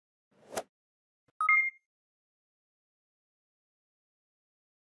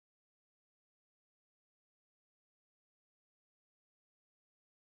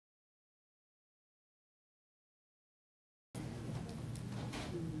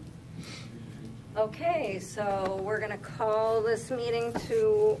Okay, so we're going to call this meeting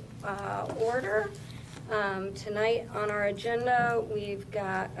to order. Tonight on our agenda, we've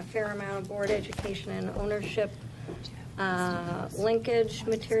got a fair amount of board education and ownership linkage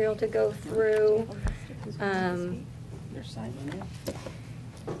material to go through. And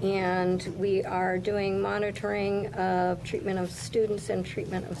we are doing monitoring of treatment of students and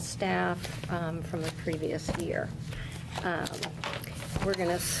treatment of staff from the previous year. We're going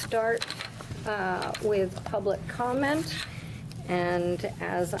to start with public comment, and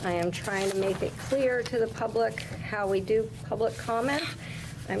as I am trying to make it clear to the public how we do public comment,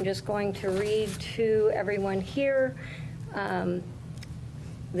 I'm just going to read to everyone here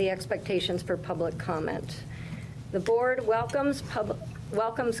the expectations for public comment. The board welcomes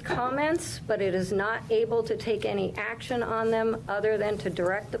comments, but it is not able to take any action on them other than to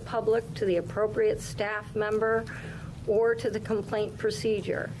direct the public to the appropriate staff member or to the complaint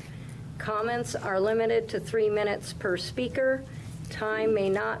procedure. Comments are limited to 3 minutes per speaker. Time may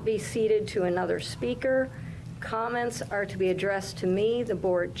not be ceded to another speaker. Comments are to be addressed to me, the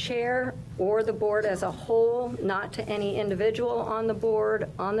board chair, or the board as a whole, not to any individual on the board,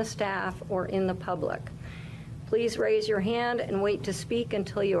 on the staff, or in the public. Please raise your hand and wait to speak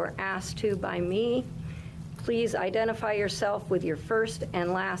until you are asked to by me. Please identify yourself with your first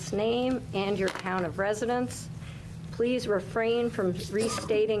and last name and your town of residence. Please refrain from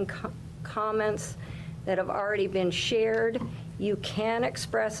restating comments that have already been shared. You can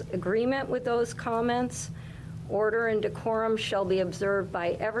express agreement with those comments. Order and decorum shall be observed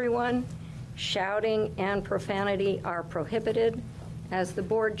by everyone. Shouting and profanity are prohibited. As the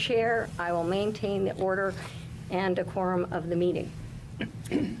board chair, I will maintain the order and decorum of the meeting.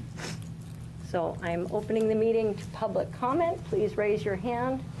 So I'm opening the meeting to public comment. Please raise your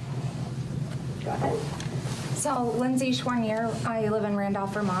hand. Go ahead. So, Lindsay Schwarnier, I live in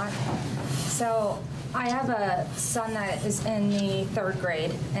Randolph, Vermont. So, I have a son that is in the 3rd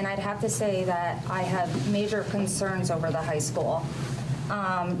grade, and I'd have to say that I have major concerns over the high school.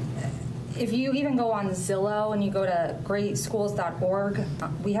 If you even go on Zillow and you go to greatschools.org,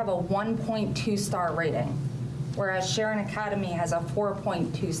 we have a 1.2 star rating, whereas Sharon Academy has a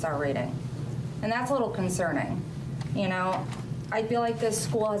 4.2 star rating. And that's a little concerning. You know, I feel like this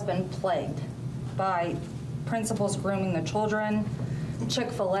school has been plagued by principals grooming the children,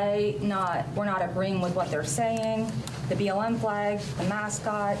 Chick-fil-A, we're not agreeing with what they're saying, the BLM flag, the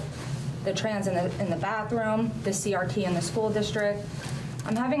mascot, the trans in the bathroom, the CRT in the school district.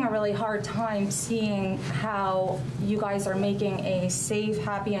 I'm having a really hard time seeing how you guys are making a safe,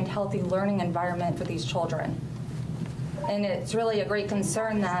 happy, and healthy learning environment for these children. And it's really a great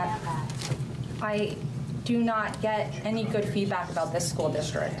concern that I do not get any good feedback about this school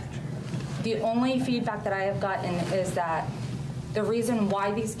district. The only feedback that I have gotten is that the reason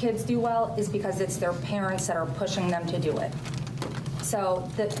why these kids do well is because it's their parents that are pushing them to do it. So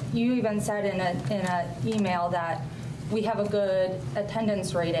you even said in an email that we have a good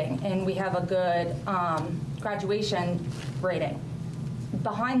attendance rating and we have a good graduation rating.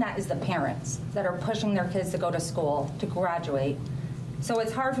 Behind that is the parents that are pushing their kids to go to school, to graduate. So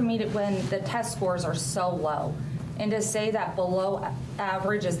it's hard for me to, when the test scores are so low, and to say that below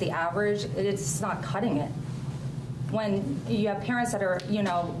average is the average, it's not cutting it. When you have parents that are, you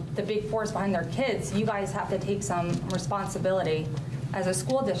know, the big force behind their kids, you guys have to take some responsibility as a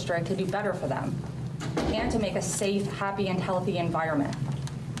school district to do better for them and to make a safe, happy, and healthy environment.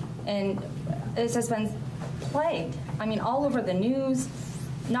 And this has been plagued. I mean, all over the news.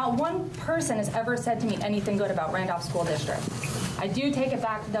 Not one person has ever said to me anything good about Randolph School District. I do take it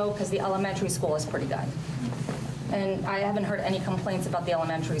back, though, because the elementary school is pretty good. And I haven't heard any complaints about the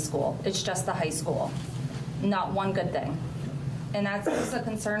elementary school. It's just the high school. Not one good thing. And that's just a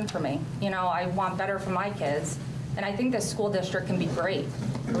concern for me. You know, I want better for my kids. And I think this school district can be great.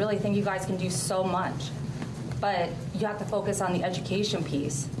 I really think you guys can do so much. But you have to focus on the education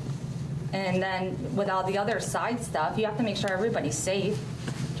piece. And then with all the other side stuff, you have to make sure everybody's safe.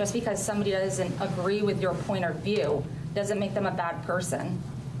 Just because somebody doesn't agree with your point of view doesn't make them a bad person.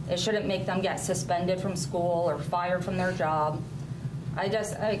 It shouldn't make them get suspended from school or fired from their job. I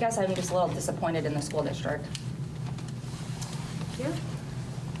guess I'm just a little disappointed in the school district. Thank you.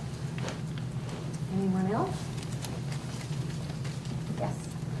 Anyone else? Yes.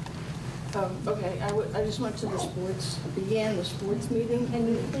 Okay, I just went to the sports meeting. Can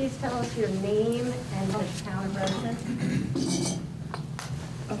you please tell us your name and the town of residence?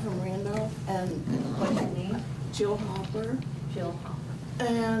 I'm from Randolph, and what's your name? Jill Hopper. Jill Hopper.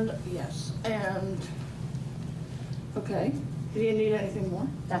 And yes, and okay. Do you need anything more?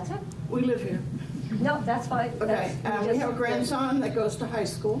 That's it. We live here. No, that's fine. Okay, we have a grandson that goes to high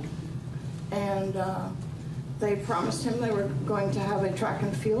school, and they promised him they were going to have a track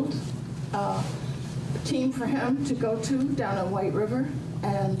and field team for him to go to down at White River.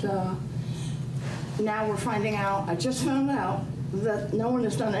 And now we're finding out, I just found out, that no one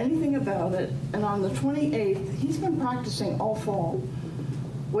has done anything about it. And on the 28th, he's been practicing all fall,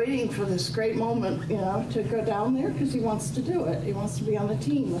 waiting for this great moment, you know, to go down there because he wants to do it. He wants to be on the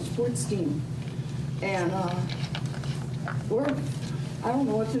team, the sports team. And I don't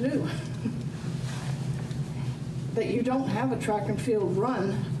know what to do. That you don't have a track and field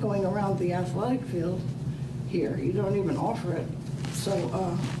run going around the athletic field here. You don't even offer it.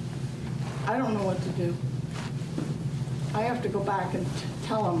 So I don't know what to do. I have to go back and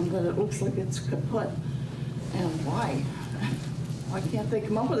tell them that it looks like it's kaput. And why? Why can't they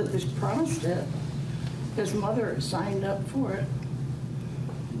come up with it? They promised it. His mother signed up for it.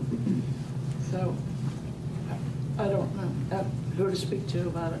 So I don't know who to speak to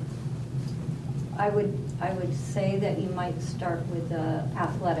about it. I would say that you might start with the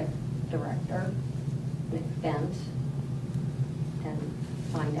athletic director, Nick Bent, and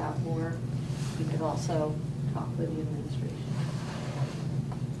find out more. You could also talk with the administration.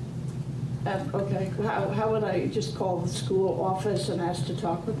 Okay, how would I just call the school office and ask to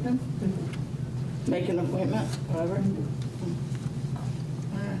talk with them? Mm-hmm. Make an appointment, whatever?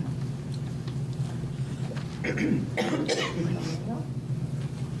 Mm-hmm.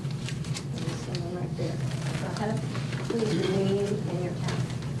 Someone right there. Go ahead. Please, your name and your town.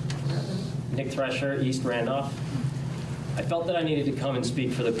 Nick Thresher, East Randolph. I felt that I needed to come and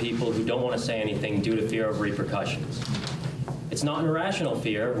speak for the people who don't want to say anything due to fear of repercussions. It's not an irrational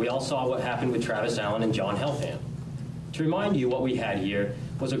fear. We all saw what happened with Travis Allen and John Helfand. To remind you, what we had here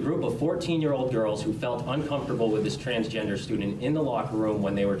was a group of 14-year-old girls who felt uncomfortable with this transgender student in the locker room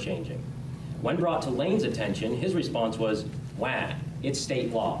when they were changing. When brought to Lane's attention, his response was, "Wah, it's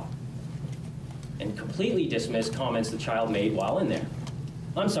state law," and completely dismissed comments the child made while in there.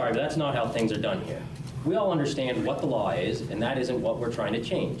 I'm sorry, but that's not how things are done here. We all understand what the law is, and that isn't what we're trying to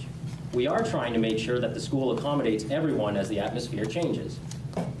change. We are trying to make sure that the school accommodates everyone as the atmosphere changes.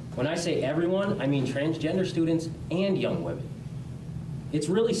 When I say everyone, I mean transgender students and young women. It's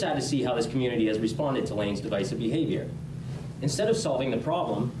really sad to see how this community has responded to Lane's divisive behavior. Instead of solving the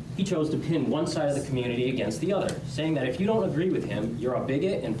problem, he chose to pin one side of the community against the other, saying that if you don't agree with him, you're a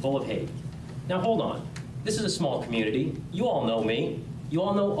bigot and full of hate. Now hold on. This is a small community. You all know me. You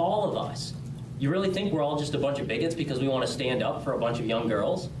all know all of us. You really think we're all just a bunch of bigots because we want to stand up for a bunch of young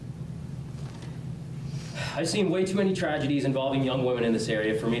girls? I've seen way too many tragedies involving young women in this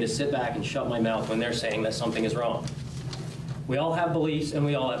area for me to sit back and shut my mouth when they're saying that something is wrong. We all have beliefs and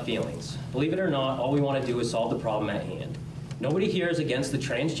we all have feelings. Believe it or not, all we want to do is solve the problem at hand. Nobody here is against the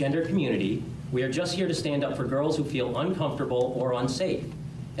transgender community. We are just here to stand up for girls who feel uncomfortable or unsafe.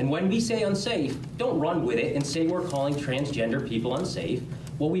 And when we say unsafe, don't run with it and say we're calling transgender people unsafe.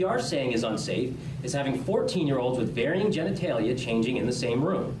 What we are saying is unsafe is having 14-year-olds with varying genitalia changing in the same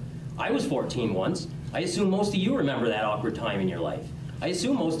room. I was 14 once. I assume most of you remember that awkward time in your life. I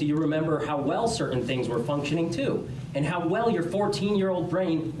assume most of you remember how well certain things were functioning too, and how well your 14-year-old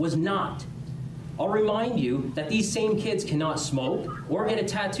brain was not. I'll remind you that these same kids cannot smoke or get a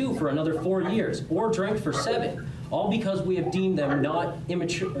tattoo for another 4 years or drink for 7, all because we have deemed them not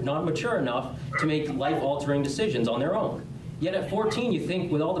mature enough to make life-altering decisions on their own. Yet at 14, you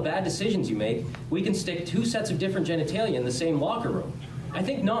think with all the bad decisions you make, we can stick 2 sets of different genitalia in the same locker room. I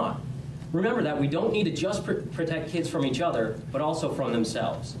think not. Remember that we don't need to just protect kids from each other, but also from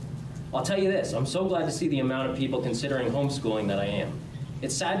themselves. I'll tell you this, I'm so glad to see the amount of people considering homeschooling that I am.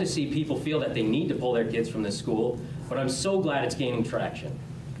 It's sad to see people feel that they need to pull their kids from this school, but I'm so glad it's gaining traction.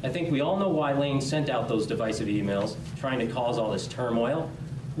 I think we all know why Lane sent out those divisive emails, trying to cause all this turmoil.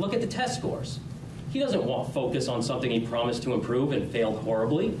 Look at the test scores. He doesn't want focus on something he promised to improve and failed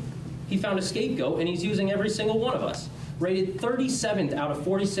horribly. He found a scapegoat and he's using every single one of us. Rated 37th out of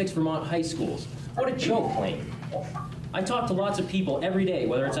 46 Vermont high schools. What a joke, Lane. I talk to lots of people every day,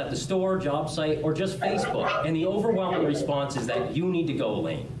 whether it's at the store, job site, or just Facebook, and the overwhelming response is that you need to go,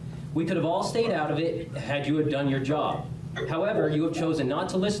 Lane. We could have all stayed out of it had you had done your job. However, you have chosen not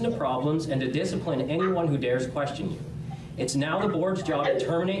to listen to problems and to discipline anyone who dares question you. It's now the board's job to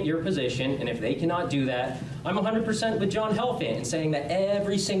terminate your position, and if they cannot do that, I'm 100% with John Helfand in saying that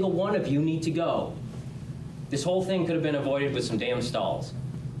every single one of you need to go. This whole thing could have been avoided with some damn stalls.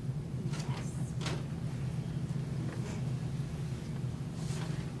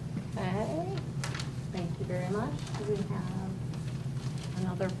 Okay, thank you very much. Do we have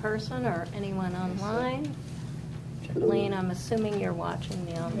another person or anyone online? Lane, I'm assuming you're watching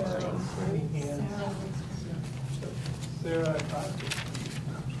the online. Sarah,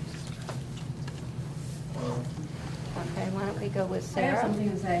 we go with I have Sarah.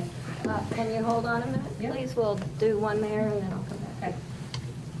 something to say. Can you hold on a minute, Yep. please? We'll do one there and then I'll come back.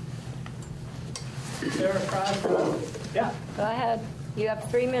 Okay. Sarah Crosby. Yeah. Go ahead. You have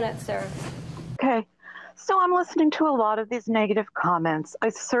 3 minutes, Sarah. Okay, so I'm listening to a lot of these negative comments. I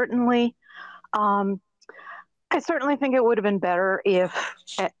certainly think it would have been better if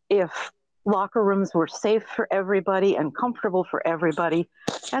locker rooms were safe for everybody and comfortable for everybody,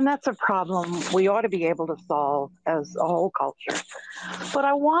 and that's a problem we ought to be able to solve as a whole culture. But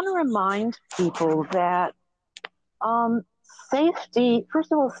I want to remind people that safety,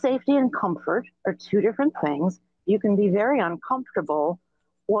 first of all, safety and comfort are two different things. You can be very uncomfortable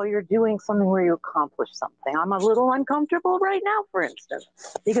while you're doing something where you accomplish something. I'm a little uncomfortable right now, for instance,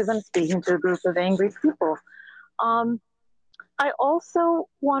 because I'm speaking to a group of angry people. I also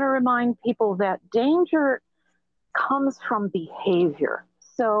want to remind people that danger comes from behavior.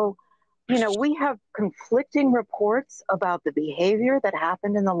 So, you know, we have conflicting reports about the behavior that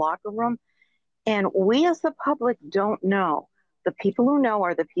happened in the locker room, and we as the public don't know. The people who know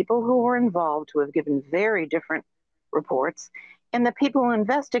are the people who were involved, who have given very different reports, and the people who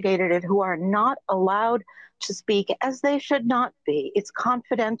investigated it who are not allowed to speak, as they should not be. It's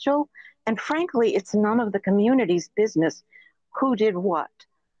confidential, and frankly, it's none of the community's business who did what.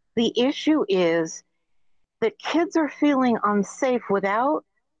 The issue is that kids are feeling unsafe without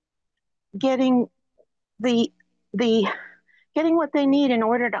getting getting what they need in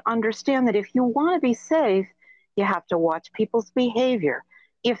order to understand that if you want to be safe, you have to watch people's behavior.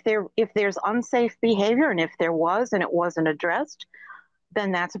 If there's unsafe behavior, and if there was and it wasn't addressed,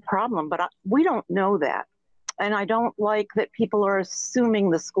 then that's a problem. But we don't know that. And I don't like that people are assuming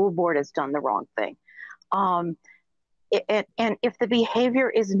the school board has done the wrong thing. And if the behavior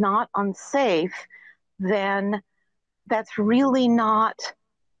is not unsafe, then that's really not,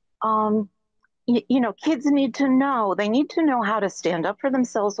 kids need to know. They need to know how to stand up for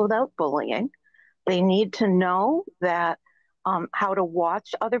themselves without bullying. They need to know that how to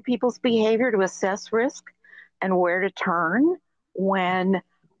watch other people's behavior to assess risk and where to turn when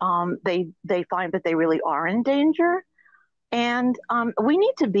they find that they really are in danger. And we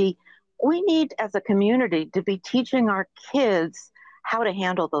need as a community to be teaching our kids how to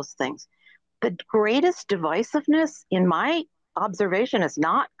handle those things. The greatest divisiveness, in my observation, has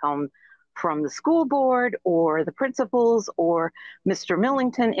not come from the school board or the principals or Mr.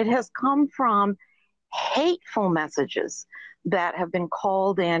 Millington. It has come from hateful messages that have been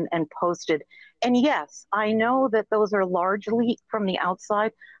called in and posted. And yes, I know that those are largely from the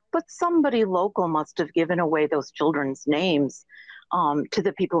outside, but somebody local must have given away those children's names to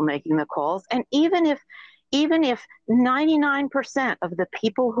the people making the calls. And even if 99% of the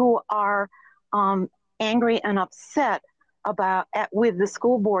people who are angry and upset with the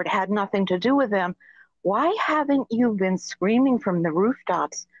school board had nothing to do with them, why haven't you been screaming from the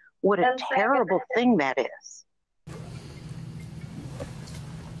rooftops what a terrible thing that is?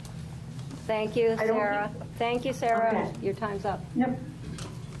 Thank you, Sarah. Thank you, Sarah. Okay. Your time's up. Yep.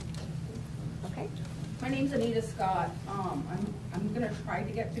 Okay. My name's Anita Scott. I'm gonna try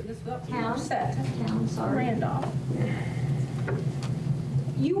to get through this without being Town? upset. Town, sorry. Randolph.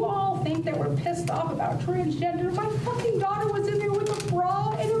 You all think that we're pissed off about transgender. My fucking daughter was in there with a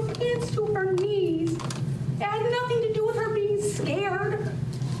bra and her pants to her knees. It had nothing to do with her being scared.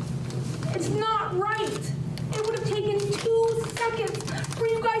 It's not right. It would have taken 2 seconds for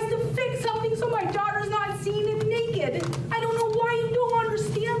you guys to fix something so my daughter's not seen and naked. I don't know why you don't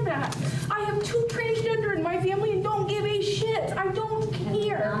understand that. I have 2 transgender in my family and don't give a shit. I don't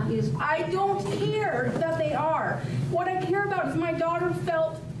care. I don't care that they are. What I care about is my daughter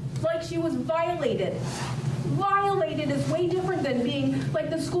felt like she was violated. Violated is way different than being, like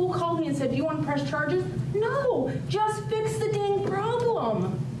the school called me and said, do you want to press charges? No, just fix the dang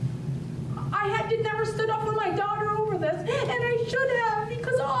problem. I never stood up for my daughter over this, and I should have,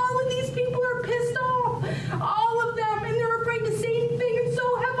 because all of these people are pissed off. All of them, and they're afraid to say anything, and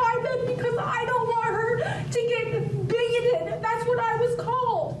so have I been, because I don't want her to get bigoted. That's what I was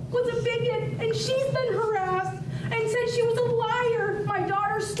called, was a bigot, and she's been harassed and said she was a liar. My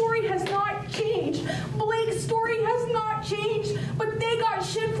daughter's story has not changed. Blake's story has not changed, but they got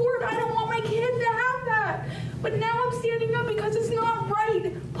shit for it. I don't want my kid to have that. But now I'm standing up because it's not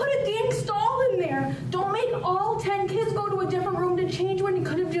right. Put a dang stall in there. Don't make all 10 kids go to a different room to change when you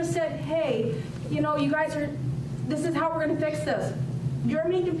could have just said, hey, you know, you guys this is how we're going to fix this. You're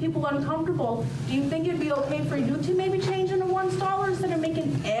making people uncomfortable. Do you think it'd be okay for you to maybe change into one stall instead of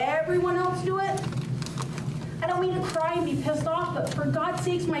making everyone else do it? I don't mean to cry and be pissed off, but for God's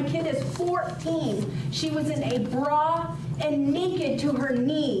sakes, my kid is 14. She was in a bra and naked to her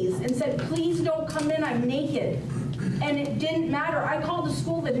knees and said, please don't come in, I'm naked. and it didn't matter. I called the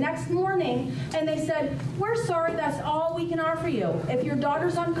school the next morning, and they said, we're sorry, that's all we can offer you. If your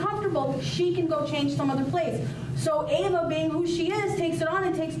daughter's uncomfortable, she can go change some other place. So Ava, being who she is, takes it on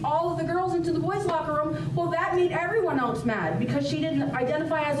and takes all of the girls into the boys' locker room. Well, that made everyone else mad because she didn't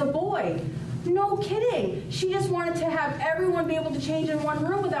identify as a boy. No kidding. She just wanted to have everyone be able to change in one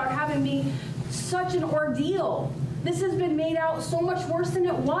room without having me such an ordeal. This has been made out so much worse than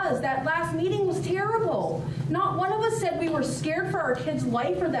it was. That last meeting was terrible. Not one of us said we were scared for our kids'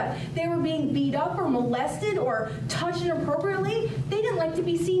 life or that they were being beat up or molested or touched inappropriately. They didn't like to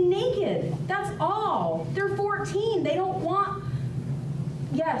be seen naked. That's all. They're 14. They don't want...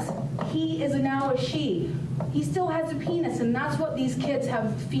 Yes, he is now a she. He still has a penis, and that's what these kids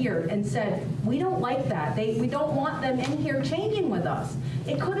have feared and said, we don't like that. We don't want them in here changing with us.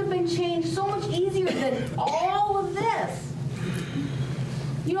 It could have been changed so much easier than all of this.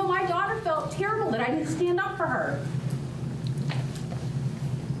 You know, my daughter felt terrible that I didn't stand up for her.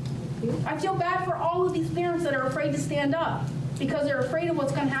 I feel bad for all of these parents that are afraid to stand up because they're afraid of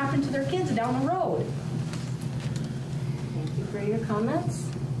what's going to happen to their kids down the road. Thank you for your comments.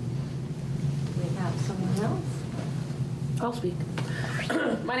 Do we have someone else? I'll speak.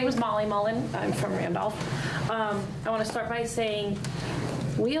 My name is Molly Mullen. I'm from Randolph. I want to start by saying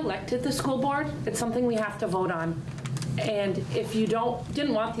we elected the school board. It's something we have to vote on. And if you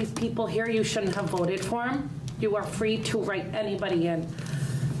didn't want these people here, you shouldn't have voted for them. You are free to write anybody in.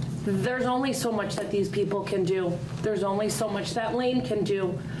 There's only so much that these people can do. There's only so much that Lane can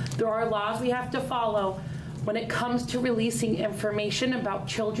do. There are laws we have to follow when it comes to releasing information about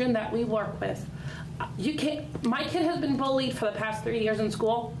children that we work with. You can't, my kid has been bullied for the past 3 years in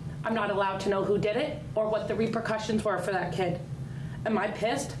school. I'm not allowed to know who did it or what the repercussions were for that kid. Am I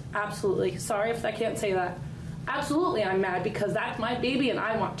pissed? Absolutely. Sorry if I can't say that. Absolutely I'm mad because that's my baby and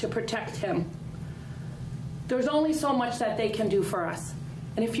I want to protect him. There's only so much that they can do for us.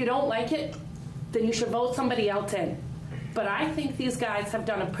 And if you don't like it, then you should vote somebody else in. But I think these guys have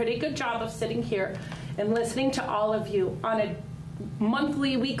done a pretty good job of sitting here and listening to all of you on a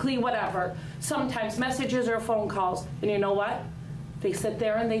monthly, weekly, whatever, sometimes messages or phone calls. And you know what? They sit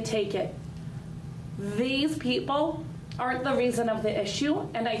there and they take it. These people aren't the reason of the issue,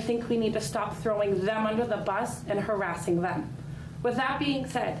 and I think we need to stop throwing them under the bus and harassing them. With that being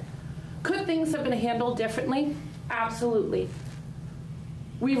said, could things have been handled differently? Absolutely.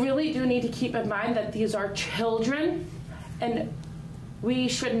 We really do need to keep in mind that these are children, and we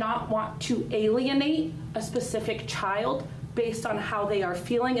should not want to alienate a specific child based on how they are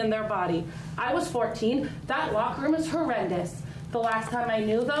feeling in their body. I was 14. That locker room is horrendous. The last time I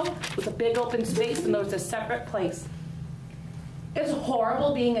knew, though, was a big open space and there was a separate place. It's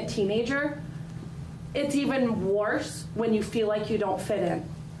horrible being a teenager. It's even worse when you feel like you don't fit in.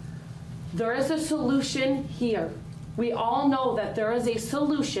 There is a solution here. We all know that there is a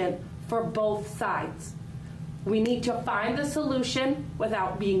solution for both sides. We need to find the solution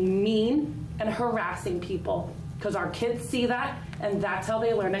without being mean and harassing people, because our kids see that, and that's how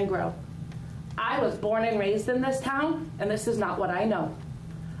they learn and grow. I was born and raised in this town, and this is not what I know.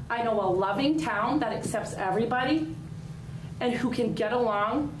 I know a loving town that accepts everybody and who can get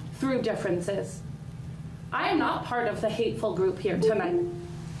along through differences. I am not part of the hateful group here tonight.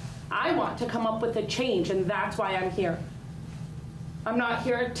 I want to come up with a change, and that's why I'm here. I'm not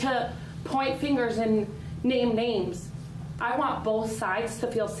here to point fingers and name names. I want both sides to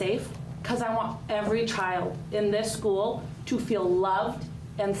feel safe, because I want every child in this school to feel loved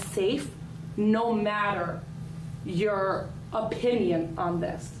and safe, no matter your opinion on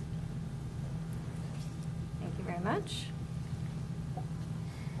this. Thank you very much.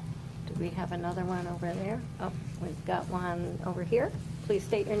 Do we have another one over there? Oh, we've got one over here. Please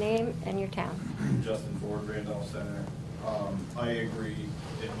state your name and your town. Justin Ford, Randolph Center. I agree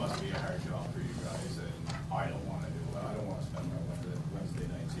it must be a hard job for you guys, and I don't want to do it. I don't want to spend my Wednesday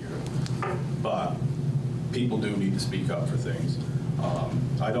nights here. But people do need to speak up for things.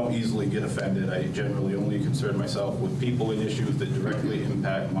 I don't easily get offended. I generally only concern myself with people and issues that directly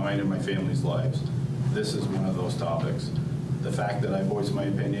impact mine and my family's lives. This is one of those topics. The fact that I voiced my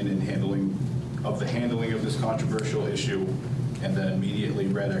opinion in handling of this controversial issue, and then immediately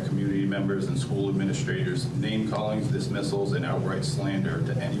read our community members and school administrators' name callings, dismissals, and outright slander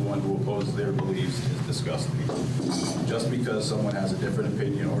to anyone who opposes their beliefs is disgusting. Just because someone has a different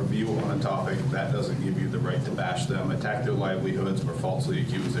opinion or view on a topic, that doesn't give you the right to bash them, attack their livelihoods, or falsely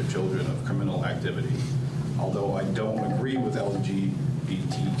accuse their children of criminal activity. Although I don't agree with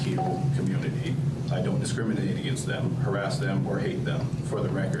LGBTQ community, I don't discriminate against them, harass them, or hate them. For the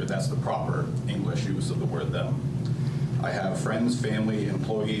record, that's the proper English use of the word them. I have friends, family,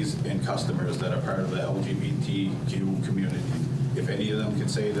 employees, and customers that are part of the LGBTQ community. If any of them can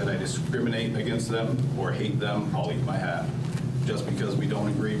say that I discriminate against them or hate them, I'll eat my hat. Just because we don't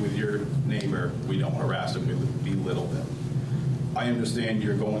agree with your neighbor, we don't harass or belittle them. I understand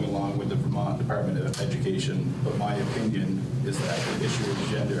you're going along with the Vermont Department of Education, but my opinion is that the issue of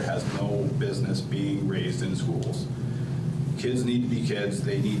gender has no business being raised in schools. Kids need to be kids.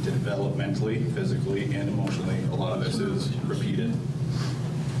 They need to develop mentally, physically, and emotionally. A lot of this is repeated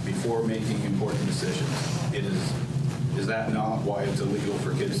before making important decisions. Is that not why it's illegal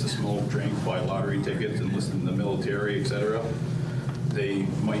for kids to smoke, drink, buy lottery tickets, enlist in the military, etc.? They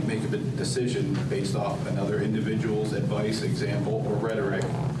might make a decision based off another individual's advice, example, or rhetoric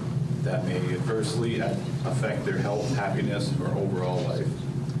that may adversely affect their health, happiness, or overall life.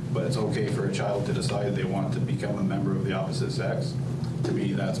 But it's okay for a child to decide they want to become a member of the opposite sex. To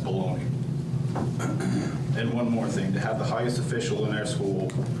me, that's baloney. And one more thing, to have the highest official in our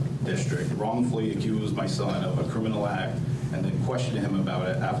school district wrongfully accuse my son of a criminal act and then question him about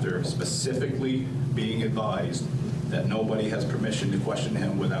it after specifically being advised that nobody has permission to question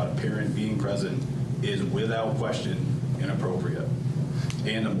him without a parent being present is without question inappropriate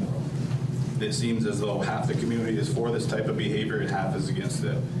and immoral. It seems as though half the community is for this type of behavior and half is against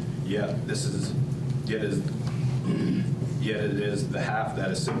it. Yet it is the half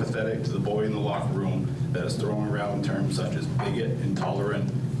that is sympathetic to the boy in the locker room that is throwing around terms such as bigot, intolerant,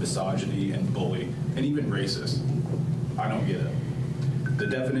 misogyny, and bully, and even racist. I don't get it. The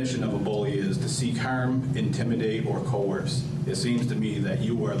definition of a bully is to seek harm, intimidate, or coerce. It seems to me that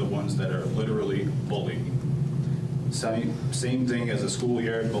you are the ones that are literally bullying. Same thing as a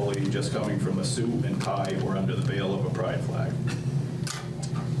schoolyard bully just coming from a suit and tie or under the veil of a pride flag.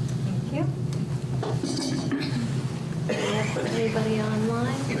 Thank you. Do we have anybody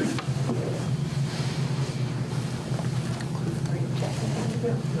online?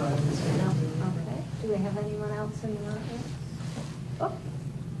 No? Okay. Do we have anyone else in the audience? Oh,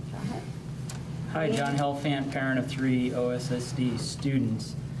 go ahead. Hi, John Helfant, parent of 3 OSSD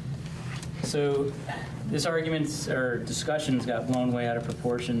students. So this arguments or discussions got blown way out of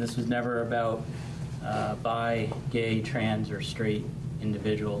proportion. This was never about bi, gay, trans, or straight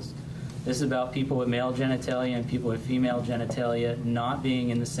individuals. This is about people with male genitalia and people with female genitalia not being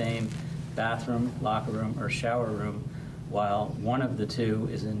in the same bathroom, locker room, or shower room, while one of the two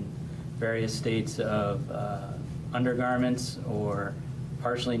is in various states of undergarments or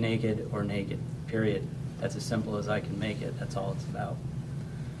partially naked or naked, period. That's as simple as I can make it. That's all it's about.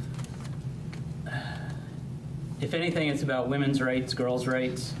 If anything, it's about women's rights, girls'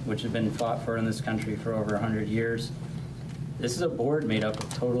 rights, which have been fought for in this country for over 100 years. This is a board made up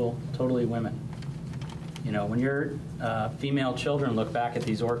of totally women. You know, when your female children look back at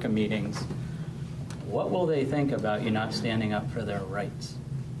these ORCA meetings, what will they think about you not standing up for their rights?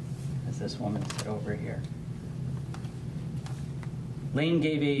 As this woman said over here. Lane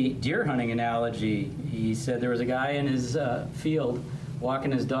gave a deer hunting analogy. He said there was a guy in his field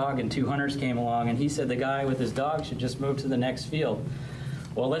walking his dog and 2 hunters came along and he said the guy with his dog should just move to the next field.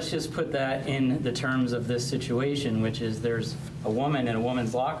 Well, let's just put that in the terms of this situation, which is there's a woman in a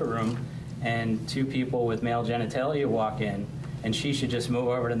woman's locker room and 2 people with male genitalia walk in and she should just move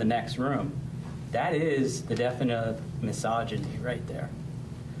over to the next room. That is the definition of misogyny right there.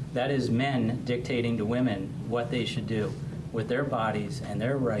 That is men dictating to women what they should do with their bodies and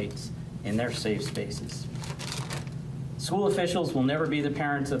their rights in their safe spaces. School officials will never be the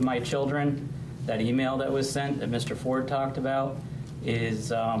parents of my children. That email that was sent that Mr. Ford talked about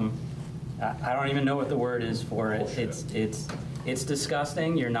is, I don't even know what the word is for it. It's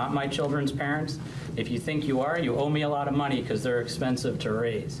disgusting. You're not my children's parents. If you think you are, you owe me a lot of money because they're expensive to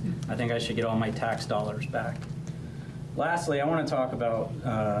raise. I think I should get all my tax dollars back. Lastly, I want to talk about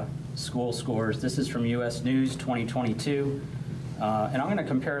school scores. This is from U.S. News 2022, and I'm going to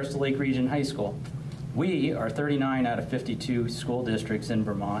compare us to Lake Region High School. We are 39 out of 52 school districts in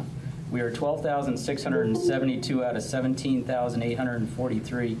Vermont. We are 12,672 out of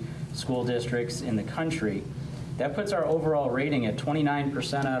 17,843 school districts in the country. That puts our overall rating at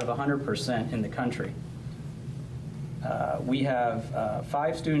 29% out of 100% in the country. We have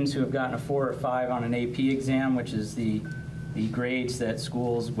 5 students who have gotten a 4 or 5 on an AP exam, which is the grades that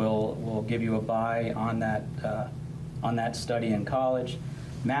schools will give you a buy on that study in college.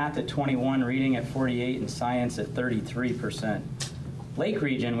 Math at 21, reading at 48, and science at 33%. Lake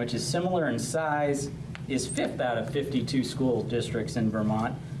Region, which is similar in size, is 5th out of 52 school districts in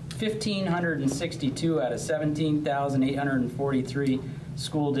Vermont, 1,562 out of 17,843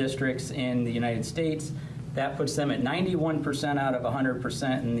 school districts in the United States. That puts them at 91% out of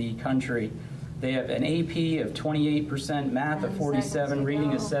 100% in the country. They have an AP of 28%, math of 47,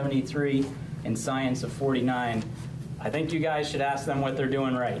 reading of 73, and science of 49. I think you guys should ask them what they're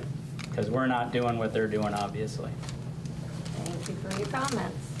doing right, because we're not doing what they're doing, obviously. Thank you for your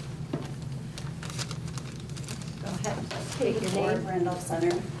comments. Go ahead, take your name. Randolph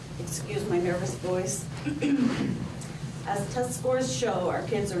Center. Excuse my nervous voice. As test scores show, our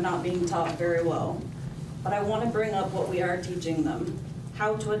kids are not being taught very well. But I want to bring up what we are teaching them.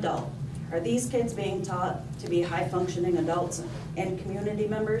 How to adult. Are these kids being taught to be high-functioning adults and community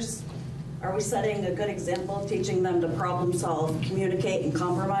members? Are we setting a good example, teaching them to problem solve, communicate, and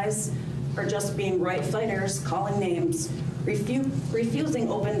compromise? Or just being right fighters, calling names,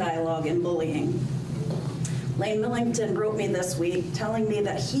 refusing open dialogue, and bullying? Lane Millington wrote me this week telling me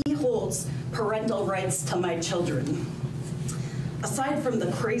that he holds parental rights to my children. Aside from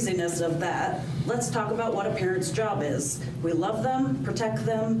the craziness of that, let's talk about what a parent's job is. We love them, protect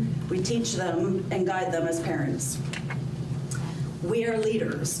them, we teach them, and guide them as parents. We are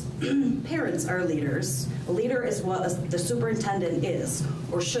leaders. Parents are leaders. A leader is what the superintendent is,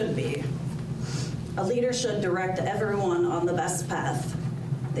 or should be. A leader should direct everyone on the best path.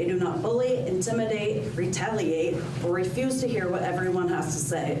 They do not bully, intimidate, retaliate, or refuse to hear what everyone has to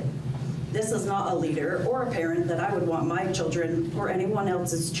say. This is not a leader or a parent that I would want my children or anyone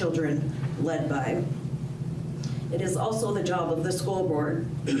else's children led by. It is also the job of the school board.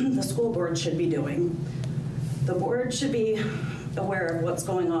 The school board should be doing. The board should be aware of what's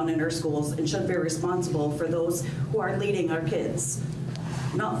going on in our schools and should be responsible for those who are leading our kids.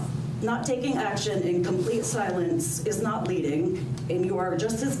 Not taking action in complete silence is not leading, and you are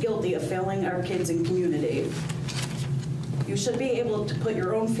just as guilty of failing our kids and community. You should be able to put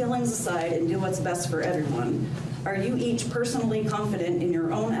your own feelings aside and do what's best for everyone. Are you each personally confident in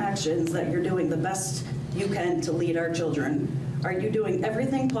your own actions that you're doing the best you can to lead our children? Are you doing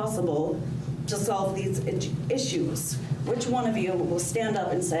everything possible to solve these issues? Which one of you will stand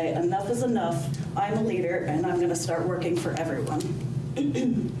up and say, enough is enough, I'm a leader, and I'm going to start working for everyone?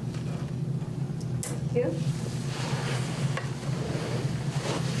 Thank you.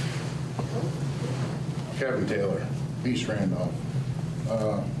 Kevin Taylor, East Randolph.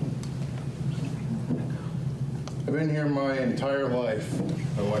 I've been here my entire life.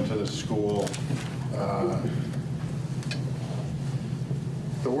 I went to the school.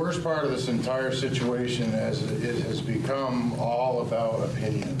 The worst part of this entire situation is it has become all about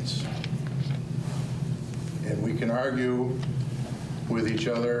opinions. And we can argue with each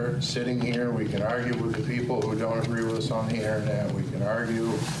other sitting here. We can argue with the people who don't agree with us on the internet. We can argue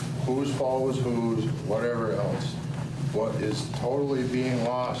whose fault was whose, whatever else. What is totally being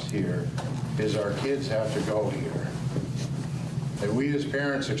lost here is our kids have to go here. And we as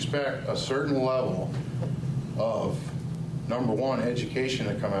parents expect a certain level of, number one, education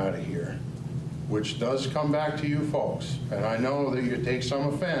to come out of here, which does come back to you folks. And I know that you take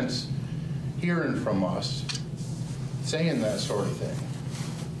some offense hearing from us saying that sort of thing.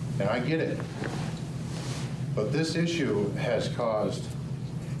 And I get it. But this issue has caused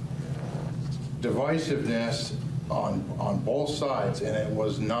divisiveness on both sides, and it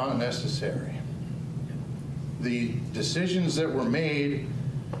was not necessary. The decisions that were made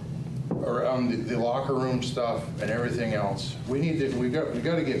around the locker room stuff and everything else, we got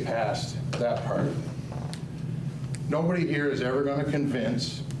to get past that part of it. Nobody here is ever going to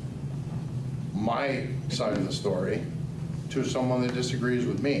convince my side of the story to someone that disagrees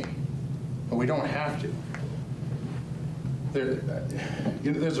with me, and we don't have to.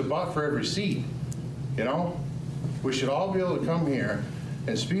 There's a butt for every seat, you know? We should all be able to come here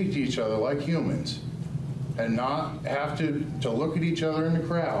and speak to each other like humans and not have to look at each other in the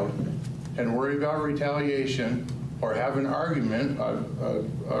crowd and worry about retaliation or have an argument,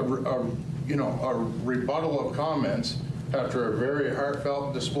 you know, a rebuttal of comments after a very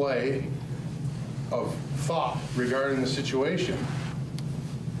heartfelt display of thought regarding the situation.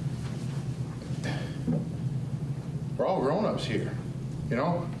 We're all grown-ups here, you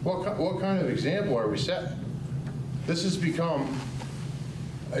know? What kind of example are we setting? This has become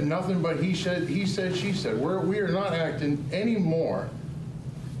nothing but he said, she said. We are not acting any more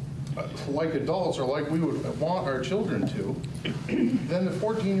like adults or like we would want our children to than the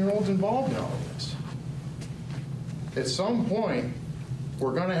 14-year-olds involved in all of this. At some point,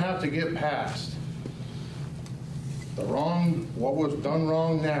 we're going to have to get past what was done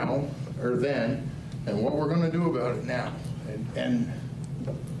wrong now or then, and what we're going to do about it now. And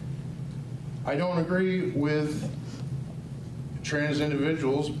I don't agree with trans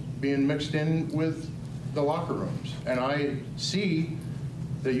individuals being mixed in with the locker rooms. And I see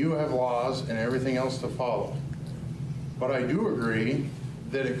that you have laws and everything else to follow. But I do agree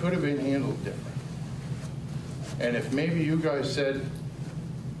that it could have been handled different. And if maybe you guys said,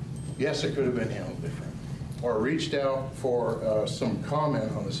 yes, it could have been handled different, or reached out for some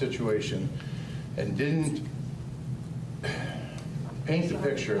comment on the situation and didn't paint the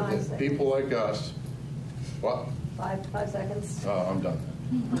picture that people like us, what? 5 seconds. Oh, I'm done.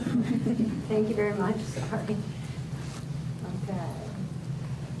 Thank you very much. Sorry. Okay.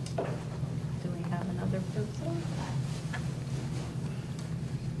 Do we have another person?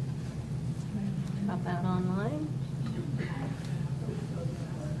 How about online?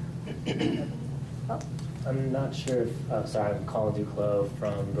 Oh. I'm not sure if, sorry, I'm Colin Duclos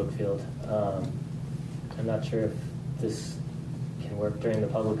from Brookfield. I'm not sure if this can work during the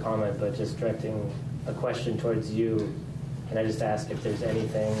public comment, but just directing a question towards you. Can I just ask if there's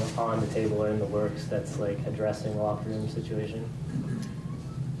anything on the table or in the works that's like addressing the locker room situation?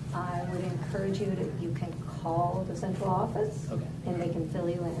 I would encourage you you can call the central office, okay, and they can fill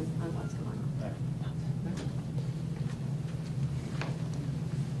you in on what's going on. All right.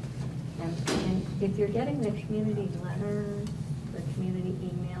 And if you're getting the community letters, the community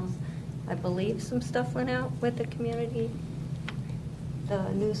emails, I believe some stuff went out with the community, the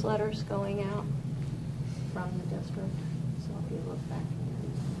newsletters going out from the district. So if you look back in,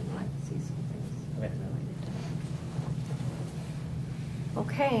 you might see some things related to that.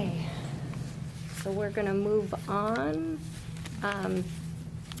 Okay, so we're going to move on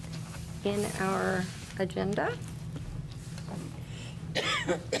in our agenda.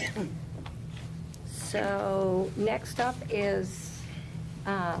 So next up is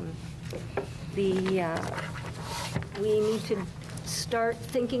we need to start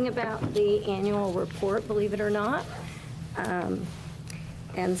thinking about the annual report, believe it or not.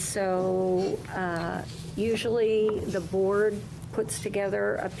 And so usually the board puts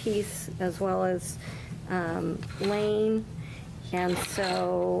together a piece as well as Lane. And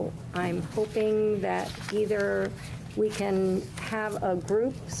so I'm hoping that either we can have a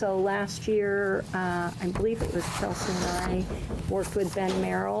group. So last year, I believe it was Chelsea and I worked with Ben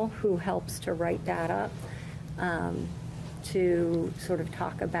Merrill, who helps to write that up, to sort of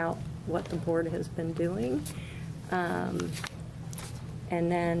talk about what the board has been doing. And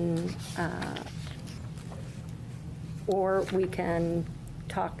then, or we can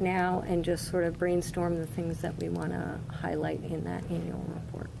talk now and just sort of brainstorm the things that we want to highlight in that annual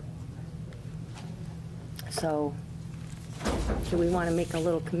report. So do we want to make a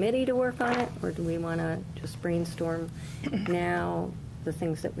little committee to work on it, or do we want to just brainstorm now the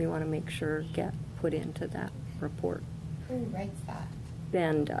things that we want to make sure get put into that report? Who writes that?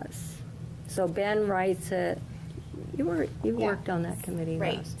 Ben does. So Ben writes it. You worked on that committee,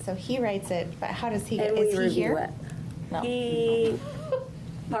 right? last. So he writes it, but how does he? And is we he review here? it. No. He.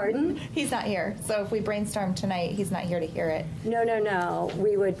 Pardon? He's not here. So if we brainstorm tonight, he's not here to hear it. No.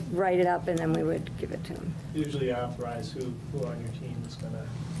 We would write it up and then we would give it to him. Usually authorize who on your team is going to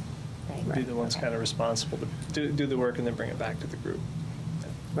Right. be the ones kind of responsible to do the work and then bring it back to the group.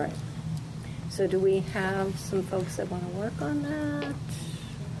 Right. So do we have some folks that want to work on that?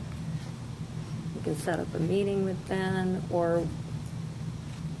 We can set up a meeting with Ben, or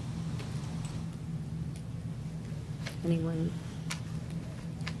anyone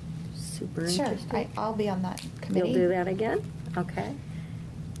super Sure. interested? I'll be on that committee. You'll do that again? Okay.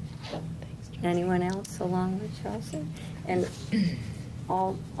 Anyone else along with Chelsea? And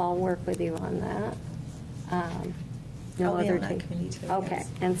I'll work with you on that. No I'll be other on that take- committee too, Okay, yes.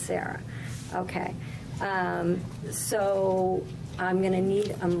 and Sarah. Okay. So I'm going to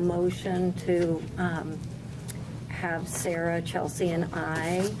need a motion to have Sarah, Chelsea, and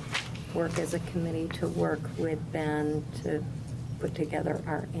I work as a committee to work with Ben to put together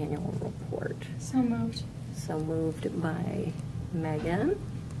our annual report. So moved. So moved by Megan.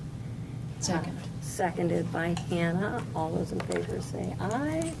 Second. Seconded by Hannah. All those in favor say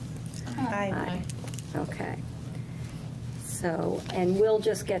aye. Aye. Okay. So, and we'll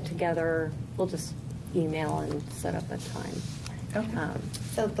just get together, we'll just email and set up a time. Okay.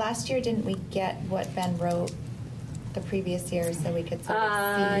 So last year, didn't we get what Ben wrote the previous year so we could sort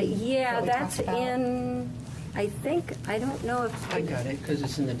of see Yeah, what we that's talked about? in, I think, I don't know if. I got it, because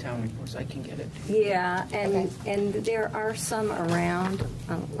it's in the town reports. I can get it. Yeah, and, Okay. and there are some around,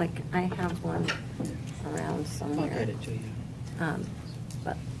 like I have one around I'll somewhere. get it to you.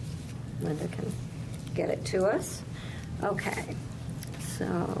 But Linda can get it to us. Okay,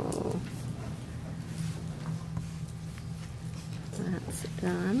 so that's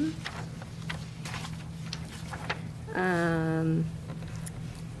done.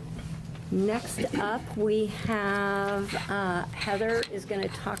 Next up, we have Heather is going to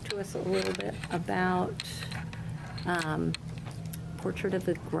talk to us a little bit about portrait of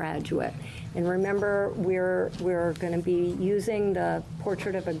the graduate. And remember, we're going to be using the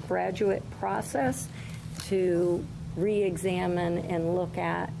portrait of a graduate process to re-examine and look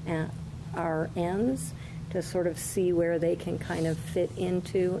at our ends to sort of see where they can kind of fit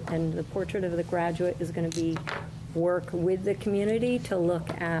into. And the portrait of the graduate is going to be work with the community to look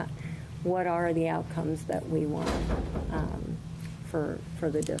at what are the outcomes that we want for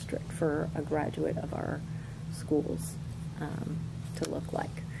the district, for a graduate of our schools to look like.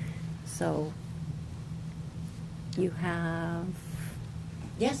 So you have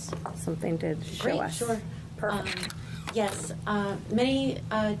something to show us. Sure. Perfect. Yes, many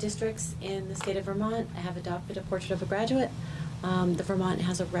districts in the state of Vermont have adopted a portrait of a graduate. The Vermont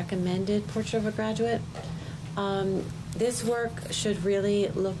has a recommended portrait of a graduate. This work should really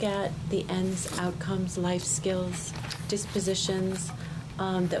look at the ends, outcomes, life skills, dispositions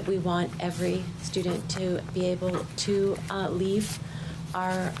that we want every student to be able to leave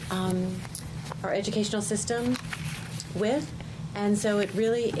our educational system with. And so it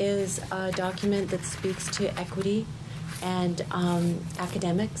really is a document that speaks to equity and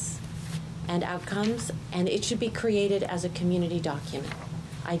academics and outcomes, and it should be created as a community document,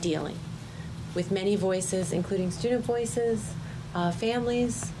 ideally, with many voices, including student voices,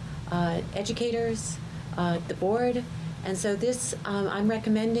 families, educators, the board. And so this, I'm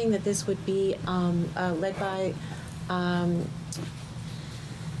recommending that this would be led by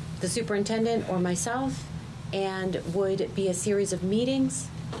the superintendent or myself, and would be a series of meetings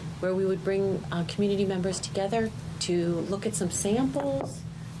where we would bring community members together to look at some samples,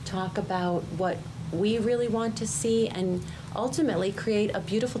 talk about what we really want to see, and ultimately create a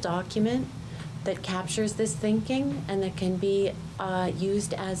beautiful document that captures this thinking and that can be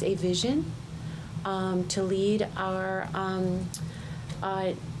used as a vision to lead our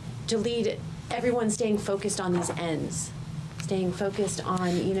to lead everyone staying focused on these ends, staying focused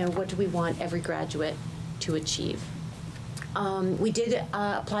on, you know, what do we want every graduate to achieve. We did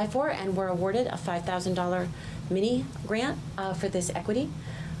apply for and were awarded a $5,000 mini grant for this equity.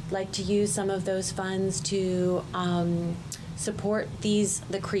 I'd like to use some of those funds to support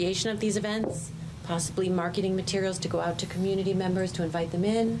the creation of these events, possibly marketing materials to go out to community members to invite them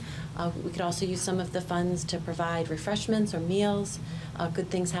in. We could also use some of the funds to provide refreshments or meals.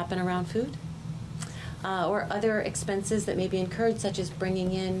 Good things happen around food. Or other expenses that may be incurred, such as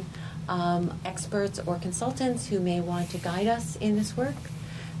bringing in experts or consultants who may want to guide us in this work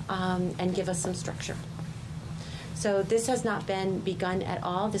and give us some structure. So this has not been begun at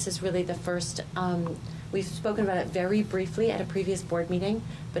all. This is really the first, we've spoken about it very briefly at a previous board meeting,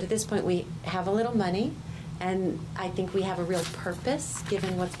 but at this point we have a little money, and I think we have a real purpose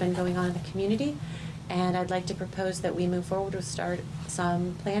given what's been going on in the community. And I'd like to propose that we move forward to start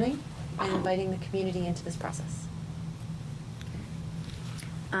some planning and inviting the community into this process.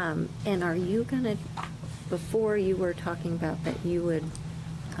 And are you going to, before you were talking about that you would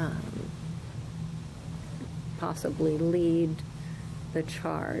possibly lead the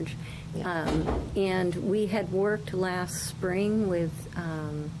charge. And we had worked last spring with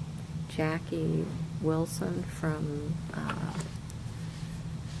Jackie Wilson from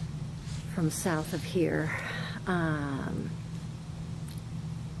south of here. And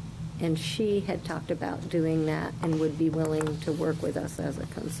she had talked about doing that and would be willing to work with us as a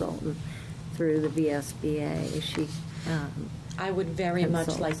consultant through the VSBA. She I would very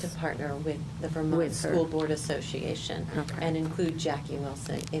much like to partner with the Vermont School Board Association and include Jackie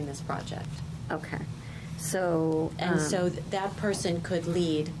Wilson in this project. Okay. So so that person could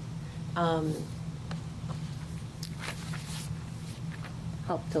lead.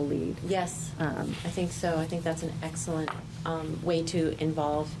 Help to lead. Yes, I think so. I think that's an excellent way to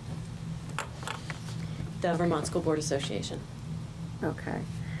involve the Vermont School Board Association. Okay.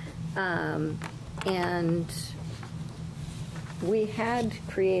 And we had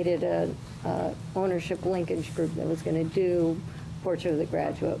created a ownership linkage group that was going to do Portrait of the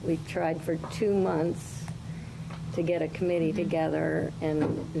Graduate. We tried for 2 months to get a committee together,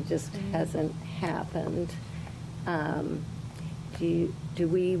 and it just hasn't happened. Do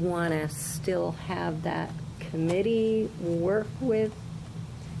we want to still have that committee work with?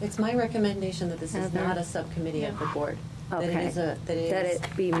 It's my recommendation that this is not a subcommittee of the board. Okay. That it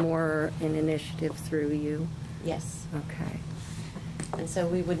be more an initiative through you? Yes. Okay. And so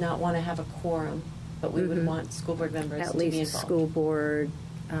we would not want to have a quorum, but we would want school board members to be involved. At least school board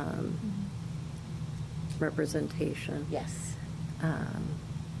representation. Yes.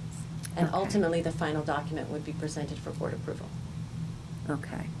 And ultimately, the final document would be presented for board approval.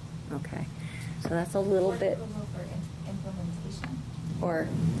 Okay. Okay. So that's a little bit. Or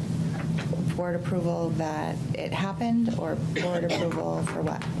board approval that it happened, or board approval for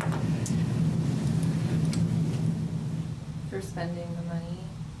what? For spending the money?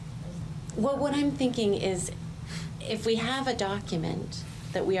 Well, what I'm thinking is, if we have a document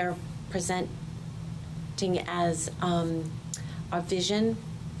that we are presenting as our vision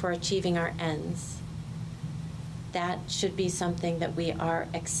for achieving our ends, that should be something that we are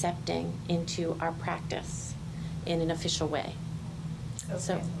accepting into our practice in an official way.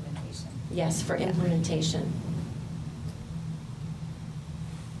 So, implementation. yes, for implementation.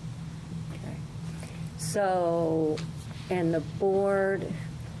 Okay. So, and the board,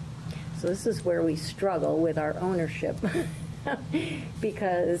 so this is where we struggle with our ownership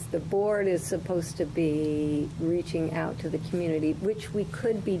because the board is supposed to be reaching out to the community, which we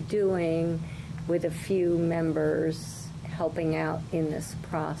could be doing with a few members helping out in this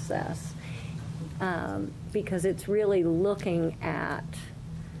process. Because it's really looking at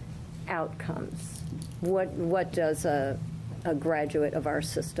outcomes. What does a graduate of our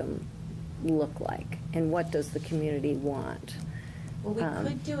system look like, and what does the community want? Well, we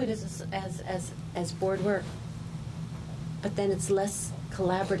could do it as board work, but then it's less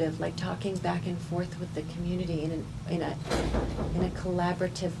collaborative, like talking back and forth with the community in a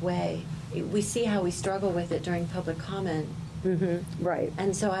collaborative way. We see how we struggle with it during public comment. Mm-hmm. Right.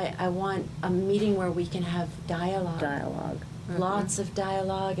 And so I want a meeting where we can have dialogue. Mm-hmm. Lots of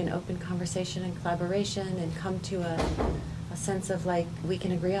dialogue and open conversation and collaboration, and come to a sense of like, we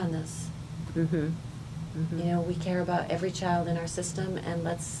can agree on this. Mm-hmm. Mm-hmm. You know, we care about every child in our system, and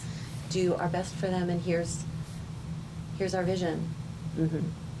let's do our best for them, and here's our vision. Mm-hmm.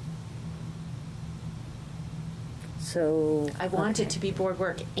 So I want it to be board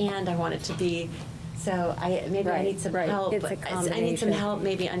work, and I want it to be, so I need some help. It's a I need some combination. help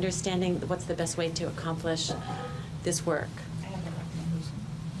maybe understanding what's the best way to accomplish this work. I have a recommendation.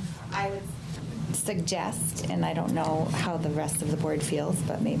 I would suggest, and I don't know how the rest of the board feels,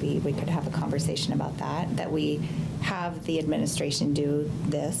 but maybe we could have a conversation about that we have the administration do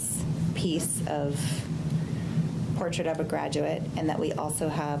this piece of Portrait of a Graduate, and that we also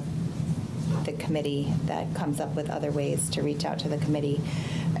have the committee that comes up with other ways to reach out to the community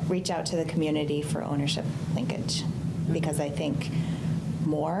for ownership linkage, because I think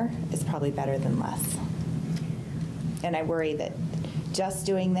more is probably better than less. And I worry that just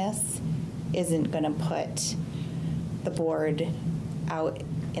doing this isn't going to put the board out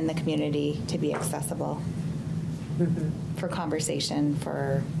in the community to be accessible for conversation,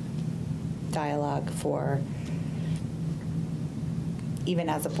 for dialogue, for even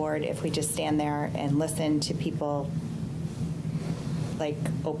as a board, if we just stand there and listen to people, like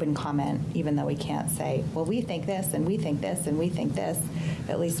open comment, even though we can't say, well, we think this, and we think this, and we think this,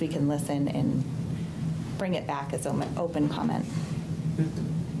 at least we can listen and bring it back as open comment.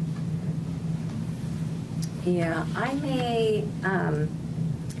 Yeah, I may,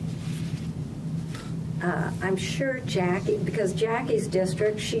 I'm sure Jackie, because Jackie's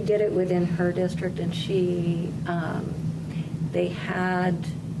district, she did it within her district, and they had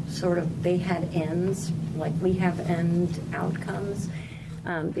ends, like we have end outcomes.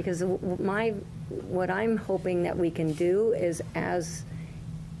 Because what I'm hoping that we can do is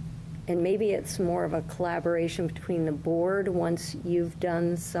and maybe it's more of a collaboration between the board once you've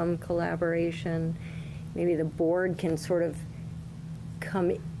done some collaboration. Maybe the board can sort of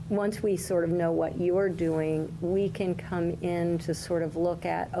once we sort of know what you're doing, we can come in to sort of look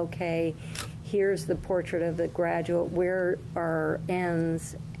at, okay, here's the portrait of the graduate, where are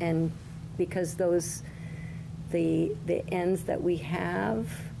ends, and because the ends that we have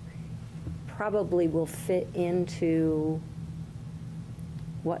probably will fit into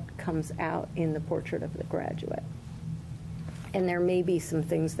what comes out in the portrait of the graduate. And there may be some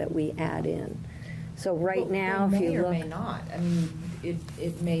things that we add in. So right now, if you look... may or may not. I mean,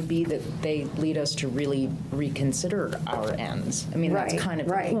 it may be that they lead us to really reconsider our ends. I mean, that's kind of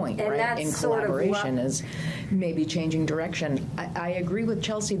the point, and right? In collaboration is maybe changing direction. I agree with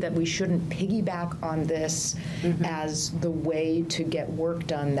Chelsea that we shouldn't piggyback on this as the way to get work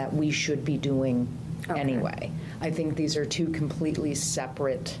done that we should be doing anyway. I think these are two completely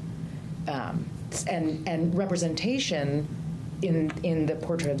separate, and representation in the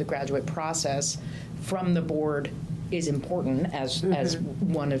Portrait of the Graduate process from the board is important as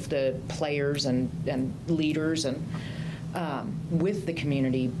one of the players and leaders and with the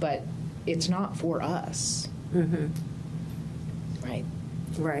community, but it's not for us. Right.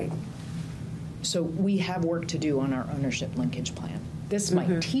 Right. So we have work to do on our ownership linkage plan. This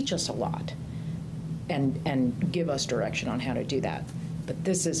might teach us a lot and give us direction on how to do that, but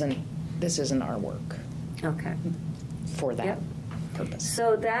this isn't this isn't our work Okay. for that Yep. purpose.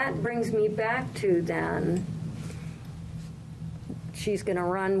 So that brings me back to then, she's going to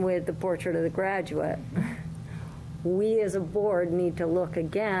run with the portrait of the graduate. We as a board need to look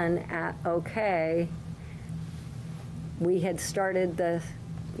again at, okay, we had started the,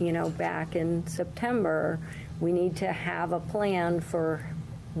 back in September, we need to have a plan for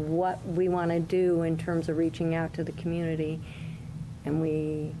what we want to do in terms of reaching out to the community. And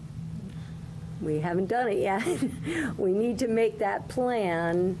we haven't done it yet. We need to make that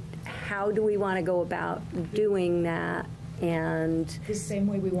plan. How do we want to go about doing that? And The same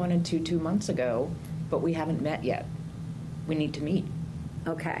way we wanted to 2 months ago, but we haven't met yet. We need to meet.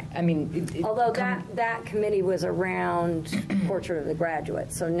 okay. I mean, Although that committee was around portrait of the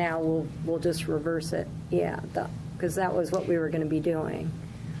graduate, so now we'll just reverse it. Yeah, because that was what we were going to be doing.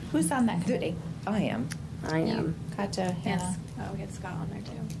 Who's on that committee? I am. I am. Katja, Hannah, Oh, we had Scott on there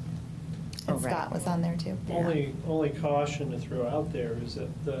too. and Scott was on there too. Only caution to throw out there is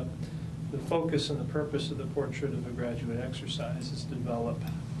that the focus and the purpose of the portrait of a graduate exercise is to develop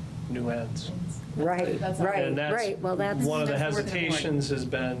new ends. Right, And that's Well, that's one of the that's worth it. hesitations has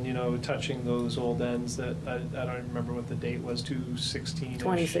been, touching those old ends that I don't even remember what the date was, 2016.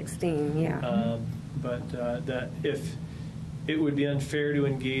 2016, yeah. But that if it would be unfair to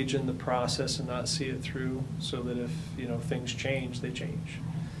engage in the process and not see it through, so that if things change, they change.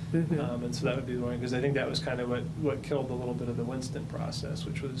 And so that would be the one, because I think that was kind of what killed a little bit of the Winston process,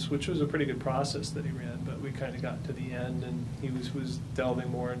 which was a pretty good process that he ran, but we kind of got to the end and he was delving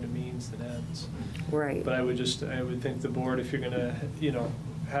more into means than ends. Right. But I would think the board, if you're going to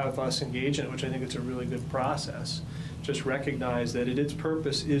have us engage in it, which I think it's a really good process, just recognize that its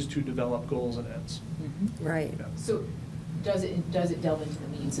purpose is to develop goals and ends. Right. Yeah. So does it delve into the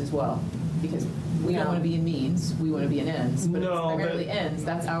means as well? Because we don't No. want to be in means, we want to be in ends, but No, it's primarily but- ends,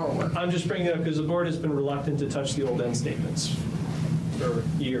 that's our work. I'm just bringing it up because the board has been reluctant to touch the old end statements for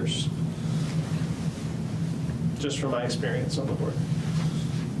years, just from my experience on the board.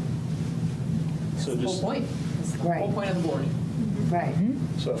 So That's the just whole point. That's the whole point of the board. Right.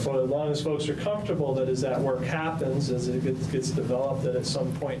 so as long as folks are comfortable that as that work happens, as it gets developed, that at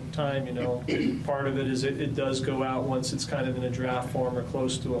some point in time, part of it is it does go out once it's kind of in a draft form or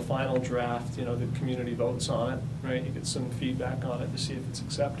close to a final draft. The community votes on it, right? You get some feedback on it to see if it's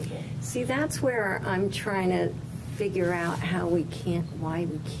acceptable. See, that's where I'm trying to figure out why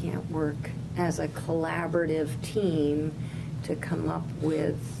we can't work as a collaborative team to come up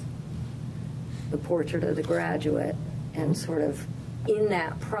with the portrait of the graduate and sort of in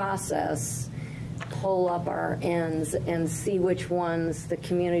that process pull up our ends and see which ones the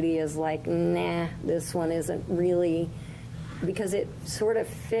community is like, nah, this one isn't really, because it sort of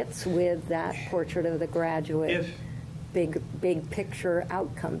fits with that portrait of the graduate big picture,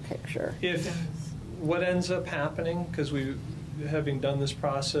 outcome picture. If what ends up happening, because having done this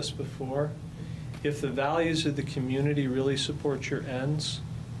process before, if the values of the community really support your ends,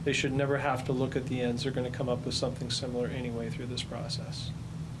 they should never have to look at the ends. They're going to come up with something similar anyway through this process.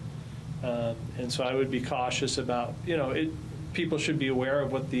 And so I would be cautious about, people should be aware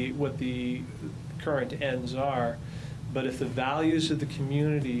of what the current ends are, but if the values of the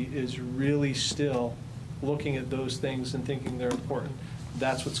community is really still looking at those things and thinking they're important,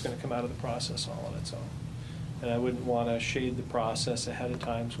 that's what's going to come out of the process all on its own. And I wouldn't want to shade the process ahead of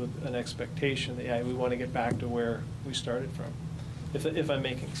times with an expectation that, we want to get back to where we started from, if I'm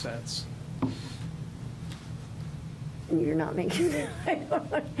making sense. You're not making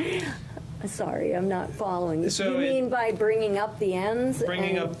sorry, I'm not following. So you mean by bringing up the ends?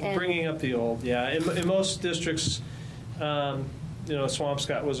 Bringing up the old, yeah. In most districts,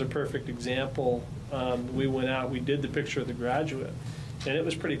 Swampscott was a perfect example. We went out, we did the picture of the graduate, and it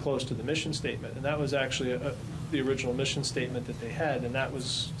was pretty close to the mission statement. And that was actually the original mission statement that they had, and that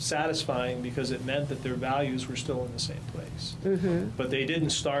was satisfying because it meant that their values were still in the same place. But they didn't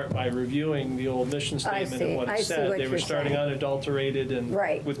start by reviewing the old mission statement and what it said. They were starting unadulterated and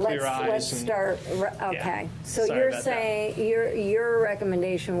with clear eyes. Let's start. Okay, Yeah. so Sorry you're about saying your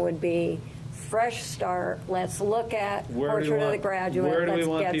recommendation would be fresh start. Let's look at portrait of the graduate. Where do we let's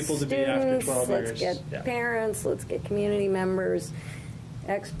want get people to be students, after 12 years? Let's get parents. Let's get community members,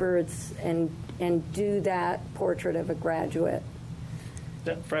 experts, and do that portrait of a graduate.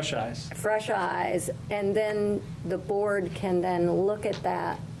 Yeah, fresh eyes. Fresh eyes, and then the board can then look at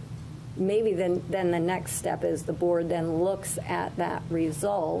that. Maybe then the next step is the board then looks at that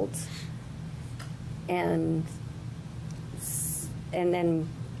result and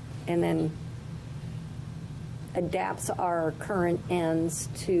then adapts our current ends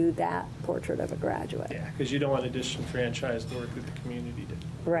to that portrait of a graduate. Yeah, because you don't want to disenfranchise the work that the community did.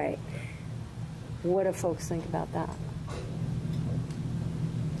 Right. What do folks think about that?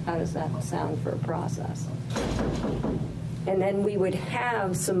 How does that sound for a process? And then we would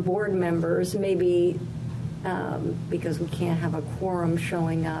have some board members, maybe because we can't have a quorum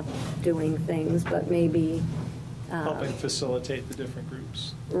showing up doing things, but maybe helping facilitate the different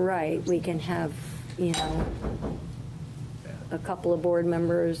groups. Right, we can have, a couple of board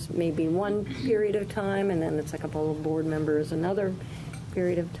members, maybe one period of time, and then it's a couple of board members another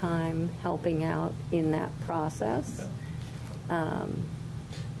period of time helping out in that process.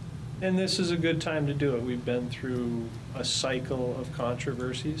 And this is a good time to do it. We've been through a cycle of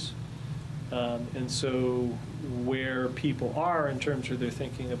controversies. And so where people are in terms of their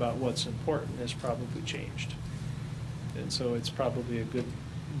thinking about what's important has probably changed. And so it's probably a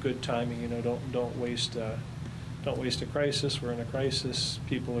good timing. Don't waste a crisis. We're in a crisis.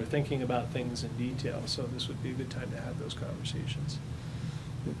 People are thinking about things in detail. So this would be a good time to have those conversations.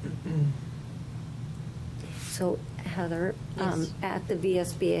 So Heather, Yes. at the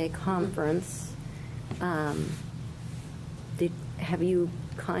VSBA conference, have you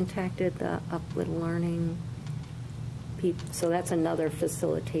contacted the Upward Learning people? So that's another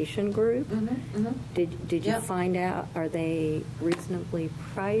facilitation group. Did you find out, are they reasonably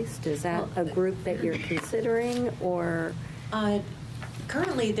priced? Is that a group that you're considering, or?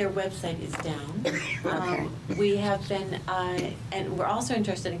 Currently, their website is down. We have been, and we're also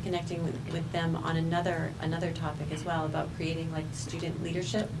interested in connecting with them on another topic as well, about creating like student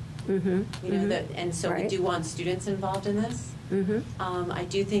leadership. And so we do want students involved in this. I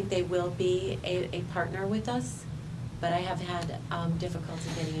do think they will be a partner with us, but I have had difficulty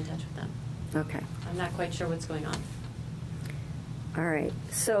getting in touch with them. Okay. I'm not quite sure what's going on. All right.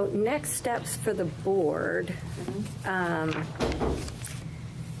 So next steps for the board.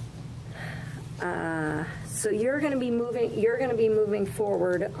 So you're going to be moving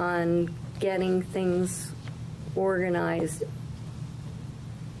forward on getting things organized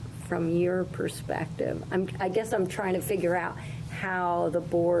from your perspective. I guess I'm trying to figure out how the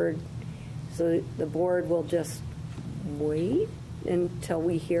board will just wait until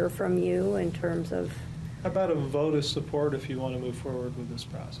we hear from you in terms of. How about a vote of support if you want to move forward with this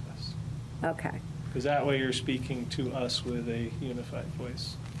process? Okay. Because that way you're speaking to us with a unified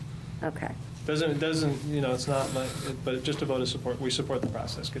voice. Okay. Doesn't it's not but just a vote of support. We support the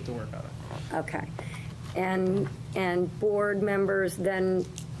process. Get to work on it. Okay. And board members then,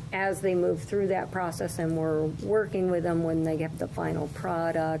 as they move through that process and we're working with them when they get the final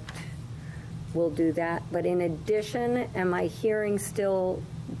product, we'll do that. But in addition, am I hearing still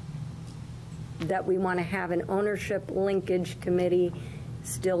that we want to have an ownership linkage committee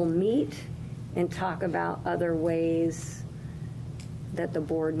still meet and talk about other ways that the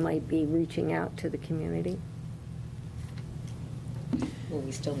board might be reaching out to the community? Well,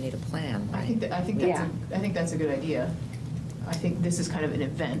 we still need a plan. I think that's a good idea. I think this is kind of an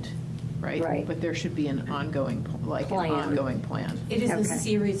event, right? Right. But there should be an ongoing plan. It is a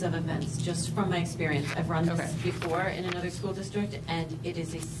series of events, just from my experience. I've run this before in another school district, and it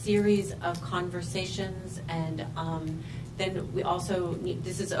is a series of conversations, and then we also need,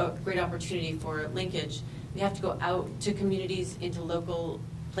 this is a great opportunity for linkage. We have to go out to communities, into local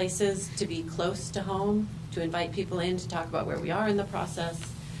places, to be close to home, to invite people in to talk about where we are in the process.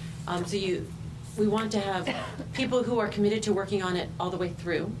 We want to have people who are committed to working on it all the way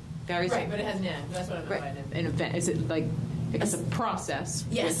through. Right, but it has an end. That's what I meant by an event. Is it like, it's a process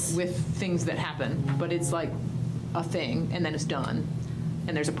with things that happen, but it's like a thing, and then it's done,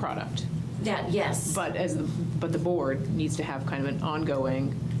 and there's a product. Yes. But the board needs to have kind of an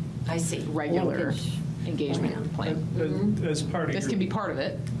ongoing, regular engagement plan. As part of this can be part of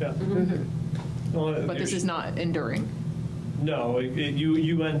it. Yeah. Well, but this is not enduring. No,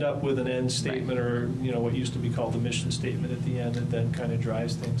 you end up with an end statement, or what used to be called the mission statement at the end, that then kind of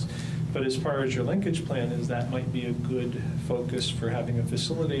drives things. But as far as your linkage plan is, that might be a good focus for having a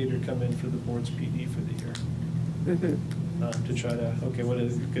facilitator come in for the board's PD for the year. To try to,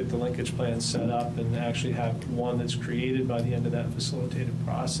 get the linkage plan set up and actually have one that's created by the end of that facilitated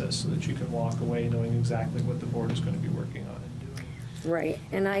process, so that you can walk away knowing exactly what the board is going to be working on and doing. Right.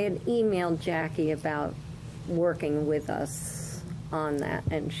 And I had emailed Jackie about working with us on that,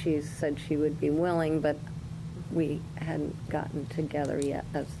 and she said she would be willing, but we hadn't gotten together yet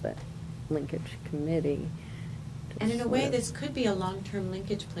as the linkage committee. And in a way, this could be a long-term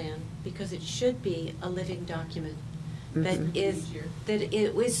linkage plan, because it should be a living document that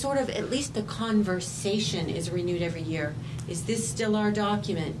it is sort of, at least the conversation is renewed every year. Is this still our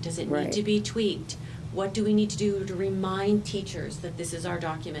document? Does it need to be tweaked? What do we need to do to remind teachers that this is our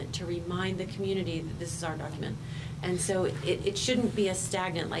document, to remind the community that this is our document? And so it shouldn't be a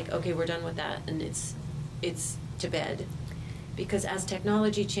stagnant, like, okay, we're done with that, and it's to bed. Because as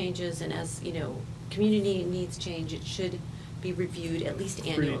technology changes and as, community needs change, it should be reviewed at least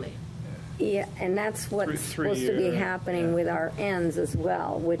annually. Yeah, and that's what's supposed to be happening with our ends as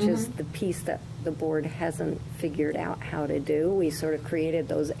well, which is the piece that the board hasn't figured out how to do. We sort of created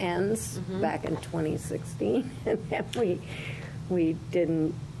those ends back in 2016, and then we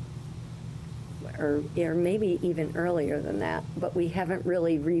didn't, or maybe even earlier than that, but we haven't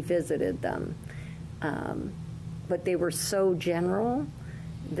really revisited them. But they were so general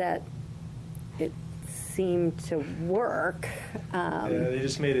that it seemed to work. Yeah, they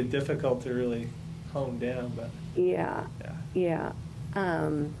just made it difficult to really hone down, but. Yeah.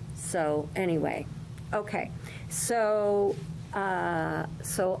 So anyway, okay. So I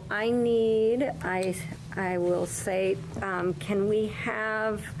will say, can we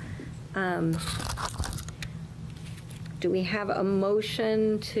have, do we have a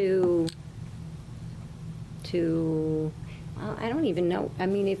motion to, well, I don't even know. I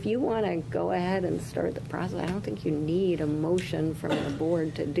mean, if you want to go ahead and start the process, I don't think you need a motion from the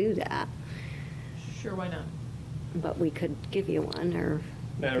board to do that. Sure, why not? But we could give you one, or.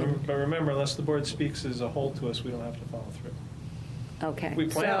 Yeah, but remember, unless the board speaks as a whole to us, we don't have to follow through. Okay. We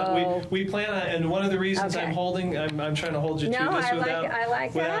plan on, and one of the reasons I'm trying to hold you to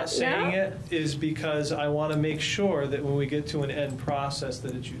this without saying it is because I want to make sure that when we get to an end process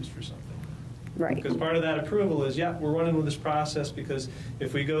that it's used for something. Right. Because part of that approval is, we're running with this process because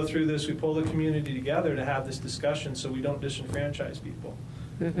if we go through this, we pull the community together to have this discussion so we don't disenfranchise people.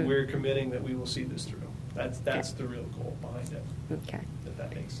 We're committing that we will see this through. That's the real goal behind it. Okay. If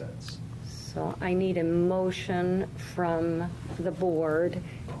that makes sense. So I need a motion from the board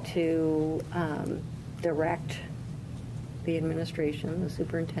to direct the administration, the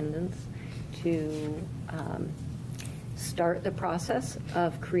superintendents, to start the process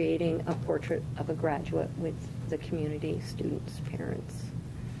of creating a portrait of a graduate with the community, students, parents,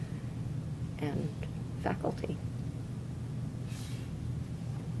 and faculty.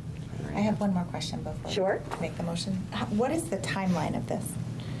 I have one more question before we make the motion. What is the timeline of this?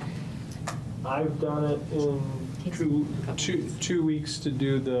 I've done it in 2 weeks to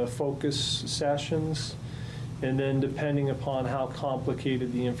do the focus sessions, and then depending upon how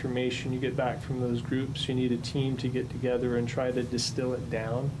complicated the information you get back from those groups, you need a team to get together and try to distill it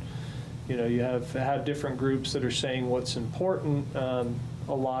down. You have different groups that are saying what's important.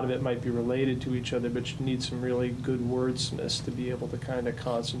 A lot of it might be related to each other, but you need some really good wordsmiths to be able to kind of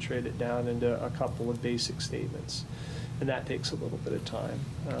concentrate it down into a couple of basic statements. And that takes a little bit of time.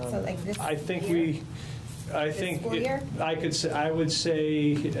 So like this I think year? I would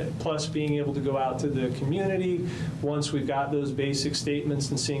say, plus being able to go out to the community, once we've got those basic statements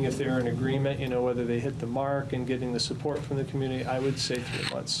and seeing if they're in agreement, whether they hit the mark and getting the support from the community, I would say 3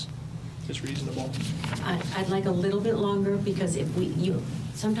 months is reasonable. I'd like a little bit longer because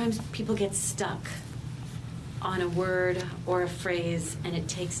sometimes people get stuck on a word or a phrase and it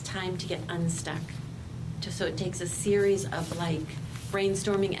takes time to get unstuck. So it takes a series of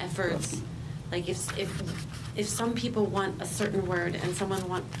brainstorming efforts. Like if some people want a certain word and someone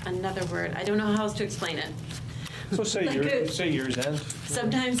want another word, I don't know how else to explain it. So say year's end.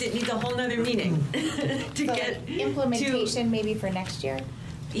 Sometimes it needs a whole nother meaning to get implementation maybe for next year.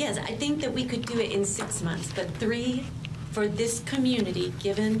 Yes, I think that we could do it in 6 months, but 3 for this community,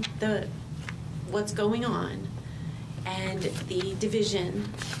 given what's going on and the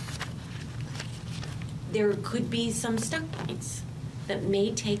division. There could be some stuck points that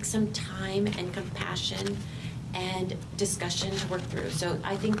may take some time and compassion and discussion to work through. So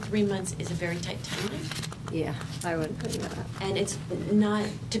I think 3 months is a very tight timeline. Yeah, I would agree with that. And it's not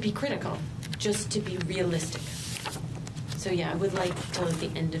to be critical, just to be realistic. So I would like till at the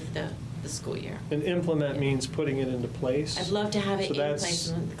end of the school year. And implement means putting it into place. I'd love to have it in place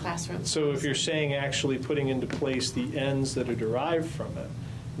in the classroom. So if you're saying actually putting into place the ends that are derived from it,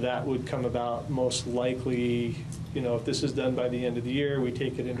 that would come about most likely, if this is done by the end of the year, we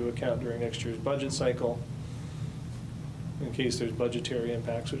take it into account during next year's budget cycle. In case there's budgetary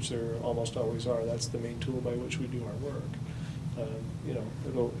impacts, which there almost always are, that's the main tool by which we do our work.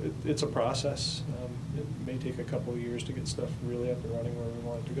 It's a process. It may take a couple of years to get stuff really up and running where we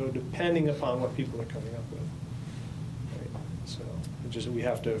want it to go, depending upon what people are coming up with. Right? So we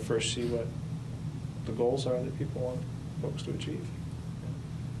have to first see what the goals are that people want folks to achieve.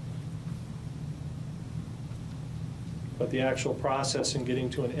 But the actual process in getting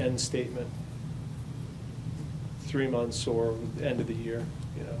to an end statement, 3 months or end of the year,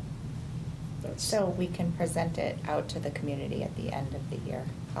 So we can present it out to the community at the end of the year,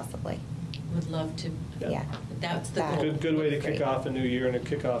 possibly. would love to. Yeah. That's the goal. Good way to kick off a new year and to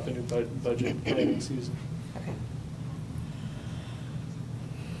kick off a new budget planning season. Okay.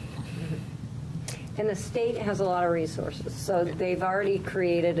 And the state has a lot of resources, so they've already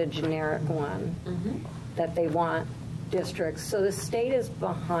created a generic one that they want districts. So the state is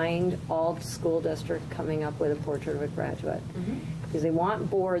behind all school districts coming up with a portrait of a graduate, because they want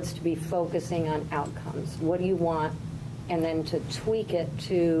boards to be focusing on outcomes. What do you want? And then to tweak it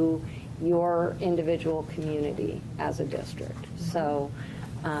to your individual community as a district. So,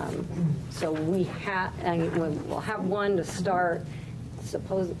 so we'll have one to start.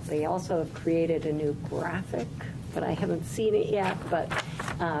 Suppose they also have created a new graphic, but I haven't seen it yet. But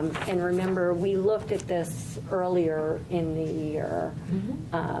and remember, we looked at this earlier in the year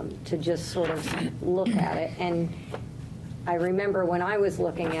to just sort of look at it. And I remember when I was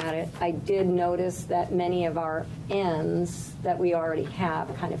looking at it, I did notice that many of our ends that we already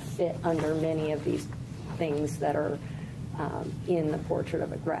have kind of fit under many of these things that are in the portrait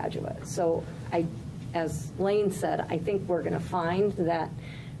of a graduate. So as Lane said, I think we're going to find that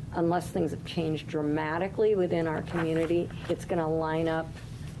unless things have changed dramatically within our community, it's going to line up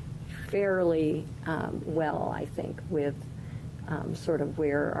fairly well, I think, with sort of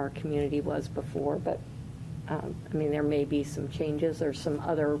where our community was before. But I mean, there may be some changes or some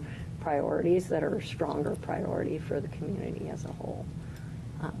other priorities that are a stronger priority for the community as a whole.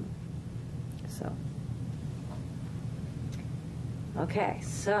 Okay,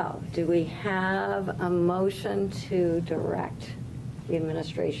 so do we have a motion to direct the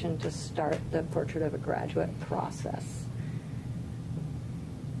administration to start the portrait of a graduate process?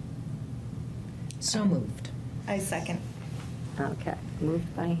 So moved. I second. Okay,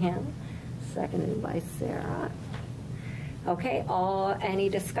 moved by Hannah, seconded by Sarah. Okay, any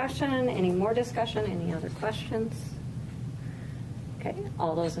discussion, any more discussion, any other questions? Okay,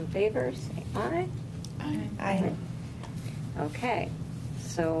 all those in favor, say aye. Aye. Aye. Okay,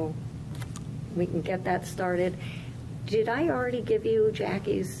 so we can get that started. Did I already give you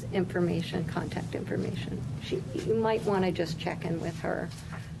Jackie's information, contact information? You might want to just check in with her.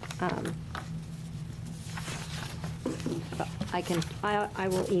 I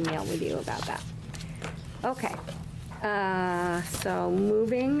will email with you about that. Okay, so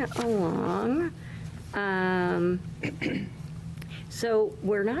moving along. So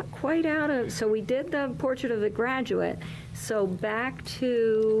we're not quite out of, so we did the portrait of the graduate. So back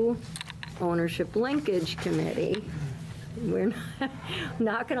to ownership linkage committee. We're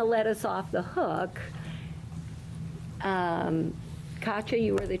not going to let us off the hook. Katja,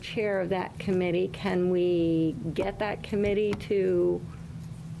 you were the chair of that committee. Can we get that committee to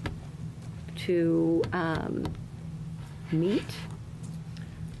meet?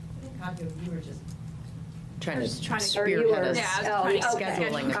 Katja, you were just trying to spearhead us.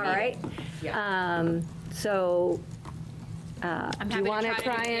 Scheduling. All right. Yeah. So I'm do you want to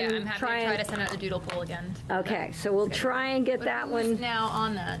try and I'm happy to try to send out the doodle poll again. Okay, so we'll try and get that who's one. Now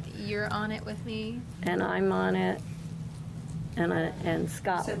on that, you're on it with me, and I'm on it, and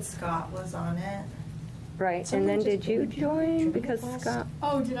Scott. Said Scott was on it. Right, and then did you join because Scott?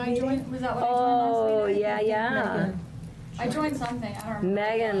 Oh, did I join? Was that what I joined Oh, last week? yeah. I joined something. I don't remember.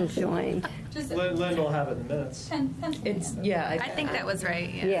 Megan joined. Just Lynn will have it in the minutes. I think that was right.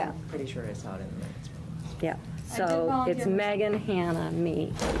 Yeah. I'm pretty sure I saw it in the minutes. Yeah. So it's Megan, Hannah,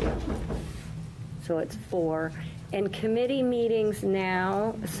 me. So it's 4. And committee meetings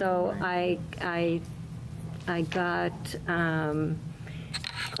now, so I got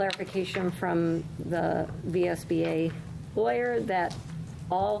clarification from the VSBA lawyer that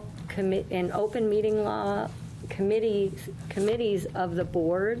all in open meeting law, committees of the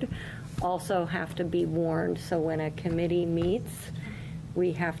board also have to be warned. So when a committee meets,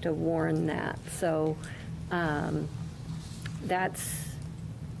 we have to warn that. So that's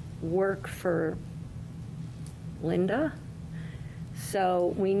work for Linda.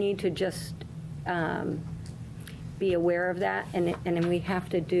 So we need to just be aware of that, and then we have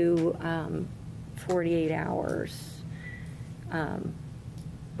to do 48 hours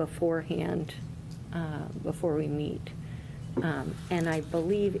beforehand, before we meet. And I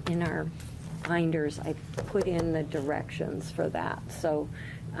believe in our binders, I put in the directions for that. So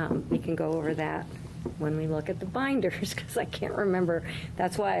we can go over that when we look at the binders, because I can't remember.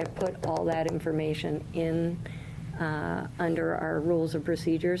 That's why I put all that information in under our rules of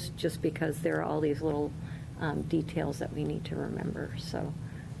procedures, just because there are all these little details that we need to remember. So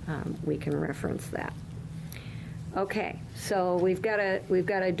we can reference that. Okay, so we've got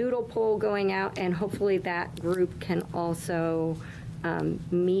a doodle poll going out, and hopefully that group can also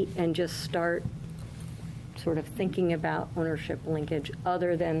meet and just start sort of thinking about ownership linkage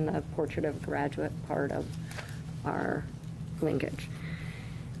other than the portrait of graduate part of our linkage.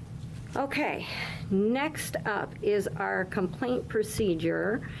 Okay, next up is our complaint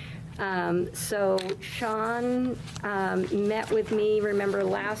procedure. So Sean met with me. Remember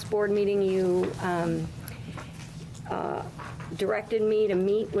last board meeting you directed me to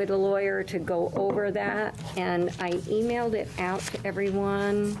meet with a lawyer to go over that, and I emailed it out to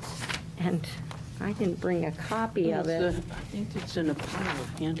everyone, and I didn't bring a copy of it. I think it's in a pile of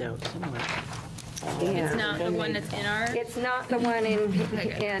handouts somewhere. Yeah. It's not the one that's in our? It's not the one in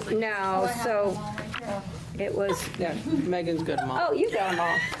no, so it was. Yeah, Megan's got them all. Oh, you got them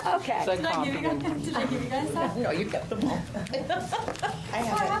all. Okay. It's like coffee. Did I give you guys that? No, you kept them all. I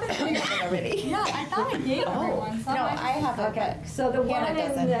have it already. Yeah, I thought I gave everyone some. No, I have it. Okay, so the one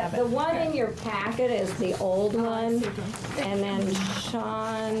the one in your packet is the old one, and then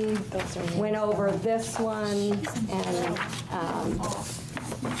Sean went over this one, and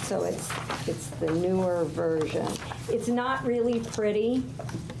so it's the newer version. It's not really pretty.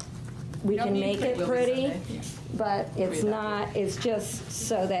 We can make it pretty, but it's not. It's just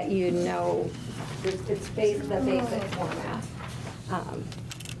so that you know it's the basic format.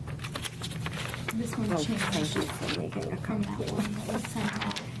 This one changed. Thank you for making a From that one that was sent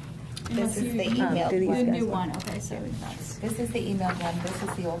out. This is the emailed The one. new one, okay, so that's. This is the emailed one. This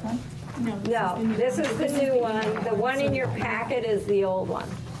is the old one? No, this is the new one. The one in your packet is the old one.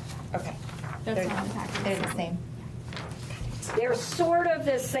 Okay. That's not the packet. They're the same. They're sort of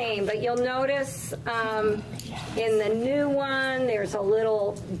the same, but you'll notice in the new one, there's a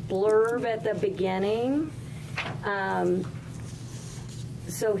little blurb at the beginning.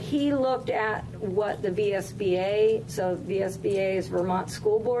 So he looked at what the VSBA, so VSBA is Vermont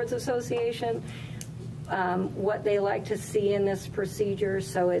School Boards Association, what they like to see in this procedure.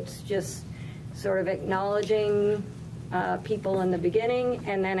 So it's just sort of acknowledging people in the beginning,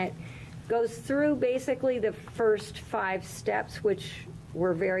 and then it goes through basically the first 5 steps, which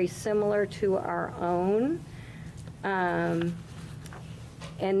were very similar to our own. And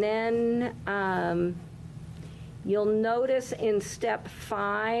then you'll notice in step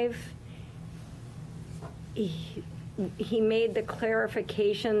 5, he made the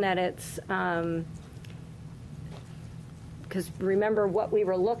clarification that it's, because remember what we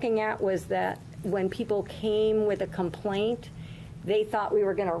were looking at was that when people came with a complaint, they thought we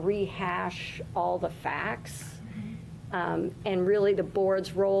were going to rehash all the facts. And really the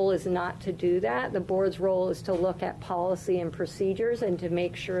board's role is not to do that. The board's role is to look at policy and procedures and to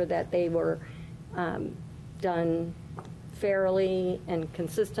make sure that they were done fairly and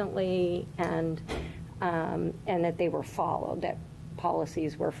consistently, and that they were followed, that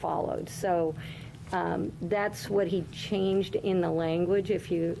policies were followed. So that's what he changed in the language if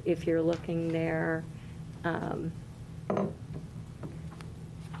you're looking there.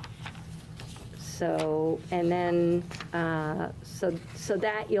 So, and then, so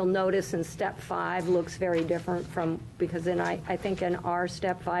that you'll notice in step 5 looks very different from, because then I think in our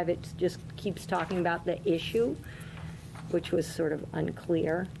step 5, it just keeps talking about the issue, which was sort of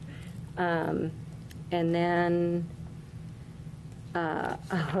unclear. And then,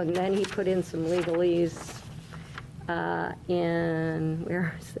 and then he put in some legalese in,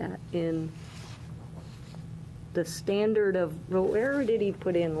 where is that? In the standard of, where did he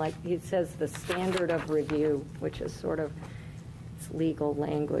put in, like, he says the standard of review, which is sort of, it's legal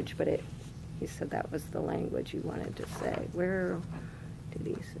language, but he said that was the language he wanted to say. Where did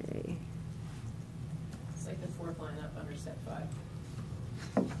he say? It's like the 4th line up under step 5.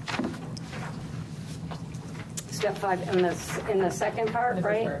 Step 5 in the second part,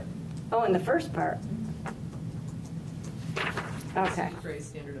 right? Part. Oh, in the first part. Okay. Phrase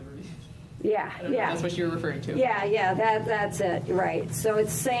standard of review. Yeah, I don't know if that's what you're referring to. Yeah, that's it, right. So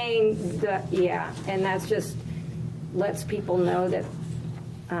it's saying that, yeah, and that's just lets people know that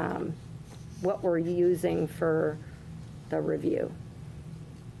what we're using for the review.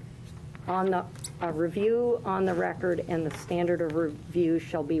 A review on the record, and the standard of review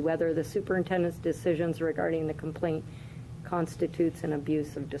shall be whether the superintendent's decisions regarding the complaint constitutes an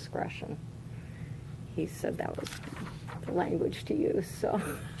abuse of discretion. He said that was the language to use, so.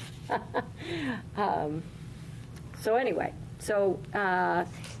 So anyway, so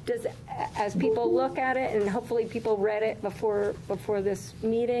as people look at it, and hopefully people read it before this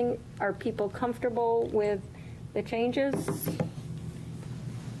meeting, are people comfortable with the changes?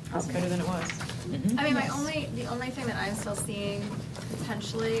 It's better than it was. Mm-hmm. I mean, the only thing that I'm still seeing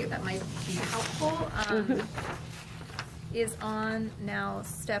potentially that might be helpful is on now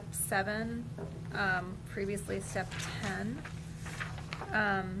step 7, previously step 10.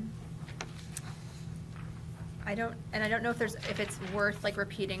 I don't know if it's worth like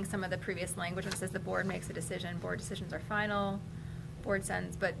repeating some of the previous language when it says the board makes a decision, board decisions are final, board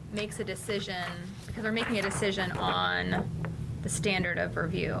sends, but makes a decision, because we're making a decision on the standard of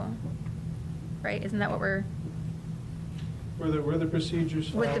review, right? Isn't that what we're? Were the procedures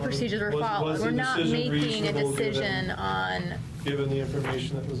followed? With the procedures were followed. Was the We're not decision making a reasonable decision on. Given the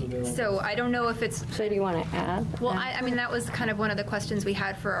information that was available. So I don't know if it's. So do you want to add? Well, I mean, that was kind of one of the questions we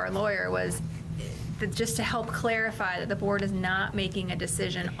had for our lawyer was just to help clarify that the board is not making a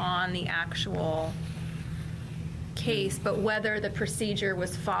decision on the actual case, but whether the procedure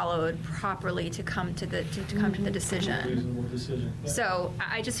was followed properly to come to the decision. Reasonable decision. Yeah. So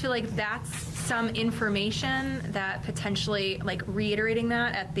I just feel like that's some information that potentially, like reiterating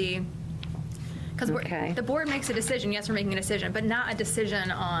that at the, because the board makes a decision, yes, we're making a decision, but not a decision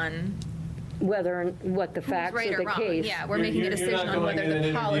on whether and what the facts right of or the wrong. case. Yeah, we're making a decision on whether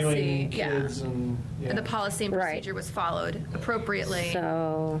the policy, the policy and procedure was followed appropriately.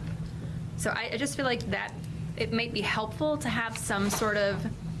 So I just feel like that it might be helpful to have some sort of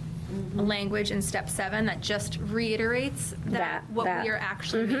language in step 7 that just reiterates that we are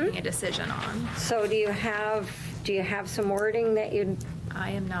actually making a decision on. So do you have some wording that you'd? I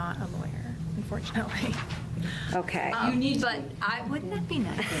am not a lawyer, unfortunately. Okay. Wouldn't that be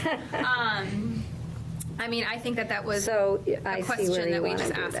nice? I mean, I think that was a question that we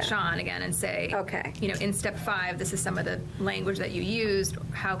just asked Sean again and say, okay, in step 5, this is some of the language that you used.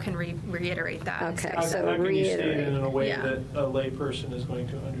 How can we reiterate that? Okay, How can you say it in a way that a lay person is going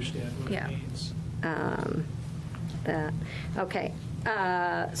to understand what it means? Okay.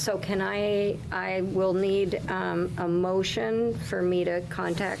 So can I will need a motion for me to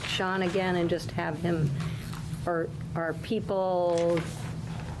contact Sean again and just have him, or are people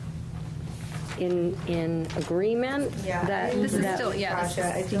in agreement? Yeah, that this is that, still,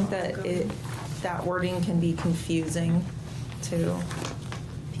 Gotcha. I think that wording can be confusing to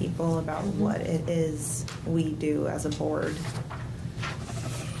people about what it is we do as a board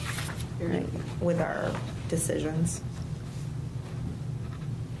with our decisions.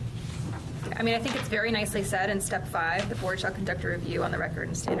 I mean, I think it's very nicely said in step 5, the board shall conduct a review on the record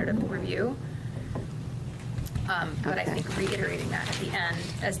and standard of review. But I think reiterating that at the end,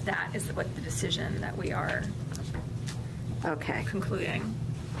 as that is what the decision that we are concluding.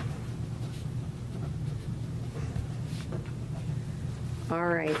 All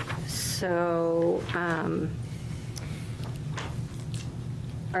right. So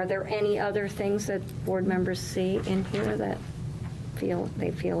are there any other things that board members see in here that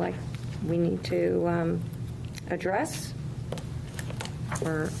they feel like we need to address?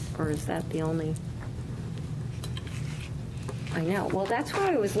 Or is that the only? I know. Well, that's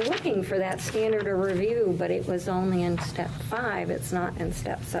why I was looking for that standard of review, but it was only in step 5. It's not in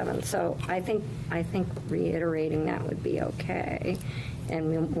step 7. So I think reiterating that would be okay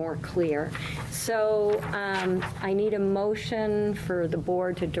and more clear. So I need a motion for the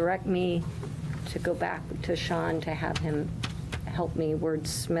board to direct me to go back to Sean to have him help me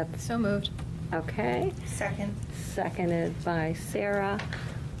wordsmith. So moved. Okay. Second. Seconded by Sarah.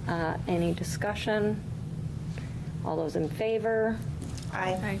 Any discussion? All those in favor?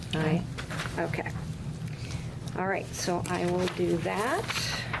 Aye. Aye. Okay. All right, so I will do that.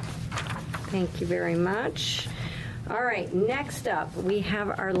 Thank you very much. All right, next up, we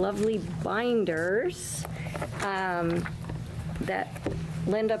have our lovely binders that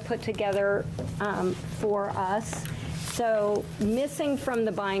Linda put together for us. So missing from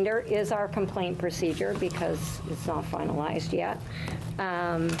the binder is our complaint procedure because it's not finalized yet.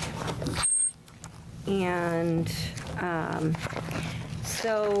 And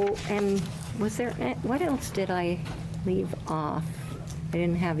was there, what else did I leave off? I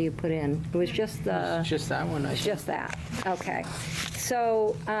didn't have you put in. It was just the. Just that one. Just that. Okay.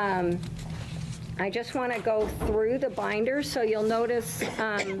 So I just want to go through the binders. So you'll notice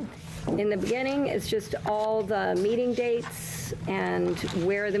in the beginning, it's just all the meeting dates and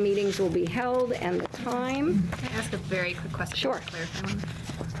where the meetings will be held and the time. Can I ask a very quick question? Sure. To clarify one?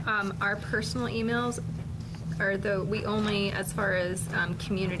 Our personal emails are we only, as far as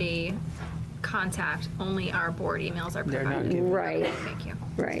community contact, only our board emails are They're not provided. given. Right. Thank you.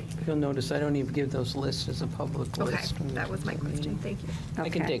 Right. You'll notice I don't even give those lists as a public Okay, list. that was my question. Thank you. I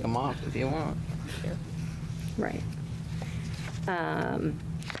can Okay. take them off if you want. Right.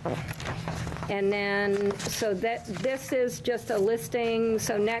 And then, so this is just a listing.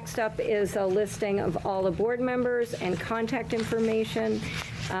 So next up is a listing of all the board members and contact information.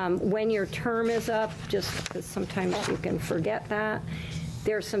 When your term is up, just because sometimes you can forget that.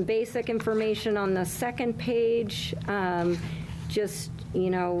 There's some basic information on the second page. Just,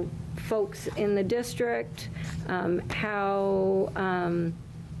 folks in the district, how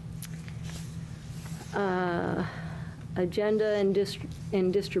agenda and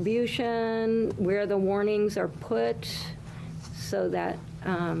distribution, where the warnings are put, so that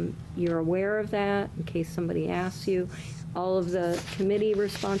you're aware of that in case somebody asks you. All of the committee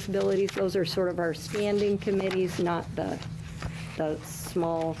responsibilities, those are sort of our standing committees, not the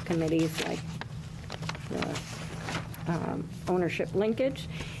small committees like the ownership linkage.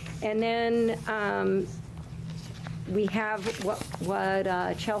 And then we have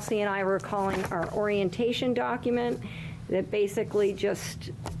what Chelsea and I were calling our orientation document, that basically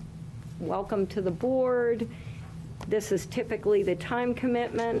just welcome to the board. This is typically the time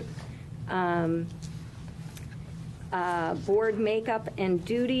commitment, board makeup and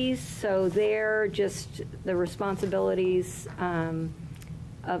duties. So they're just the responsibilities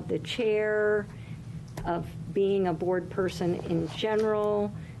of the chair, of being a board person in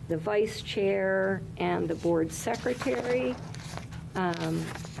general, the vice chair, and the board secretary.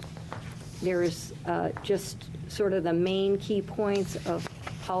 There's just sort of the main key points of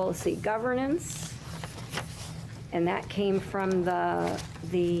policy governance, and that came from the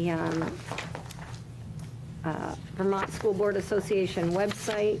Vermont School Board Association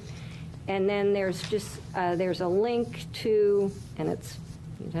website. And then there's just there's a link to, and it's,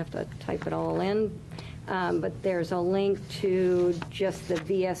 you'd have to type it all in, but there's a link to just the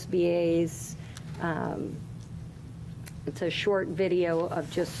VSBA's. It's a short video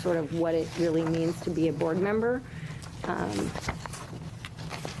of just sort of what it really means to be a board member.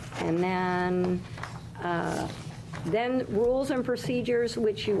 And then rules and procedures,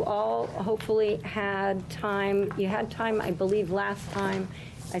 which you all hopefully had time. You had time, I believe, last time.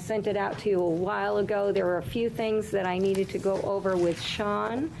 I sent it out to you a while ago. There were a few things that I needed to go over with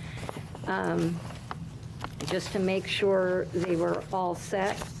Sean, just to make sure they were all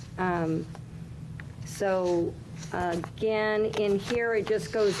set. So again, in here, it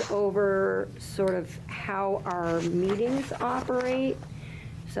just goes over sort of how our meetings operate.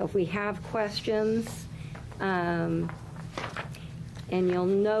 So if we have questions, and you'll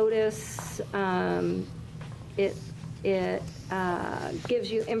notice it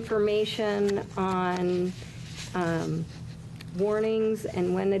gives you information on warnings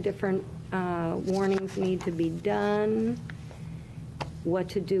and when the different warnings need to be done, what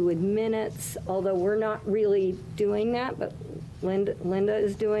to do with minutes, although we're not really doing that, but Linda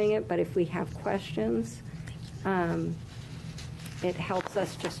is doing it. But if we have questions, it helps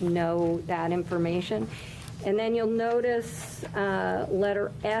us just know that information. And then you'll notice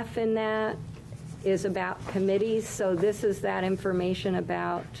letter F in that is about committees. So this is that information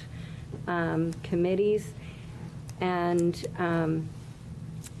about committees. And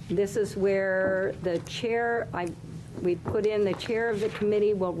this is where the chair, we put in the chair of the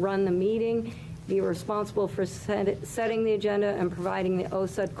committee will run the meeting, be responsible for setting the agenda and providing the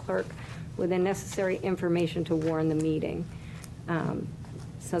OSSD clerk with the necessary information to warn the meeting.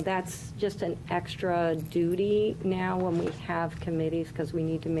 So that's just an extra duty now when we have committees, because we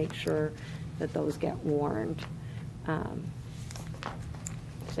need to make sure that those get warned. Does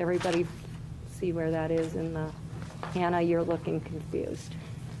everybody see where that is in the, Hannah, you're looking confused.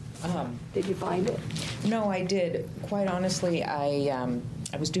 Did you find it? No, I did. Quite honestly, I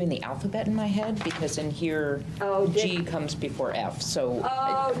was doing the alphabet in my head, because in here, G comes before F. So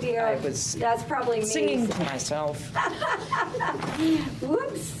dear. I was that's probably me singing to myself.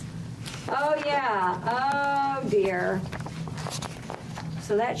 Whoops. Oh, yeah. Oh, dear.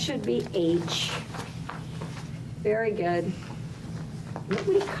 So that should be H. Very good.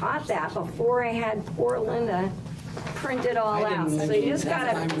 Nobody caught that before I had poor Linda print it all out. So you just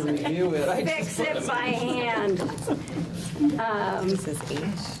got to fix it by hand. This is H.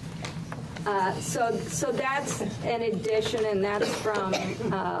 So that's an addition, and that's from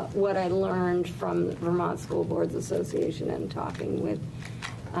what I learned from the Vermont School Boards Association and talking with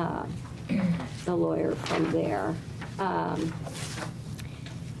the lawyer from there.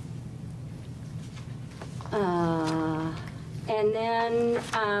 And then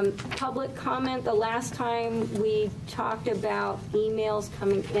public comment. The last time we talked about emails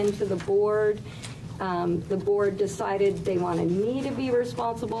coming into the board, the board decided they wanted me to be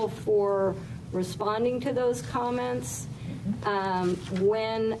responsible for responding to those comments.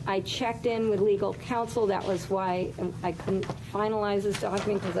 When I checked in with legal counsel, that was why I couldn't finalize this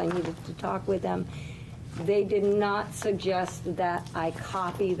document, because I needed to talk with them. They did not suggest that I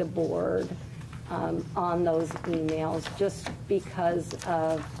copy the board on those emails, just because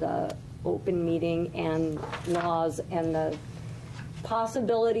of the open meeting and laws and the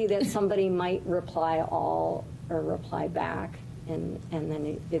possibility that somebody might reply all or reply back and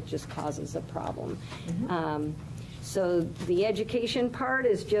then it just causes a problem. So the education part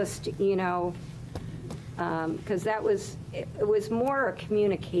is just, because it was more a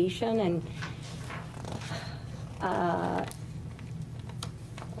communication, and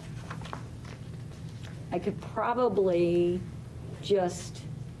I could probably just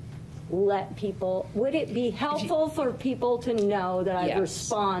let people, would it be helpful for people to know that I've Yes.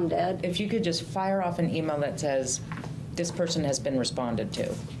 responded? If you could just fire off an email that says, this person has been responded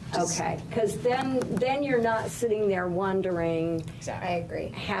to. Okay, because then you're not sitting there wondering. Exactly. I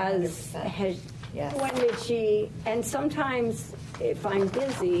agree. When did she? And sometimes, if I'm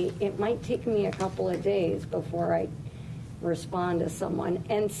busy, it might take me a couple of days before I respond to someone.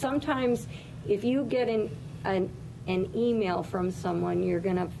 And sometimes, if you get an email from someone, you're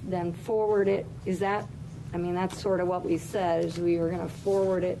going to then forward it. Is that? I mean, that's sort of what we said. Is we were going to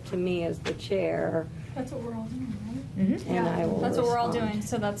forward it to me as the chair. That's what we're all doing, right? And I will that's what we're all respond. doing,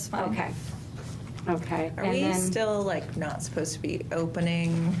 so that's fine. Okay. Okay. Are and we then, still like not supposed to be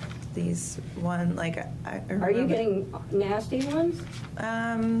opening these one like I Are you getting nasty ones?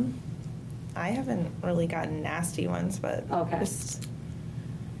 I haven't really gotten nasty ones, but just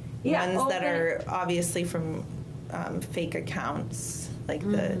ones that open- are obviously from fake accounts, like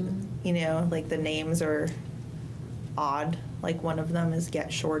like the names are odd. Like one of them is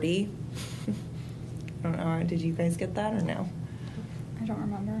Get Shorty. I don't know. Did you guys get that or no? I don't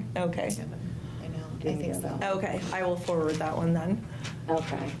remember. Okay. I know. I think so. Okay, I will forward that one then.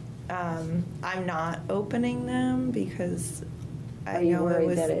 Okay. I'm not opening them because I Are you know it worried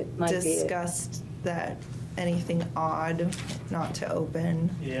was that it might be discussed that anything odd not to open.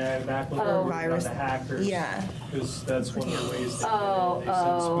 Yeah, back when we Oh. were working on Virus. the hackers. Yeah. Because that's one of the ways they Oh,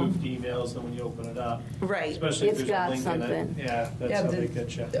 send spoofed emails, then when you open it up. Right. Especially if It's there's a got link in something. it. Yeah, that's how they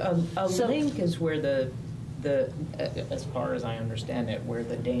get you. A link is where the as far as I understand it, where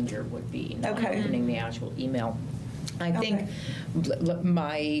the danger would be, not opening the actual email. I think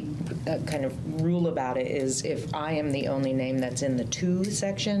my kind of rule about it is if I am the only name that's in the to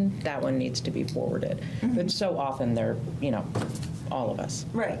section, that one needs to be forwarded. But so often they're, all of us.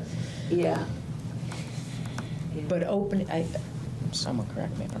 Right. Yeah. But someone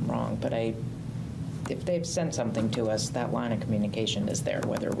correct me if I'm wrong, but if they've sent something to us, that line of communication is there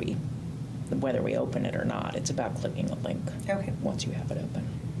whether we open it or not. It's about clicking a link. Okay. Once you have it open.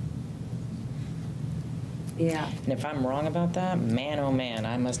 Yeah. And if I'm wrong about that, man, oh man,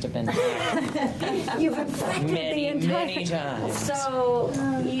 I must have been You've infected many, the entire. many times. So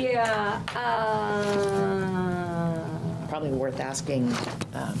yeah. Probably worth asking.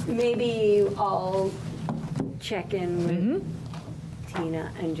 Maybe I'll check in with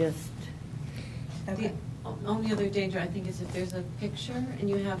Tina and just. The only other danger, I think, is if there's a picture and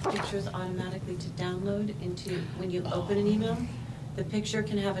you have pictures automatically to download into, when you open an email, the picture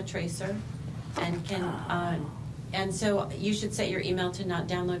can have a tracer and and so you should set your email to not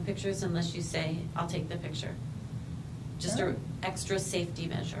download pictures unless you say, I'll take the picture. Just an extra safety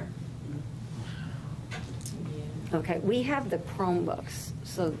measure. Okay, we have the Chromebooks,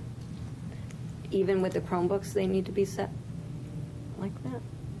 so even with the Chromebooks, they need to be set like that?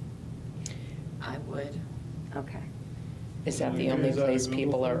 I would. Okay. Is that the only place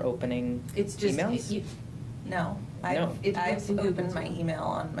people are opening It's just, emails? No. No. I've opened my email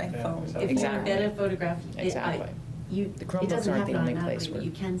on my phone. If you embed a photograph, Exactly. the The Chromebooks it doesn't aren't the happen only automatically, place but where-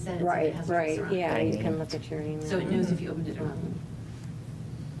 you can set it so it Right, has a right, tracer on it. yeah, you can look at your email. So it knows if you opened it or not.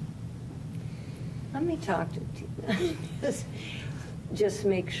 Let me talk to Tina. Just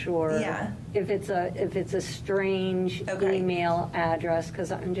make sure. Yeah. If it's a strange email address,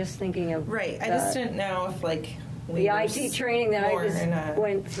 because I'm just thinking of. Right. I just didn't know if The IT training that I born just in a-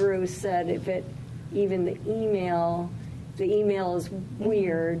 went through said if even the email is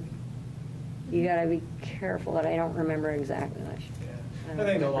weird, you gotta be careful that I don't remember exactly. I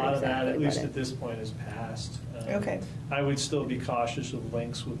think a lot of that, at least at this point, is past. Okay. I would still be cautious of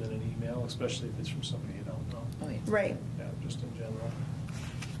links within an email, especially if it's from somebody you don't know. Oh, yeah. Right. Yeah, just in general.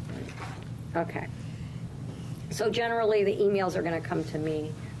 Okay. So generally, the emails are going to come to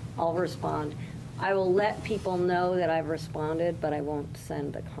me. I'll respond. I will let people know that I've responded, but I won't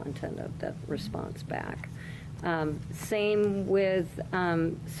send the content of that response back. Same with,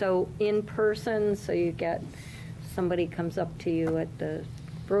 so in person, so you get, somebody comes up to you at the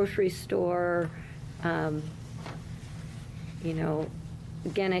grocery store, again,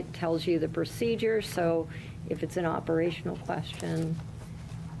 it tells you the procedure, so if it's an operational question,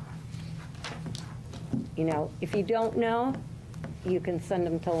 if you don't know, you can send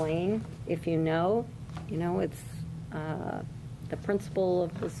them to Lane. If you know, it's the principal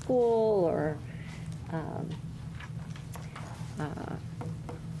of the school or I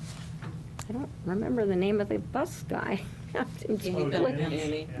don't remember the name of the bus guy. Bellavance,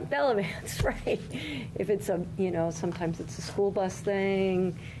 right. If it's a, sometimes it's a school bus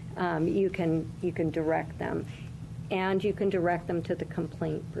thing, you can direct them. And you can direct them to the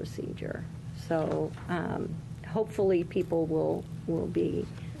complaint procedure. So hopefully people will be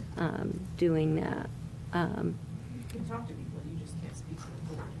doing that. You can talk to people, you just can't speak to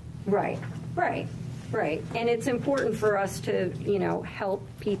the board. Right. And it's important for us to, help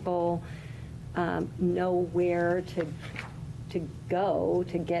people know where to go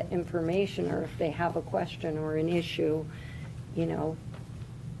to get information, or if they have a question or an issue,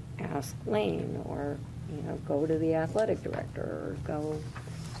 ask Lane, or go to the athletic director, or go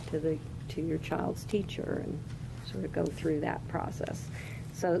to your child's teacher and sort of go through that process.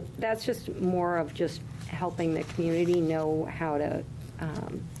 So that's just more of just helping the community know how to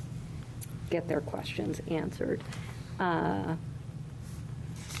get their questions answered. So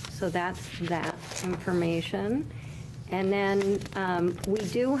that's that information. And then we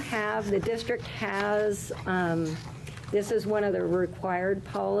do have, the district has, this is one of the required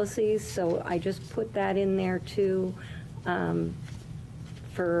policies, so I just put that in there too,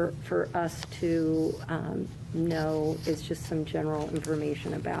 for us to know. It's just some general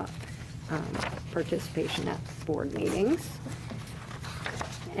information about participation at board meetings.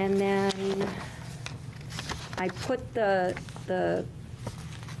 And then I put the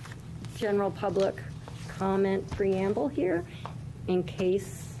general public comment preamble here in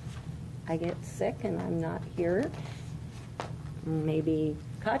case I get sick and I'm not here. Maybe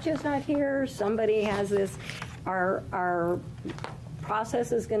Katya's not here, somebody has this. Our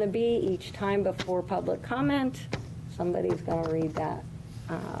process is going to be each time before public comment, somebody's going to read that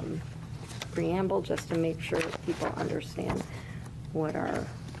preamble just to make sure that people understand what our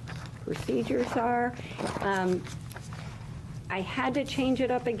procedures are. I had to change it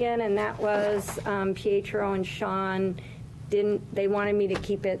up again, and that was Pietro and Sean they wanted me to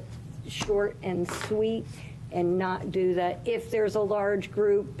keep it short and sweet and not do that. If there's a large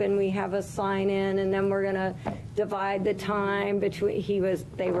group and we have a sign in and then we're gonna divide the time between,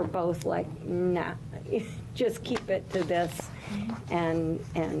 they were both like, nah, just keep it to this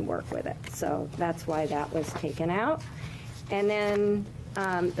and work with it. So that's why that was taken out. And then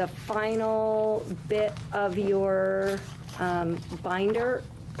the final bit of your binder,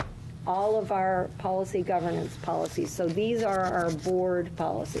 all of our policy governance policies. So these are our board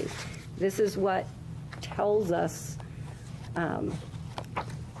policies. This is what tells us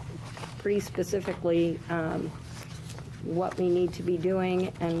pretty specifically what we need to be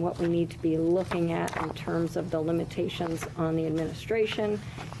doing and what we need to be looking at in terms of the limitations on the administration,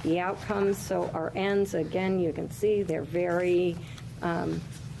 the outcomes. So our ends, again, you can see they're very,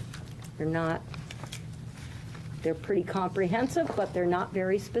 they're pretty comprehensive, but they're not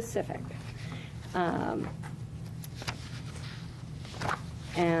very specific.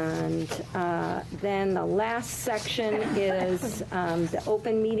 And then the last section is the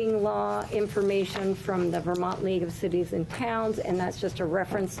open meeting law information from the Vermont League of Cities and Towns, and that's just a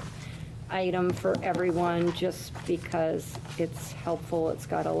reference item for everyone just because it's helpful. It's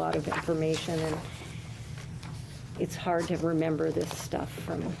got a lot of information, and it's hard to remember this stuff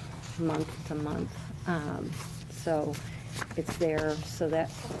from month to month. So it's there so that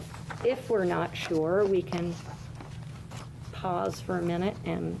if we're not sure, we can pause for a minute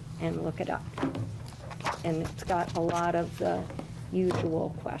and look it up. And it's got a lot of the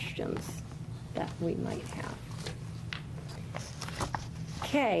usual questions that we might have.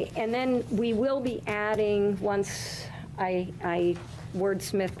 Okay, and then we will be adding, once I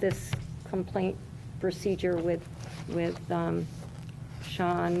wordsmith this complaint procedure with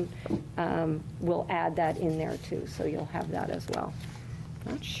Sean, we'll add that in there too, so you'll have that as well.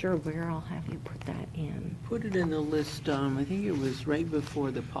 Not sure where I'll have you put that in. Put it in the list, I think it was right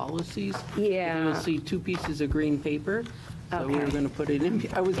before the policies. Yeah. You'll see 2 pieces of green paper. So we were going to put it in.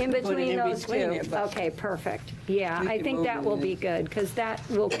 I was in going to put it between in those between two. it, but Okay, perfect. Yeah, we I can think move that it will in. be good, because that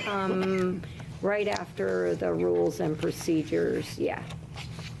will come right after the rules and procedures. Yeah.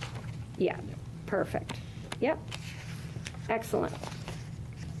 Yeah, perfect. Yep. Excellent.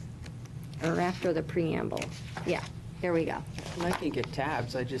 Or after the preamble. Yeah, there we go. I can get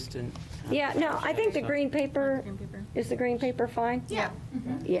tabs, I just didn't. Yeah, no, I think the green paper, is the green paper fine? Yeah.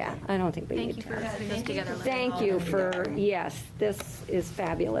 Yeah, I don't think we Thank need you for tabs. putting this together. Thank you for, yes, this is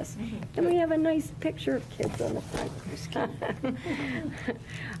fabulous. And we have a nice picture of kids on the front.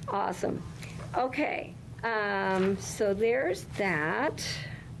 Awesome. Okay, so there's that.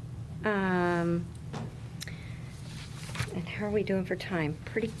 And how are we doing for time?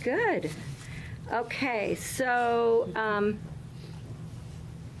 Pretty good. Okay, so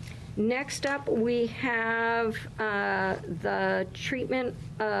Next up, we have the treatment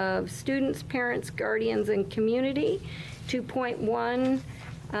of students, parents, guardians, and community. 2.1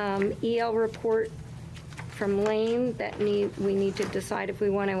 EL report from Lane that we need to decide if we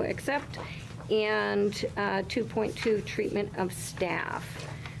want to accept, and 2.2 treatment of staff.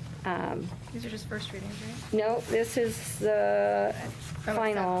 These are just first readings, right? No, this is the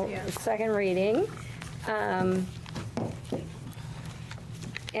final, second reading.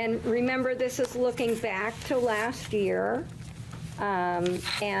 And remember, this is looking back to last year.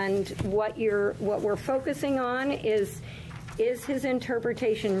 And what we're focusing on is his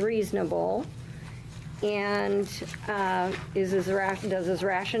interpretation reasonable? And does his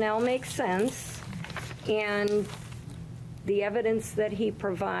rationale make sense? And the evidence that he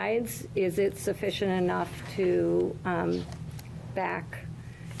provides, is it sufficient enough to back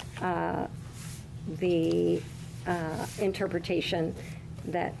the interpretation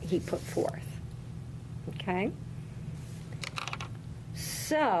that he put forth? Okay?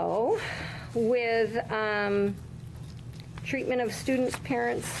 So, with treatment of students,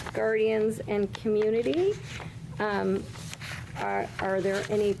 parents, guardians, and community, are there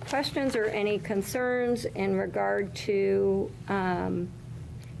any questions or any concerns in regard to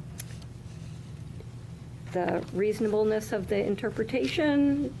the reasonableness of the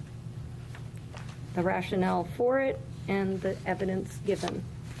interpretation, the rationale for it, and the evidence given?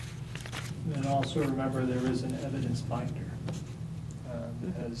 And also remember, there is an evidence binder.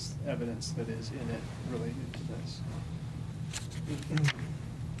 As evidence that is in it related to this.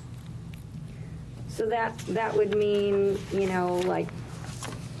 So that would mean, like,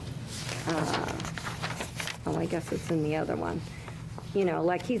 I guess it's in the other one.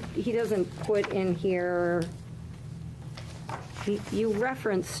 Like he doesn't put in here, you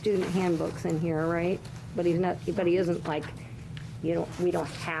reference student handbooks in here, right? But he isn't like, we don't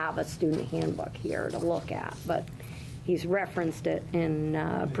have a student handbook here to look at, but he's referenced it in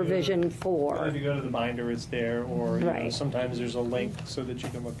provision 4. If you go to the binder, it's there, or right. Sometimes there's a link so that you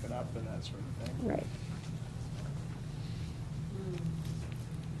can look it up and that sort of thing. Right.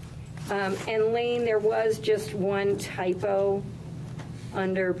 And Lane, there was just one typo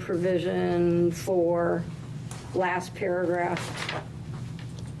under provision 4, last paragraph.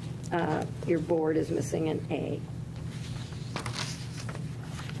 Your board is missing an A.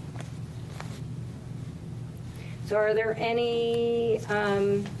 So are there any...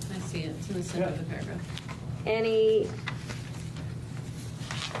 I see it. It's in the center of the paragraph.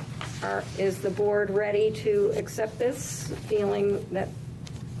 Is the board ready to accept this, feeling that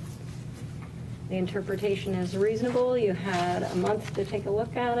the interpretation is reasonable? You had a month to take a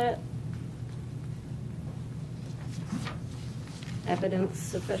look at it. Evidence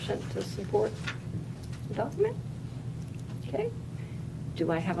sufficient to support the document? Okay.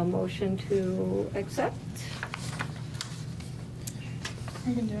 Do I have a motion to accept?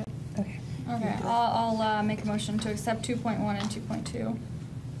 You can do it. Okay. Okay, I'll make a motion to accept 2.1 and 2.2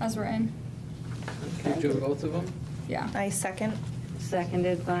 as written. Okay. Do both of them? Yeah. I second.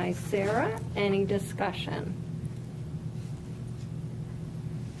 Seconded by Sarah. Any discussion?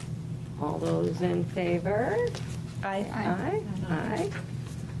 All those in favor? Aye. Aye. Aye.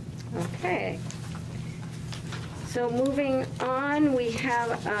 Okay. So moving on, we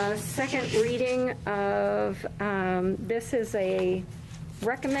have a second reading of, this is a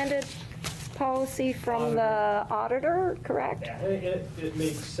recommended policy from the auditor, correct? Yeah, it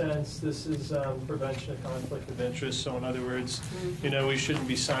makes sense. This is prevention of conflict of interest. So in other words, we shouldn't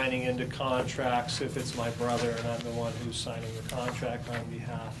be signing into contracts if it's my brother and I'm the one who's signing the contract on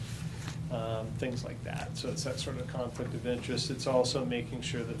behalf. Things like that. So it's that sort of conflict of interest. It's also making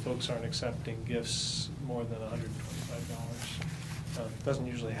sure that folks aren't accepting gifts more than $125. Doesn't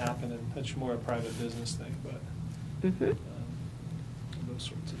usually happen, and it's more a private business thing, but those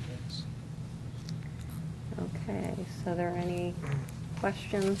sorts of things. Okay, so are there any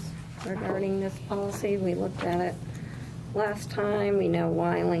questions regarding this policy? We looked at it last time. We know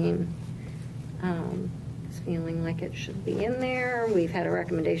Wileen is feeling like it should be in there. We've had a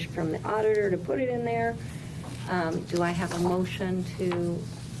recommendation from the auditor to put it in there. Do I have a motion to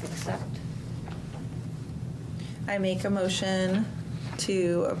accept? I make a motion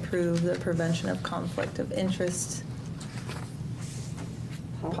to approve the prevention of conflict of interest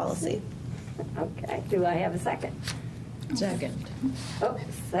policy. Okay, do I have a second? Second. Oh,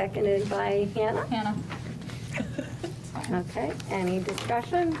 seconded by Hannah? Hannah. Okay, any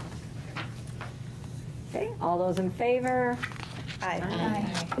discussion? Okay, all those in favor? Aye. Aye.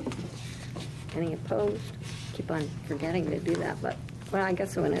 Any opposed? Keep on forgetting to do that, but, well, I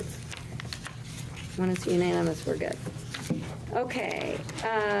guess when it's unanimous, we're good. Okay.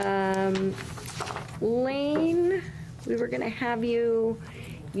 Lane, we were going to have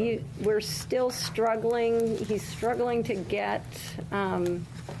we're still struggling. He's struggling to get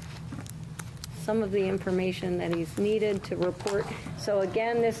some of the information that he's needed to report. So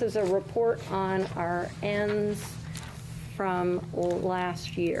again, this is a report on our ends from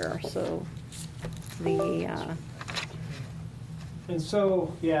last year. So And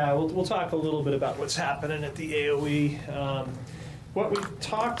so, yeah, we'll talk a little bit about what's happening at the AOE. What we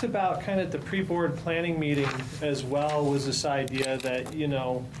talked about kind of at the pre-board planning meeting as well was this idea that, you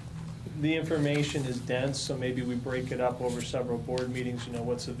know, the information is dense, so maybe we break it up over several board meetings, you know,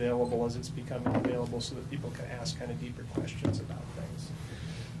 what's available as it's becoming available so that people can ask kind of deeper questions about things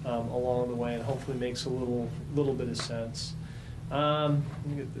along the way, and hopefully makes a little bit of sense. Let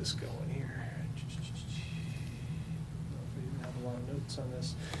me get this going here. I have a lot of notes on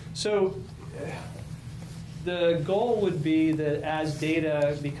this. So the goal would be that as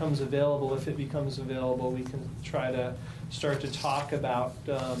data becomes available, if it becomes available, we can try to start to talk about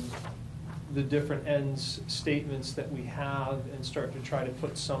the different ends statements that we have and start to try to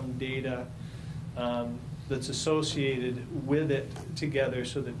put some data that's associated with it together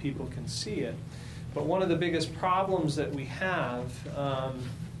so that people can see it. But one of the biggest problems that we have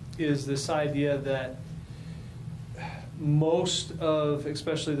is this idea that most of,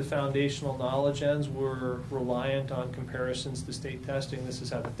 especially the foundational knowledge ends, were reliant on comparisons to state testing. This is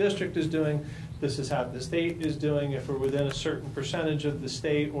how the district is doing. This is how the state is doing. If we're within a certain percentage of the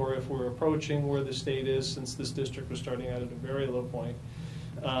state, or if we're approaching where the state is, since this district was starting out at a very low point,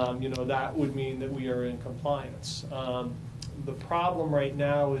 you know, that would mean that we are in compliance. The problem right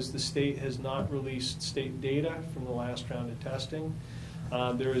now is the state has not released state data from the last round of testing.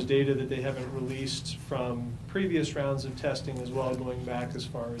 There is data that they haven't released from previous rounds of testing as well, going back as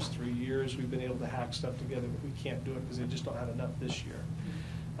far as 3 years. We've been able to hack stuff together, but we can't do it because they just don't have enough this year.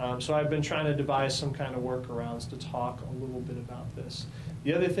 So I've been trying to devise some kind of workarounds to talk a little bit about this.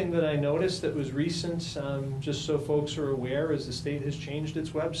 The other thing that I noticed that was recent, just so folks are aware, is the state has changed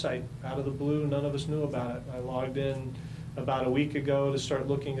its website out of the blue. None of us knew about it. I logged in about a week ago to start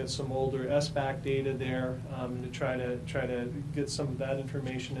looking at some older SBAC data there to try to get some of that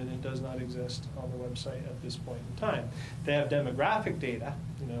information, and it does not exist on the website at this point in time. They have demographic data,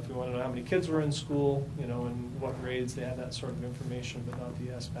 you know, if you want to know how many kids were in school, you know, and what grades, they have that sort of information, but not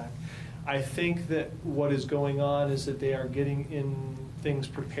the SBAC. I think that what is going on is that they are getting in things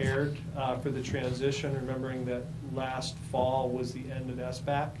prepared for the transition, remembering that last fall was the end of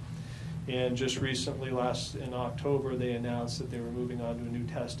SBAC. And just recently, in October, they announced that they were moving on to a new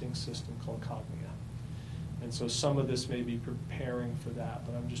testing system called Cognia. And so some of this may be preparing for that,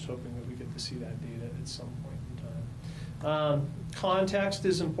 but I'm just hoping that we get to see that data at some point in time. Context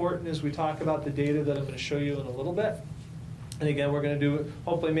is important as we talk about the data that I'm going to show you in a little bit. And again, we're going to do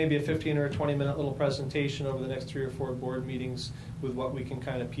hopefully maybe a 15 or a 20-minute little presentation over the next 3 or 4 board meetings with what we can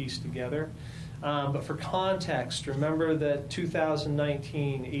kind of piece together. But for context, remember that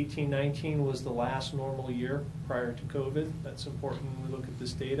 2019, 18-19 was the last normal year prior to COVID. That's important when we look at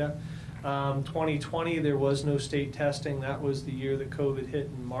this data. 2020, there was no state testing. That was the year that COVID hit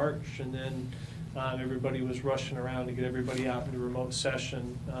in March, and then everybody was rushing around to get everybody out into remote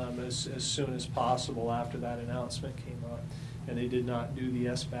session as soon as possible after that announcement came out. And they did not do the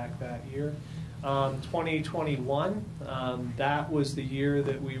SBAC that year. 2021, that was the year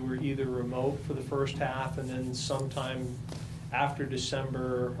that we were either remote for the first half, and then sometime after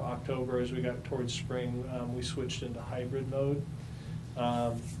December, October, as we got towards spring, we switched into hybrid mode.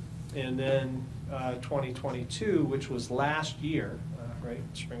 And then 2022, which was last year, right,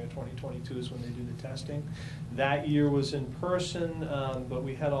 spring of 2022 is when they do the testing. That year was in person, but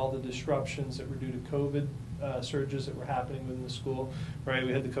we had all the disruptions that were due to COVID surges that were happening within the school, right?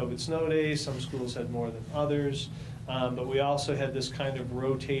 We had the COVID snow days. Some schools had more than others, but we also had this kind of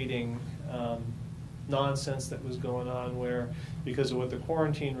rotating nonsense that was going on where, because of what the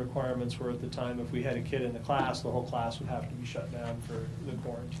quarantine requirements were at the time, if we had a kid in the class, the whole class would have to be shut down for the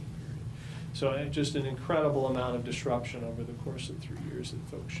quarantine period. So just an incredible amount of disruption over the course of 3 years that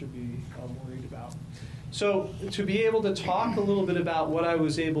folks should be worried about. So to be able to talk a little bit about what I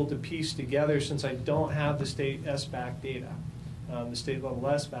was able to piece together, since I don't have the state SBAC data, the state level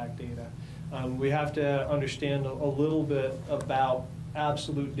SBAC data, we have to understand a little bit about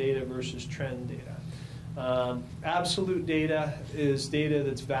absolute data versus trend data. Absolute data is data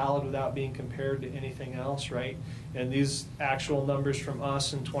that's valid without being compared to anything else, right? And these actual numbers from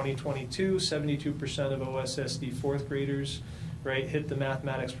us in 2022, 72% of OSSD fourth graders, right, hit the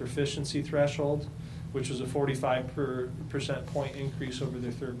mathematics proficiency threshold, which was a 45% point increase over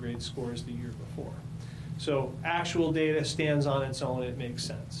their third grade scores the year before. So actual data stands on its own, it makes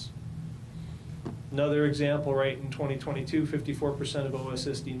sense. Another example, right, in 2022, 54% of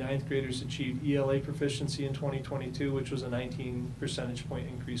OSSD ninth graders achieved ELA proficiency in 2022, which was a 19 percentage point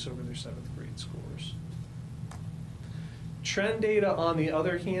increase over their 7th grade scores. Trend data, on the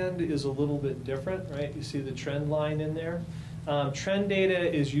other hand, is a little bit different, right? You see the trend line in there. Trend data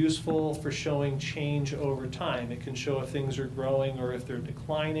is useful for showing change over time. It can show if things are growing or if they're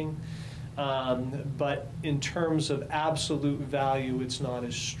declining. But in terms of absolute value, it's not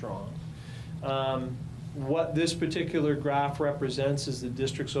as strong. What this particular graph represents is the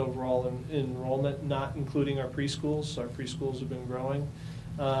district's overall enrollment, not including our preschools. Our preschools have been growing.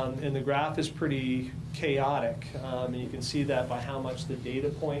 And the graph is pretty chaotic. And you can see that by how much the data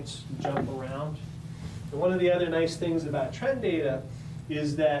points jump around. And one of the other nice things about trend data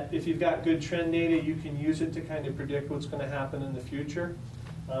is that if you've got good trend data, you can use it to kind of predict what's going to happen in the future.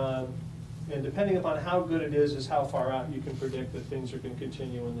 And depending upon how good it is how far out you can predict that things are going to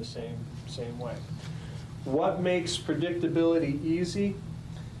continue in the same way. What makes predictability easy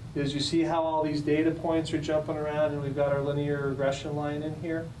is you see how all these data points are jumping around, and we've got our linear regression line in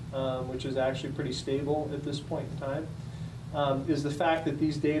here, which is actually pretty stable at this point in time, is the fact that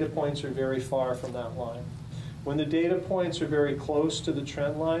these data points are very far from that line. When the data points are very close to the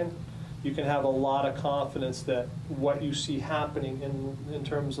trend line, you can have a lot of confidence that what you see happening in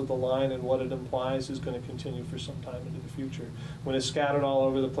terms of the line and what it implies is going to continue for some time into the future. When it's scattered all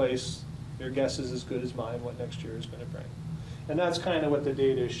over the place, your guess is as good as mine what next year is going to bring. And that's kind of what the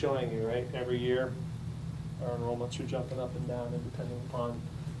data is showing you, right? Every year, our enrollments are jumping up and down, and depending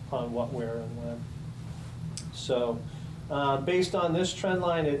upon what, where, and when. So based on this trend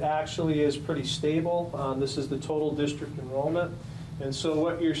line, it actually is pretty stable. This is the total district enrollment. And so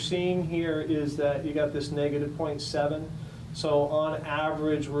what you're seeing here is that you got this -0.7. So on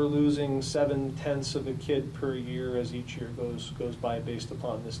average, we're losing 7/10 of a kid per year as each year goes by based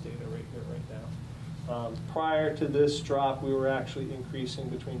upon this data right here, right now. Prior to this drop, we were actually increasing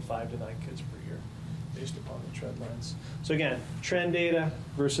between 5 to 9 kids per year based upon the trend lines. So again, trend data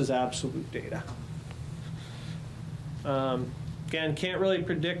versus absolute data. Again, can't really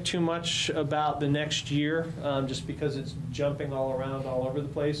predict too much about the next year just because it's jumping all around all over the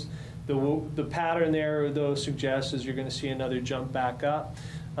place. The pattern there, though, suggests is you're going to see another jump back up.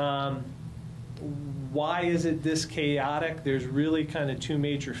 Why is it this chaotic? There's really kind of two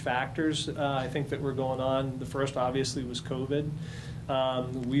major factors I think that were going on. The first, obviously, was COVID.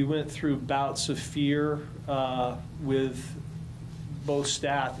 We went through bouts of fear with both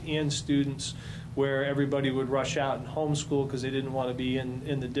staff and students where everybody would rush out and homeschool because they didn't want to be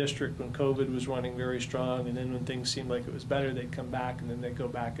in the district when COVID was running very strong, and then when things seemed like it was better, they'd come back and then they'd go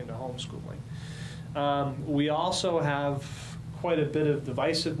back into homeschooling. We also have quite a bit of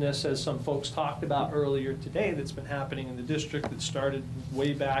divisiveness, as some folks talked about earlier today, that's been happening in the district that started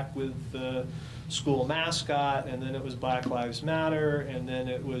way back with the school mascot, and then it was Black Lives Matter, and then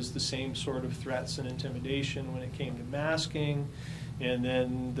it was the same sort of threats and intimidation when it came to masking. And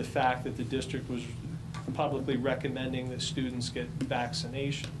then the fact that the district was publicly recommending that students get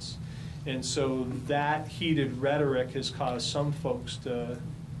vaccinations. And so that heated rhetoric has caused some folks to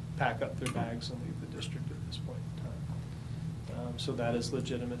pack up their bags and leave the district at this point in time. So that is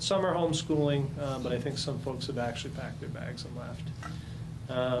legitimate. Some are homeschooling, but I think some folks have actually packed their bags and left.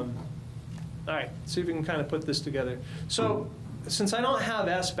 All right, see if we can kind of put this together. So since I don't have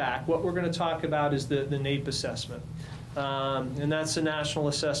SBAC, what we're going to talk about is the NAEP assessment. And that's the National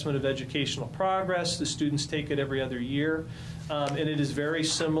Assessment of Educational Progress. The students take it every other year. And it is very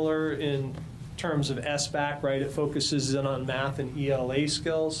similar in terms of SBAC, right? It focuses in on math and ELA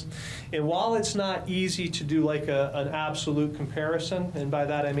skills. And while it's not easy to do like an absolute comparison, and by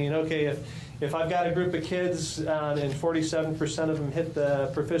that I mean, okay, if I've got a group of kids and 47% of them hit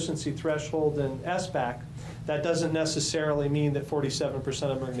the proficiency threshold in SBAC, that doesn't necessarily mean that 47% of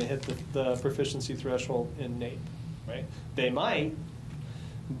them are going to hit the proficiency threshold in NAEP. Right? They might,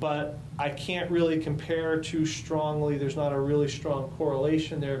 but I can't really compare too strongly. There's not a really strong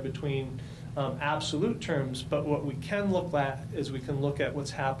correlation there between absolute terms, but what we can look at is we can look at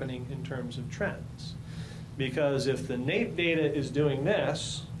what's happening in terms of trends. Because if the NAEP data is doing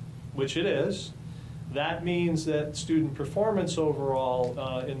this, which it is, that means that student performance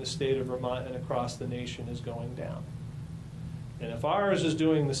overall in the state of Vermont and across the nation is going down. And if ours is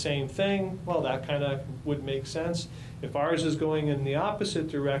doing the same thing, well, that kind of would make sense. If ours is going in the opposite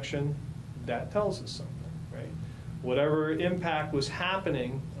direction, that tells us something, right? Whatever impact was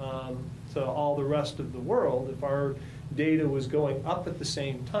happening to all the rest of the world, if our data was going up at the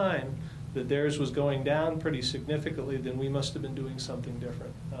same time, that theirs was going down pretty significantly, then we must have been doing something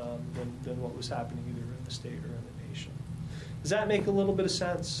different than what was happening either in the state or in the nation. Does that make a little bit of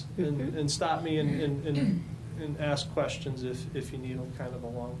sense? And stop me and ask questions if you need them kind of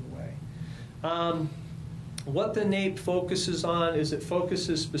along the way. What the NAEP focuses on is it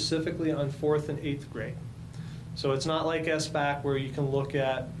focuses specifically on 4th and 8th grade. So it's not like SBAC where you can look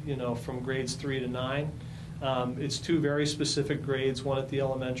at, from grades 3 to 9. It's 2 very specific grades, one at the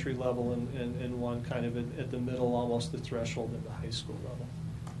elementary level and one kind of at the middle, almost the threshold in the high school level.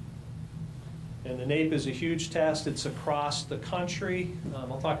 And the NAEP is a huge test. It's across the country.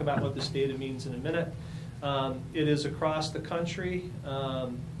 I'll talk about what this data means in a minute. It is across the country,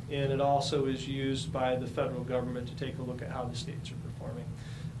 and it also is used by the federal government to take a look at how the states are performing.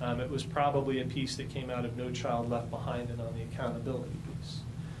 It was probably a piece that came out of No Child Left Behind and on the accountability piece.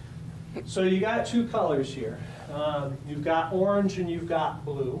 So you got 2 colors here. You've got orange and you've got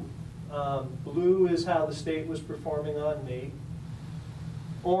blue. Blue is how the state was performing on NAEP.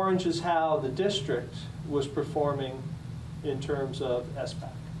 Orange is how the district was performing in terms of SBAC.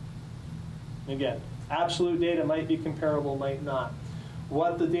 Again, absolute data might be comparable, might not.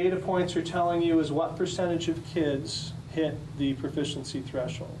 What the data points are telling you is what percentage of kids hit the proficiency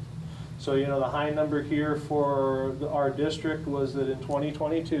threshold. So, the high number here for our district was that in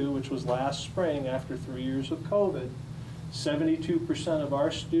 2022, which was last spring after 3 years of COVID, 72% of our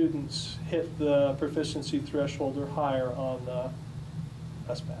students hit the proficiency threshold or higher on the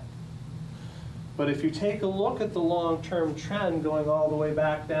SBAC. But if you take a look at the long-term trend going all the way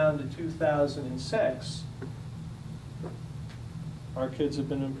back down to 2006, our kids have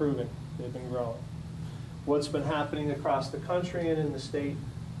been improving. They've been growing. What's been happening across the country and in the state?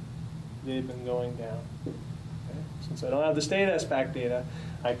 They've been going down. Okay? Since I don't have the state SBAC data,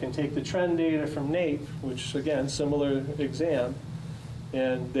 I can take the trend data from NAEP, which again, similar exam,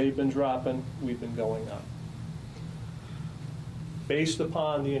 and they've been dropping, we've been going up. Based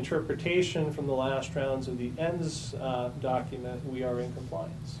upon the interpretation from the last rounds of the ENDS document, we are in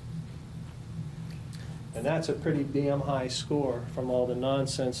compliance. And that's a pretty damn high score from all the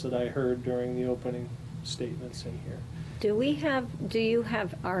nonsense that I heard during the opening statements in here. Do you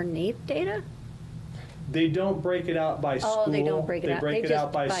have our NAEP data? They don't break it out by school. Oh, they don't break it out. They break it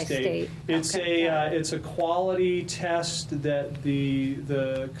out by state. It's it's a quality test that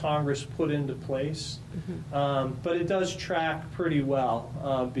the Congress put into place, but it does track pretty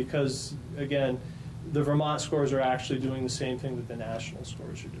well because again, the Vermont scores are actually doing the same thing that the national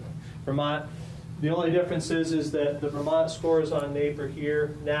scores are doing. Vermont. The only difference is that the Vermont scores on NAEP are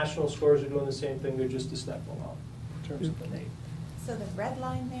here. National scores are doing the same thing. They're just a step below in terms of the NAEP. So the red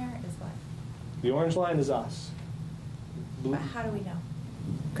line there is what? The orange line is us. But how do we know?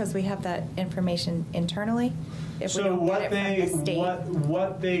 Because we have that information internally? If we don't get it from the state?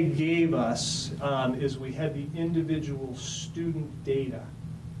 What they gave us is we had the individual student data,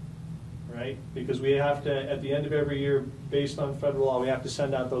 right? Because we have to, at the end of every year, based on federal law, we have to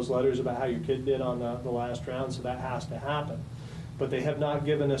send out those letters about how your kid did on the last round, so that has to happen. But they have not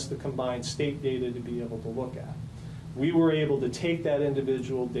given us the combined state data to be able to look at. We were able to take that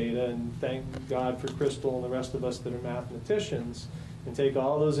individual data, and thank God for Crystal and the rest of us that are mathematicians, and take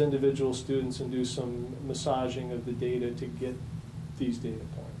all those individual students and do some massaging of the data to get these data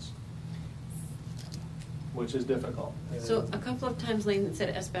points, which is difficult. So a couple of times Lane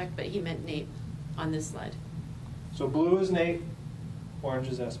said SBAC, but he meant NAEP on this slide. So blue is NAEP, orange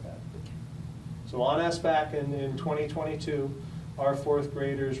is SBAC. Okay. So on SBAC in 2022, our 4th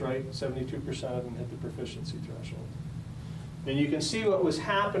graders, right, 72% of them hit the proficiency threshold. And you can see what was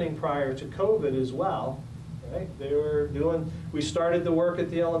happening prior to COVID as well, right? They were doing, we started the work at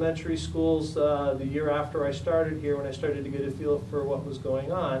the elementary schools the year after I started here, when I started to get a feel for what was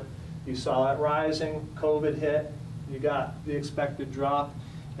going on. You saw it rising, COVID hit, you got the expected drop,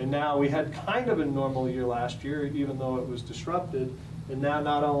 and now we had kind of a normal year last year, even though it was disrupted, and now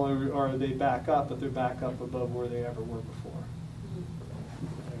not only are they back up, but they're back up above where they ever were before.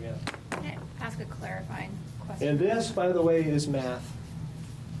 Again. Can I ask a clarifying question? And this, by the way, is math.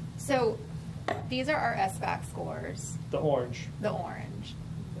 So these are our SBAC scores. The orange. The orange.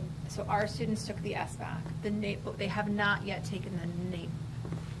 So our students took the SBAC, the NAEP, but they have not yet taken the NAEP.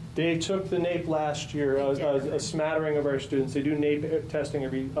 They took the NAEP last year, a smattering of our students. They do NAEP testing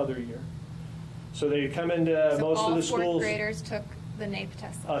every other year. So they come into most of the schools. All 4th graders took the NAEP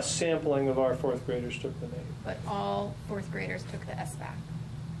test. A sampling of our 4th graders took the NAEP. But all 4th graders took the SBAC.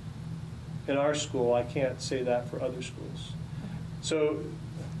 In our school, I can't say that for other schools. So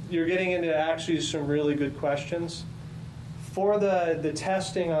you're getting into actually some really good questions. For the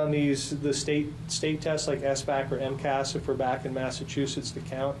testing on the state tests like SBAC or MCAS, if we're back in Massachusetts to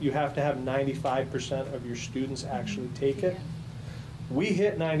count, you have to have 95% of your students actually take it. We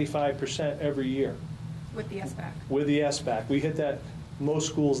hit 95% every year. With the SBAC. With the SBAC. We hit that. Most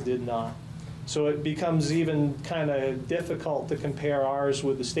schools did not. So it becomes even kind of difficult to compare ours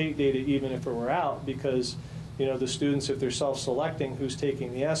with the state data, even if it were out, because the students, if they're self-selecting who's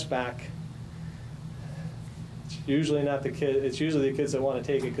taking the SBAC, it's usually not the kid. It's usually the kids that want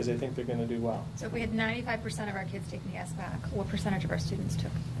to take it because they think they're going to do well. So if we had 95% of our kids taking the SBAC, what percentage of our students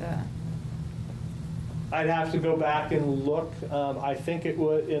took the? I'd have to go back and look. I think it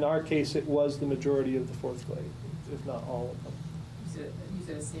would. In our case, it was the majority of the fourth grade, if not all of them. You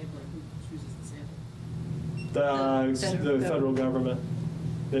said a sampling. Who chooses the sample? The federal government.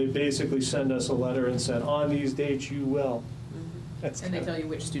 They basically send us a letter and said, on these dates you will. And they tell you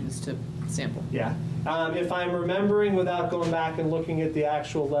which students to sample. Yeah. If I'm remembering without going back and looking at the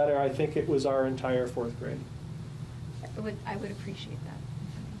actual letter, I think it was our entire fourth grade. I would appreciate that.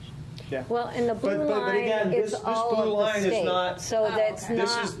 Yeah. Well, and the blue but line again, is this all blue of line the state. is not. So that's not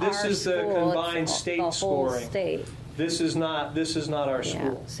This our is the school, combined it's state the whole scoring. State. This is not our Yeah,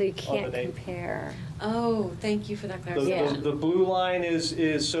 school. so you can't compare. Oh, thank you for that clarification. The blue line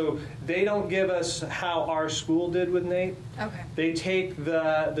is so they don't give us how our school did with NAEP. Okay. They take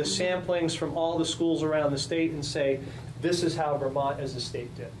the samplings from all the schools around the state and say, this is how Vermont as a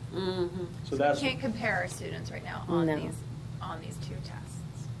state did. Mm-hmm. So that's we can't compare our students right now on these two tests.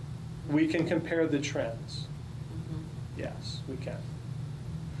 we can compare the trends. Yes, we can.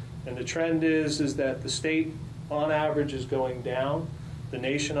 And the trend is that the state on average is going down, the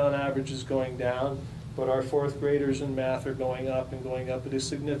nation on average is going down, but our fourth graders in math are going up and going up at a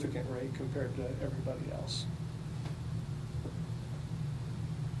significant rate compared to everybody else.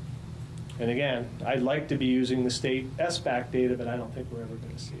 And again, I'd like to be using the state SBAC data, but I don't think we're ever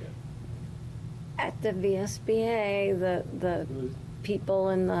going to see it. At the VSBA, the people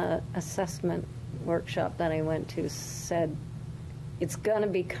in the assessment workshop that I went to said it's going to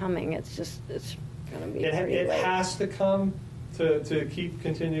be coming. It's going to be pretty It late. has to come to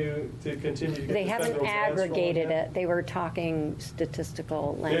continue to get They the haven't federal grants rolling aggregated in. it. They were talking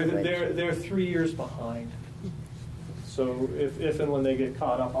statistical language. They're 3 years behind. So if and when they get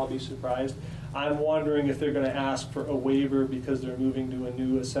caught up, I'll be surprised. I'm wondering if they're going to ask for a waiver because they're moving to a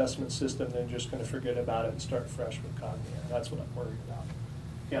new assessment system. They're just going to forget about it and start fresh with Cognia. That's what I'm worried about.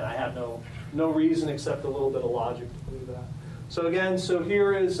 Again, I have no reason except a little bit of logic to believe that. So again,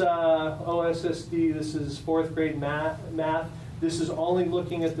 here is OSSD. This is fourth grade math. This is only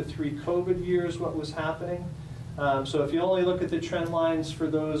looking at the 3 COVID years, what was happening. So if you only look at the trend lines for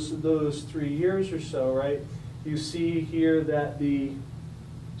those 3 years or so, right, you see here that the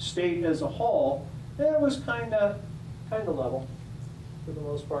state as a whole, it was kind of level for the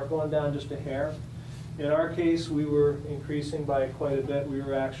most part, going down just a hair. In our case, we were increasing by quite a bit. We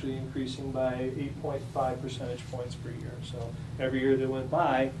were actually increasing by 8.5 percentage points per year. So every year that went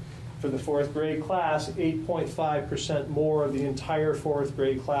by, for the fourth grade class, 8.5% more of the entire fourth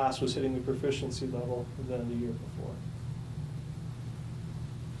grade class was hitting the proficiency level than the year before.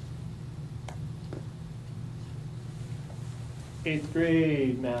 Eighth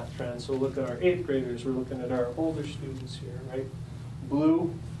grade math trends. So look at our 8th graders. We're looking at our older students here, right?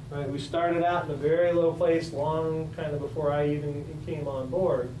 Blue, right? We started out in a very low place long kind of before I even came on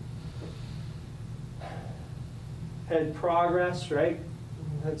board. Had progress, right?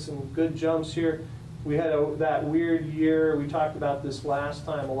 Had some good jumps here. We had that weird year. We talked about this last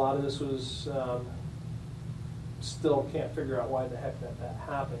time. A lot of this was still can't figure out why the heck that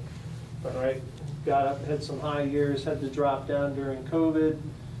happened. But right, got up, had some high years, had to drop down during COVID.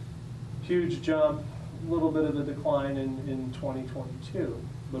 Huge jump, a little bit of a decline in 2022.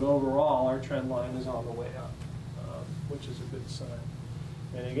 But overall, our trend line is on the way up, which is a good sign.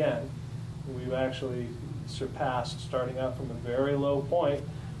 And again, we've actually surpassed, starting out from a very low point,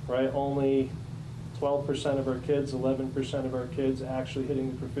 right? Only 12% of our kids, 11% of our kids actually hitting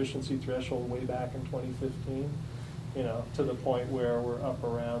the proficiency threshold way back in 2015, you know, to the point where we're up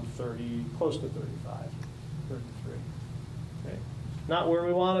around 30, close to 35, 33. Okay. Not where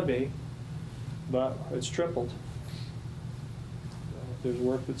we want to be, but it's tripled. There's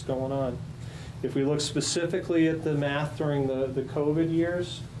work that's going on. If we look specifically at the math during the COVID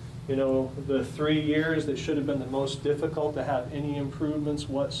years, you know, the 3 years that should have been the most difficult to have any improvements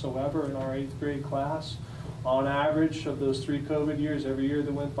whatsoever in our 8th grade class, on average of those 3 COVID years, every year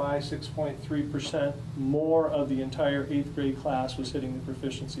that went by, 6.3% more of the entire 8th grade class was hitting the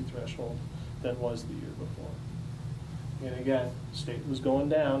proficiency threshold than was the year before. And again, state was going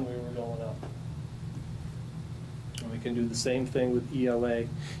down, we were going up. And we can do the same thing with ELA.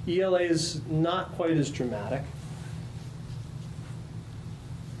 ELA is not quite as dramatic.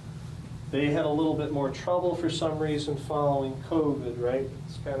 They had a little bit more trouble for some reason following COVID, right?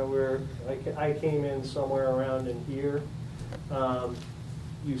 It's kind of where I came in somewhere around in here.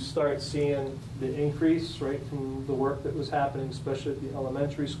 You start seeing the increase, right, from the work that was happening, especially at the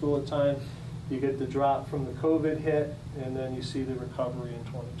elementary school at the time. You get the drop from the COVID hit, and then you see the recovery in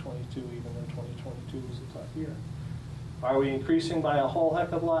 2022, even though 2022 was a tough year. Are we increasing by a whole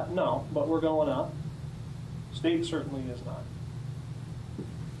heck of a lot? No, but we're going up. State certainly is not.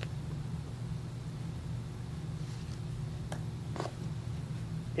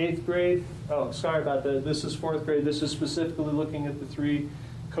 Eighth grade, oh, sorry about that. This is fourth grade. This is specifically looking at the 3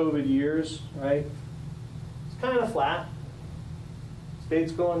 COVID years, right? It's kind of flat.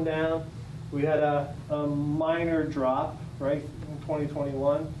 State's going down. We had a minor drop, right, in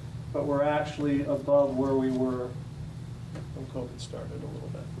 2021, but we're actually above where we were when COVID started a little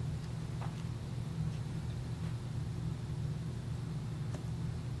bit.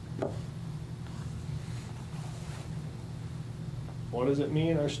 What does it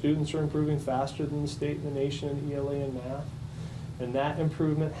mean? Our students are improving faster than the state and the nation in ELA and math. And that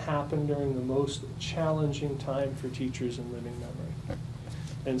improvement happened during the most challenging time for teachers in living memory.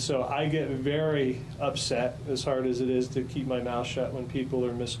 And so I get very upset, as hard as it is to keep my mouth shut when people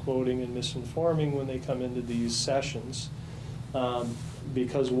are misquoting and misinforming when they come into these sessions.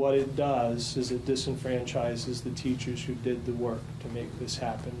 Because what it does is it disenfranchises the teachers who did the work to make this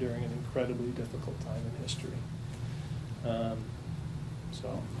happen during an incredibly difficult time in history.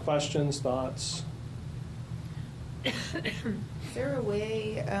 So, questions, thoughts? Is there a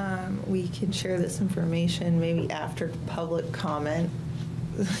way we can share this information maybe after public comment?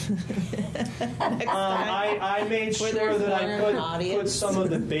 I made sure that I put some of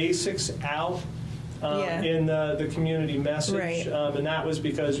the basics out in the community message, right. And that was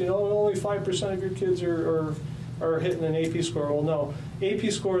because, you know, only 5% of your kids are hitting an AP score. Well, no,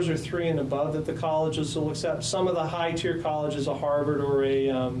 AP scores are 3 and above that the colleges will accept. Some of the high-tier colleges, a Harvard or a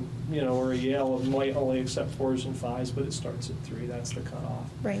or a Yale, might only accept 4s and 5s, but it starts at 3. That's the cutoff.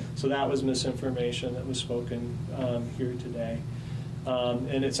 Right. So that was misinformation that was spoken here today.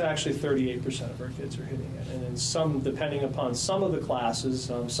 And it's actually 38% of our kids are hitting it. And in some, depending upon some of the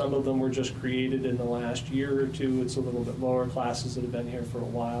classes, some of them were just created in the last year or two. It's a little bit lower. Classes that have been here for a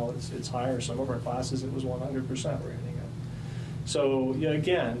while, it's higher. Some of our classes, it was 100% were hitting it. So, yeah,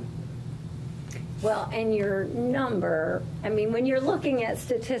 again. Well, and your number, I mean, when you're looking at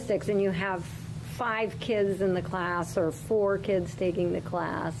statistics and you have 5 kids in the class or 4 kids taking the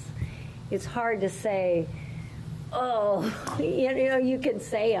class, it's hard to say, oh, you know, you could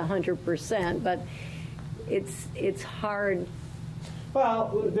say 100%, but it's hard.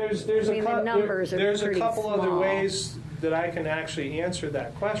 Well, there's a couple other ways that I can actually answer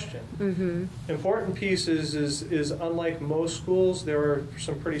that question. Mm-hmm. Important piece is unlike most schools, there are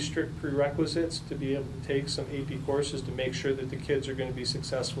some pretty strict prerequisites to be able to take some AP courses to make sure that the kids are going to be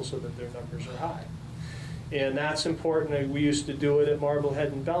successful so that their numbers are high. And that's important. We used to do it at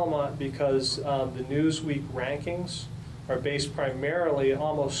Marblehead and Belmont because the Newsweek rankings are based primarily,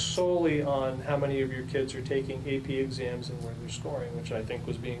 almost solely on how many of your kids are taking AP exams and where they're scoring, which I think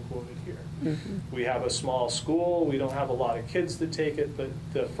was being quoted here. Mm-hmm. We have a small school. We don't have a lot of kids that take it, but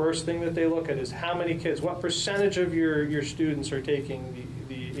the first thing that they look at is how many kids, what percentage of your students are taking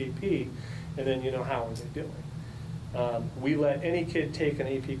the AP, and then you know how are they doing. We let any kid take an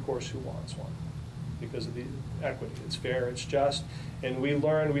AP course who wants one, because of the equity. It's fair, it's just. And we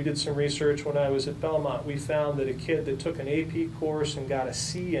did some research when I was at Belmont. We found that a kid that took an AP course and got a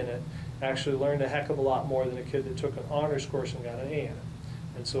C in it actually learned a heck of a lot more than a kid that took an honors course and got an A in it.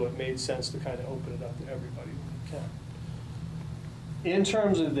 And so it made sense to kind of open it up to everybody when we can. In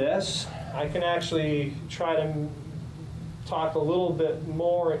terms of this, I can actually try to talk a little bit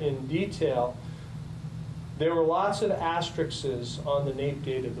more in detail. There were lots of asterisks on the NAEP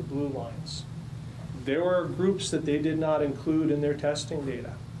data, the blue lines. There were groups that they did not include in their testing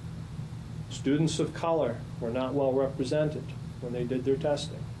data. Students of color were not well represented when they did their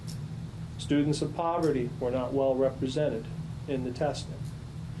testing. Students of poverty were not well represented in the testing.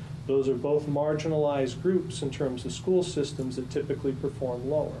 Those are both marginalized groups in terms of school systems that typically perform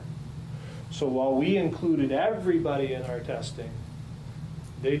lower. So while we included everybody in our testing,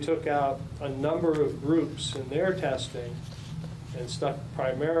 they took out a number of groups in their testing and stuck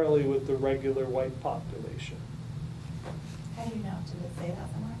primarily with the regular white population. How do you know? Did it say that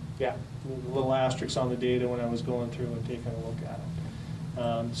somewhere? Yeah, little asterisks on the data when I was going through and taking a look at it.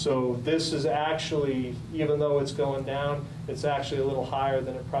 So this is actually, even though it's going down, it's actually a little higher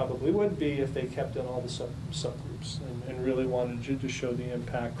than it probably would be if they kept in all the subgroups and really wanted to show the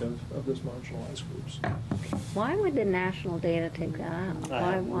impact of those marginalized groups. Why would the national data take that out?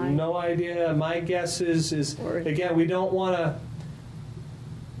 I have Why? no idea. My guess is again, we don't want to,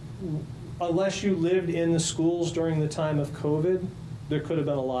 unless you lived in the schools during the time of COVID, there could have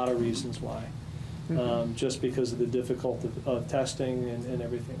been a lot of reasons why. Just because of the difficulty of testing and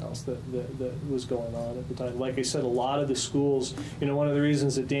everything else that was going on at the time. Like I said, a lot of the schools, one of the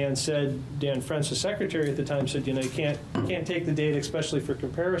reasons that Dan French, the secretary at the time, said, you can't take the data, especially for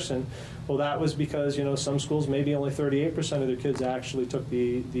comparison. Well, that was because, some schools, maybe only 38% of their kids actually took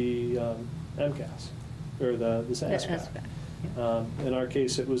the MCAS, or the SBAC. In our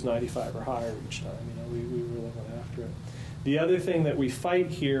case, it was 95 or higher each time. We really went after it. The other thing that we fight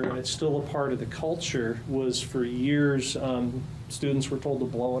here, and it's still a part of the culture, was for years students were told to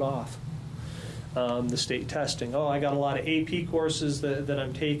blow it off. The state testing. Oh, I got a lot of AP courses that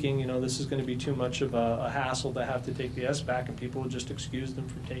I'm taking. This is going to be too much of a hassle to have to take the SBAC, and people would just excuse them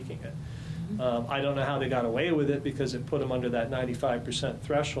from taking it. I don't know how they got away with it because it put them under that 95%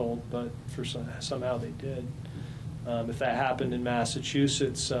 threshold, but somehow they did. If that happened in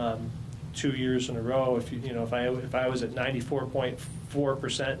Massachusetts 2 years in a row, if I was at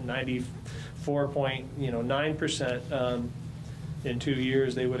 94.4% and 94.9% in 2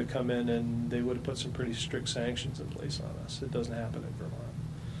 years, they would have come in and they would have put some pretty strict sanctions in place on us. It doesn't happen in Vermont.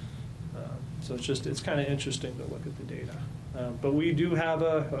 So it's kind of interesting to look at the data. But we do have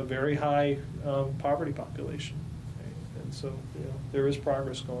a very high poverty population, right? And so there is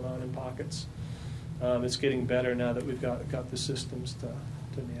progress going on in pockets. It's getting better now that we've got the systems to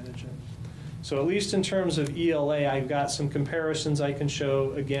manage it. So at least in terms of ELA, I've got some comparisons I can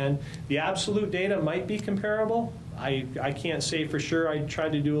show. Again, the absolute data might be comparable. I can't say for sure. I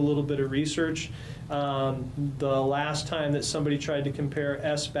tried to do a little bit of research. The last time that somebody tried to compare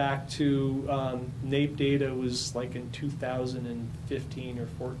SBAC to NAEP data was like in 2015 or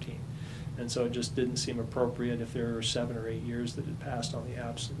 14. And so it just didn't seem appropriate if there were 7 or 8 years that had passed on the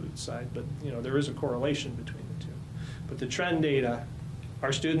absolute side. But there is a correlation between the two. But the trend data,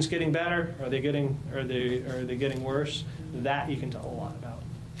 are students getting better? Are they getting worse? That you can tell a lot about.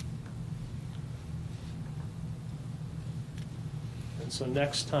 And so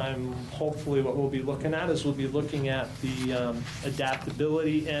next time, hopefully, what we'll be looking at is we'll be looking at the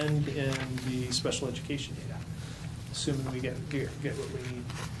adaptability end in the special education data, assuming we get what we need.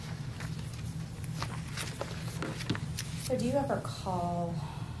 So do you ever call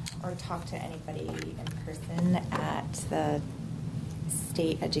or talk to anybody in person at the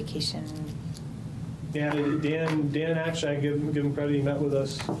state education? Yeah, Dan actually, I give him credit, he met with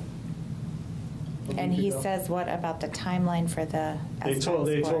us. And he says what about the timeline for the They told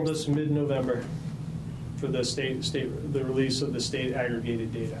us mid-November for the the release of the state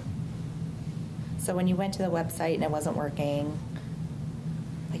aggregated data. So when you went to the website and it wasn't working,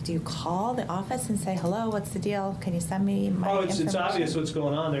 do you call the office and say, hello, what's the deal? Can you send me my information? It's obvious what's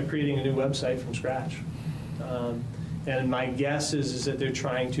going on. They're creating a new website from scratch. And my guess is that they're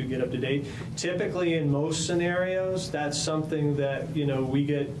trying to get up to date. Typically, in most scenarios, that's something that, we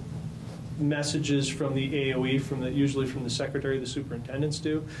get messages from the AOE, usually from the secretary, the superintendents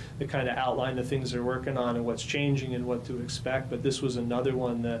do, that kind of outline the things they're working on and what's changing and what to expect. But this was another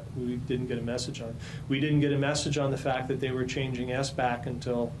one that we didn't get a message on. We didn't get a message on the fact that they were changing SBAC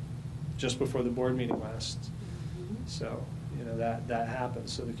until just before the board meeting last. So, that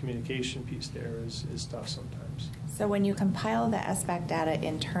happens. So the communication piece there is tough sometimes. So when you compile the SBAC data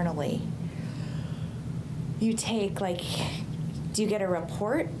internally, you take do you get a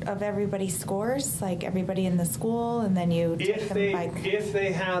report of everybody's scores, like everybody in the school, and then you take them by... If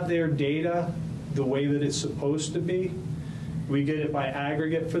they have their data the way that it's supposed to be, we get it by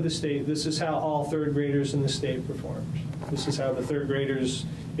aggregate for the state. This is how all third graders in the state performed. This is how the third graders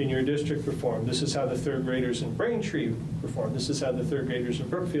in your district performed. This is how the third graders in Braintree performed. This is how the third graders in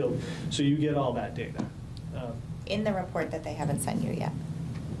Brookfield. So you get all that data. In the report that they haven't sent you yet?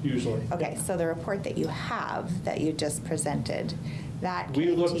 Usually. Okay, so the report that you have, that you just presented, that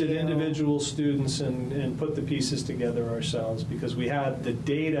we looked at individual students and put the pieces together ourselves because we had the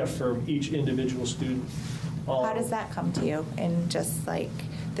data for each individual student. How does that come to you? And just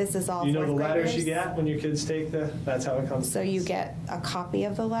this is all the letters graders? you get when your kids take that's how it comes. So you get a copy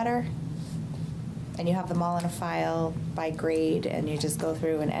of the letter? And you have them all in a file by grade, and you just go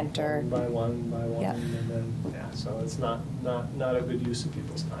through and enter. By one, yep. And then so it's not a good use of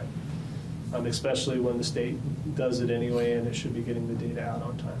people's time, especially when the state does it anyway, and it should be getting the data out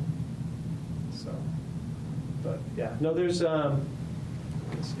on time. So, but yeah, no, there's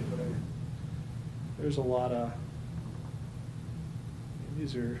let's see what there's a lot of,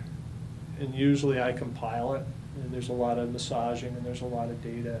 these are, and usually I compile it, and there's a lot of massaging, and there's a lot of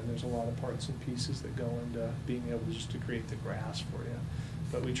data, and there's a lot of parts and pieces that go into being able just to create the graphs for you.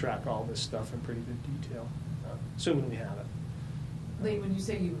 But we track all this stuff in pretty good detail, assuming we have it. Lee, when you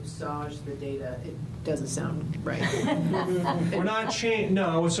say you massage the data, it doesn't sound right. We're not changing,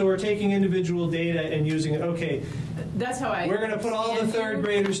 no, so we're taking individual data and using it, okay. That's how I. We're going to put all the third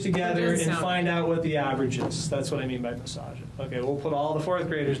graders together and find right. out what the average is. That's what I mean by massaging. Okay, we'll put all the fourth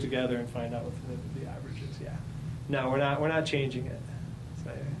graders together and find out what the average is, yeah. No, we're not changing it.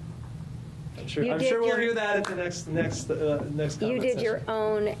 So, I'm sure we'll hear that at the next You did your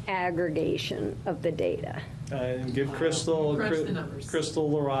own aggregation of the data. And give Crystal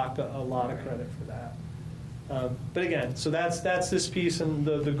LaRock a lot of credit for that. But again, so that's this piece, and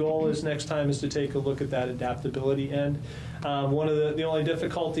the goal is next time is to take a look at that adaptability end. One of the only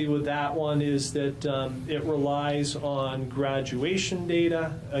difficulty with that one is that it relies on graduation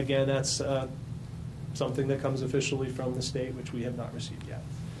data. Again, that's something that comes officially from the state, which we have not received yet.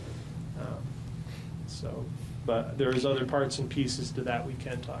 But there's other parts and pieces to that we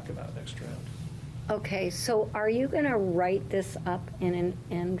can talk about next round. Okay, so are you going to write this up in an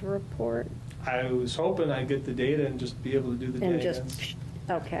end report? I was hoping I'd get the data and just be able to do the data. And just,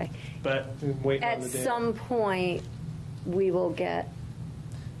 okay. But waiting on the data. At some point, we will get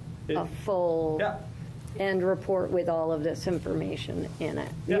a full end report with all of this information in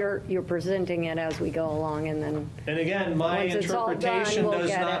it. Yep. You're presenting it as we go along, and then. And again, my interpretation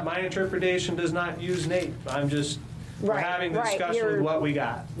does not use NAEP. I'm just we're having a discussion with what we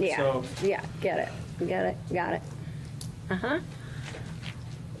got. Yeah. So. Yeah. Get it. Got it.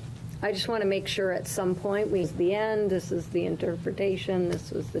 I just want to make sure at some point the end. This is the interpretation.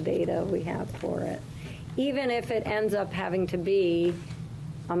 This was the data we have for it. Even if it ends up having to be,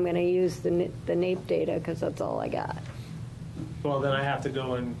 I'm going to use the NAEP data because that's all I got. Well, then I have to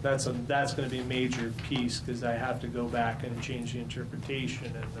go and that's going to be a major piece because I have to go back and change the interpretation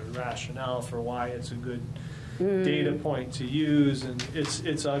and the rationale for why it's a good data point to use, and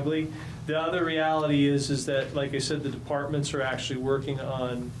it's ugly. The other reality is that, like I said, the departments are actually working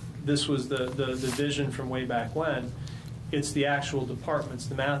on. This was the vision from way back when. It's the actual departments,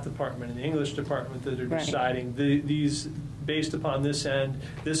 the math department and the English department, that are deciding these based upon this end.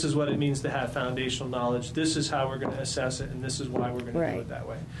 This is what it means to have foundational knowledge. This is how we're going to assess it, and this is why we're going to do it that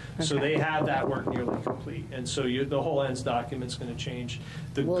way. Okay. So they have that work nearly complete, and so the whole ends document's going to change.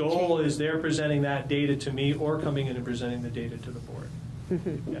 The goal is they're presenting that data to me or coming in and presenting the data to the board.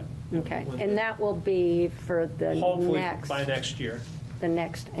 Mm-hmm. Yeah. Okay, and that will be for the hopefully by next year. The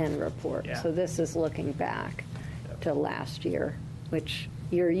next end report. Yeah. So this is looking back to last year, which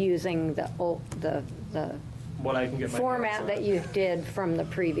you're using the what I can get my format that you did from the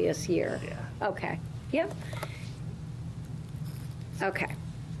previous year. Yeah. Okay. Yep. Okay.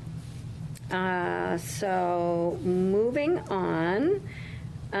 So moving on,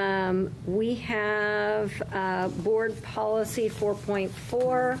 we have board policy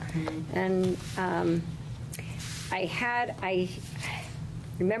 4.4, and I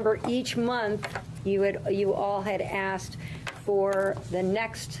remember each month you all had asked for the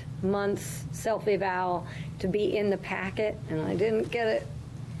next month's self-eval to be in the packet, and I didn't get it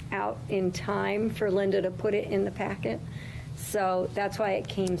out in time for Linda to put it in the packet. So that's why it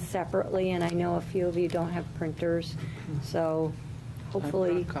came separately, and I know a few of you don't have printers, so hopefully.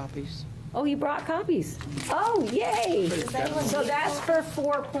 I brought copies. Oh, you brought copies. Oh, yay. So that's for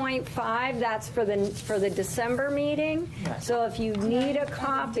 4.5. That's for the December meeting. So if you need a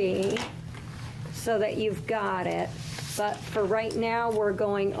copy so that you've got it, but for right now, we're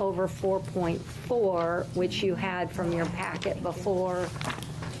going over 4.4, which you had from your packet before.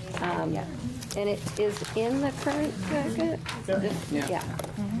 And it is in the current packet? Yeah.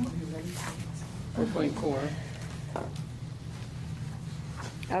 4.4.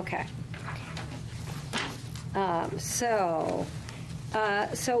 Okay. So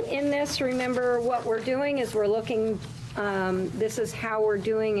in this, remember what we're doing is we're looking, this is how we're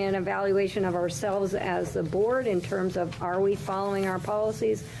doing an evaluation of ourselves as the board in terms of, are we following our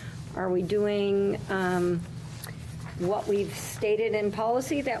policies? Are we doing what we've stated in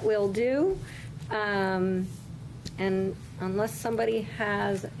policy that we'll do? And unless somebody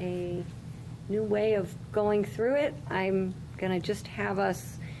has a new way of going through it, I'm going to just have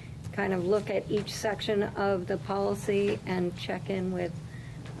us kind of look at each section of the policy and check in with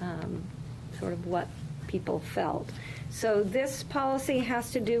sort of what people felt. So this policy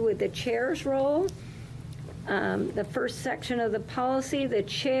has to do with the chair's role. The first section of the policy, the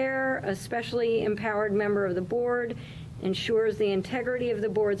chair, a specially empowered member of the board, ensures the integrity of the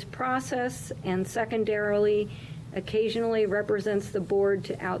board's process, and secondarily, occasionally represents the board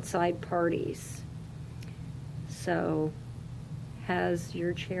to outside parties. So, has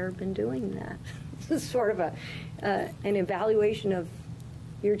your chair been doing that? This is sort of an evaluation of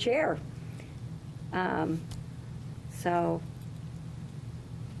your chair. So,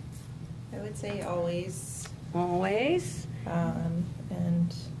 I would say always. Always.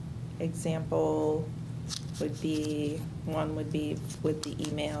 And example would be with the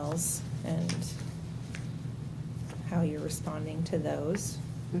emails and how you're responding to those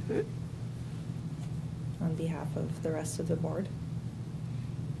on behalf of the rest of the board.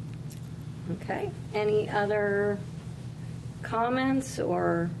 Okay. Any other comments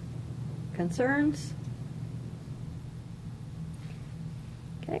or concerns?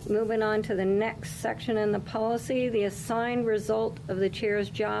 Okay, moving on to the next section in the policy. The assigned result of the chair's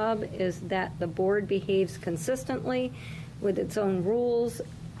job is that the board behaves consistently with its own rules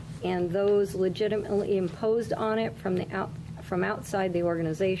and those legitimately imposed on it from outside the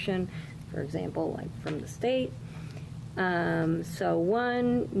organization, for example, like from the state. So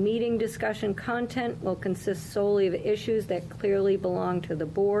 1, meeting discussion content will consist solely of issues that clearly belong to the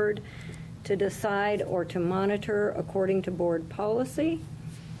board to decide or to monitor according to board policy.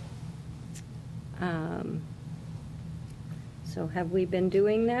 So have we been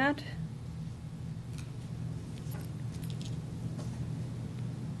doing that?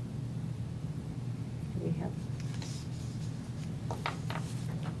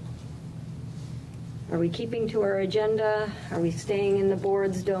 Are we keeping to our agenda? Are we staying in the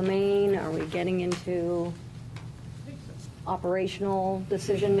board's domain? Are we getting into operational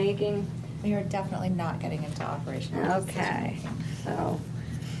decision-making? We are definitely not getting into operational Okay, so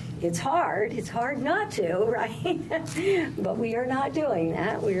it's hard not to, right? But we are not doing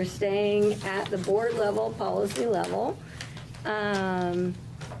that. We are staying at the board level, policy level.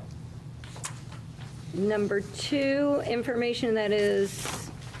 Number 2, information that is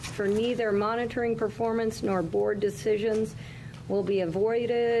for neither monitoring performance nor board decisions will be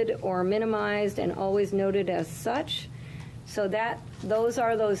avoided or minimized and always noted as such. So those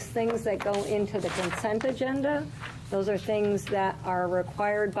are those things that go into the consent agenda. Those are things that are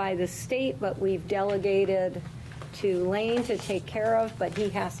required by the state, but we've delegated to Lane to take care of, but he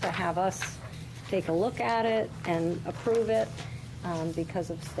has to have us take a look at it and approve it because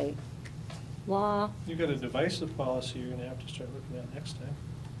of state law. You've got a divisive policy you're going to have to start looking at next time.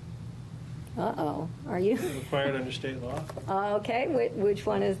 Uh-oh, are you? Required under state law. Okay, which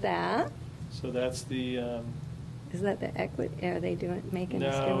one is that? So that's the... is that the equity? Are they making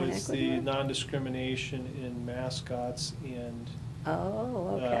us do No, an it's equity? the non-discrimination in mascots and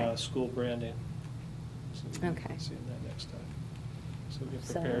school branding. So we'll Okay. see that next time. So get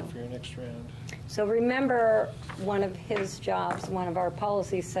prepared for your next round. So remember, one of his jobs, one of our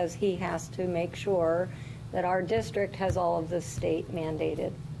policies says he has to make sure that our district has all of the state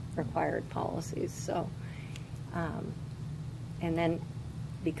mandated required policies. So, and then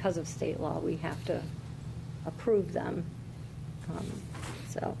because of state law, we have to approve them.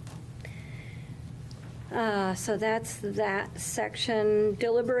 So that's that section.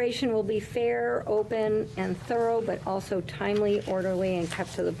 Deliberation will be fair, open, and thorough, but also timely, orderly, and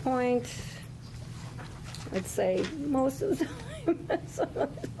kept to the point. I'd say most of the time. Some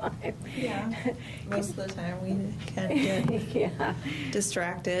of the time. Yeah, most of the time we can get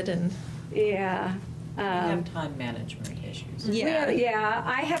distracted and. Yeah. We have time management issues. Yeah,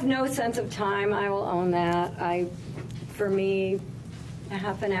 I have no sense of time. I will own that. For me, a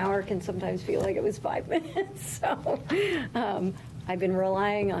half an hour can sometimes feel like it was 5 minutes. So I've been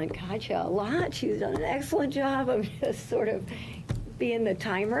relying on Katja a lot. She's done an excellent job of just sort of being the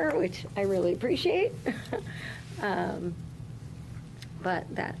timer, which I really appreciate. But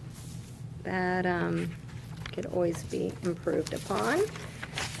that could always be improved upon.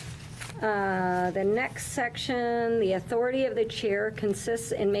 The next section, the authority of the chair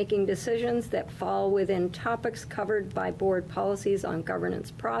consists in making decisions that fall within topics covered by board policies on governance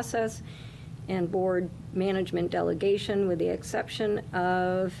process and board management delegation, with the exception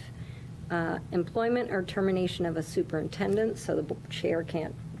of employment or termination of a superintendent, so the chair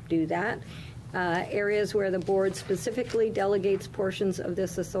can't do that. Areas where the board specifically delegates portions of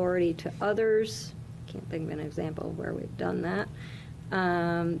this authority to others. Can't think of an example of where we've done that.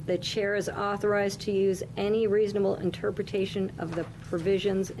 The chair is authorized to use any reasonable interpretation of the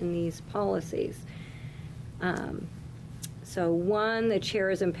provisions in these policies. So 1, the chair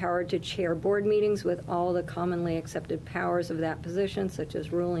is empowered to chair board meetings with all the commonly accepted powers of that position, such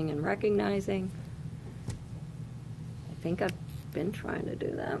as ruling and recognizing. I think I've been trying to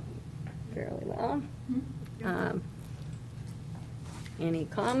do that fairly well. Any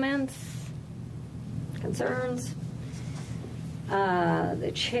comments, concerns?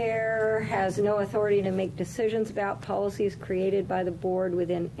 The chair has no authority to make decisions about policies created by the board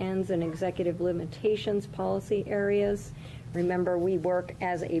within ends and executive limitations policy areas. Remember, we work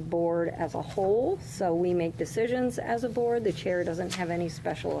as a board as a whole, so we make decisions as a board. The chair doesn't have any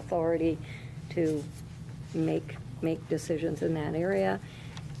special authority to make decisions in that area.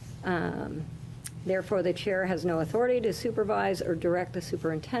 Therefore, the chair has no authority to supervise or direct the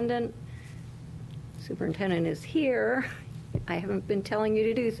superintendent. Superintendent is here. I haven't been telling you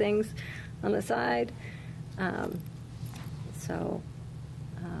to do things on the side. I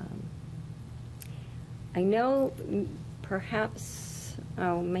know perhaps,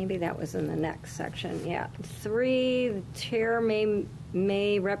 maybe that was in the next section. Yeah. 3, the chair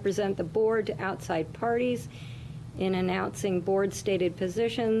may represent the board to outside parties in announcing board-stated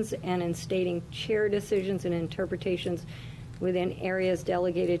positions and in stating chair decisions and interpretations within areas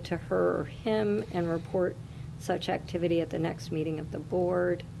delegated to her or him, and report such activity at the next meeting of the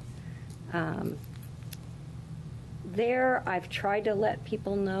board. There, I've tried to let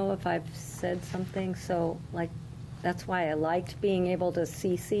people know if I've said something, so like, that's why I liked being able to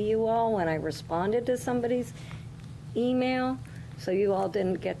CC you all when I responded to somebody's email, so you all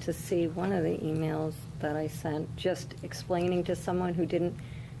didn't get to see one of the emails that I sent, just explaining to someone who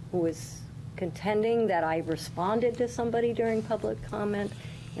was contending that I responded to somebody during public comment,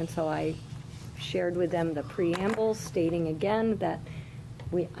 and so I shared with them the preamble stating again that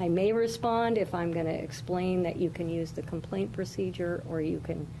I may respond if I'm going to explain that you can use the complaint procedure or you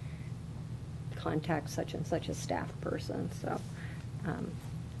can contact such and such a staff person. So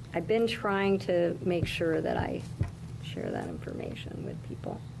I've been trying to make sure that I share that information with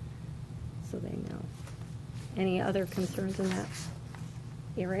people so they know. Any other concerns in that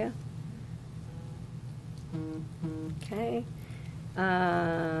area? Okay.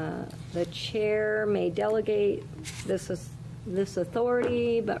 The chair may delegate this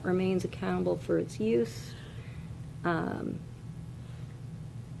authority, but remains accountable for its use. I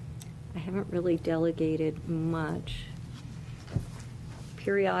haven't really delegated much.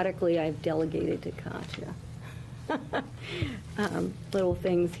 Periodically, I've delegated to Katya. Little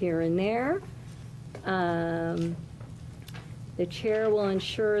things here and there. The chair will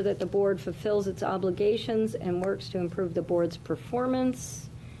ensure that the board fulfills its obligations and works to improve the board's performance.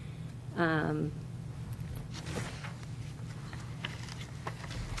 Been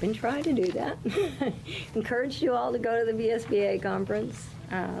trying to do that. Encouraged you all to go to the VSBA conference.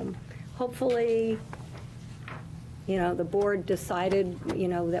 Hopefully, the board decided,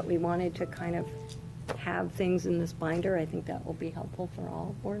 that we wanted to kind of have things in this binder. I think that will be helpful for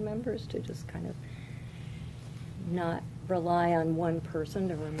all board members to just kind of not rely on one person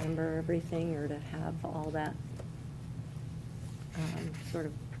to remember everything or to have all that sort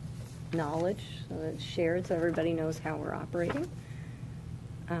of knowledge so that it's shared so everybody knows how we're operating.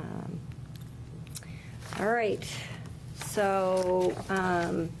 All right, so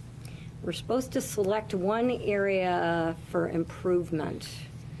we're supposed to select one area for improvement.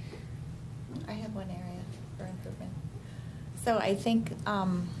 I have one area for improvement. So I think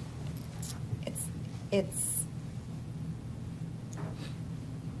it's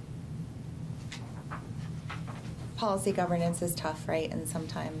policy governance is tough, right? And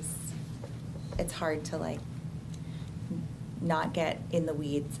sometimes it's hard to not get in the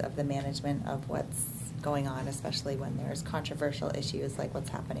weeds of the management of what's going on, especially when there's controversial issues like what's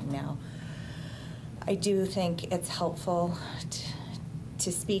happening now. I do think it's helpful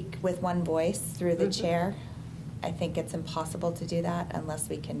to speak with one voice through the chair. I think it's impossible to do that unless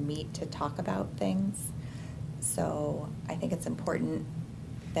we can meet to talk about things. So I think it's important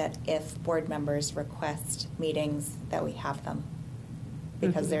that if board members request meetings, that we have them.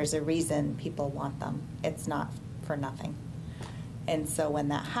 Because there's a reason people want them. It's not for nothing. And so when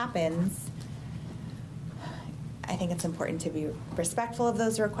that happens, I think it's important to be respectful of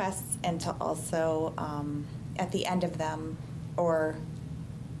those requests and to also, at the end of them or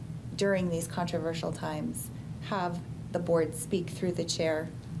during these controversial times, have the board speak through the chair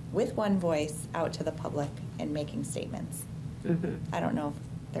with one voice out to the public and making statements. I don't know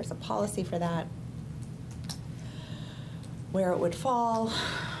if there's a policy for that, where it would fall.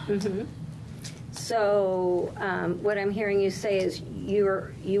 So what I'm hearing you say is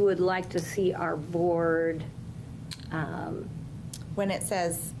you would like to see our board. When it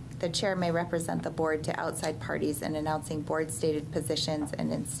says the chair may represent the board to outside parties in announcing board-stated positions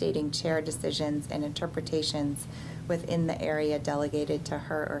and in stating chair decisions and interpretations within the area delegated to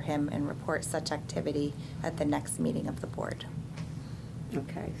her or him and report such activity at the next meeting of the board.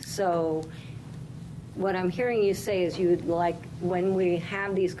 Okay, so what I'm hearing you say is you would like, when we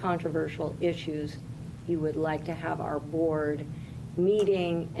have these controversial issues, you would like to have our board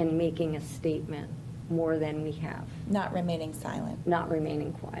meeting and making a statement more than we have. Not remaining silent. Not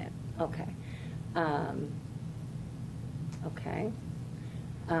remaining quiet. Okay. Okay.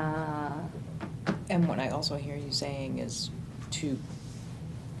 And what I also hear you saying is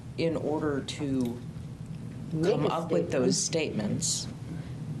in order to come up with those statements,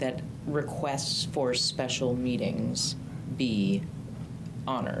 that requests for special meetings be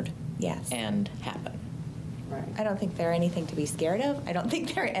honored. Yes. And happen. Right. I don't think they're anything to be scared of. I don't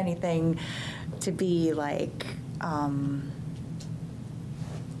think they're anything to be like,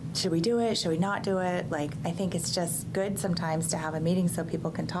 should we do it? Should we not do it? Like, I think it's just good sometimes to have a meeting so people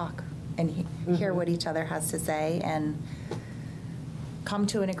can talk and hear what each other has to say and come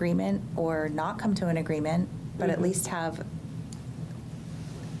to an agreement or not come to an agreement, but at least have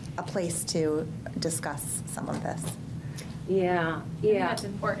a place to discuss some of this. Yeah, I think that's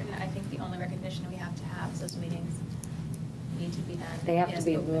important. I think the only recognition we have to have is those meetings need to be done. They have to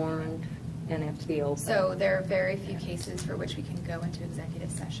be warned and have to be open. So there are very few cases for which we can go into executive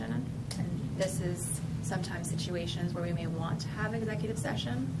session. And this is sometimes situations where we may want to have executive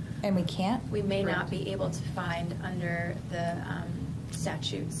session. And we can't? We may not be able to find under the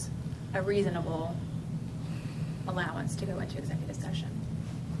statutes a reasonable allowance to go into executive session,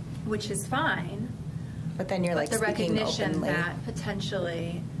 which is fine. But then you're like the speaking recognition openly. that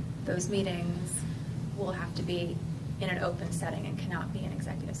potentially those meetings will have to be in an open setting and cannot be in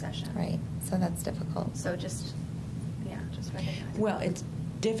executive session. Right, so that's difficult. So just recognize. Well, it's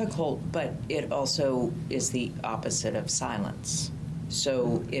difficult, but it also is the opposite of silence.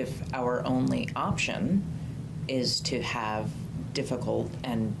 So if our only option is to have difficult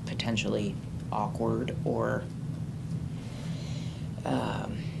and potentially awkward or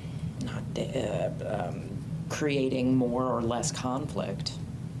creating more or less conflict,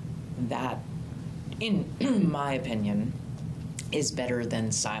 that, in my opinion, is better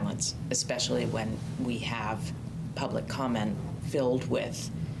than silence, especially when we have public comment filled with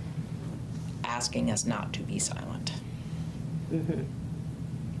asking us not to be silent. Mm-hmm.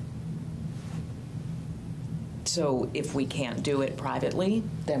 So if we can't do it privately,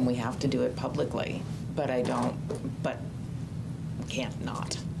 then we have to do it publicly. But can't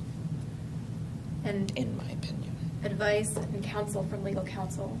not, And in my opinion. advice and counsel from legal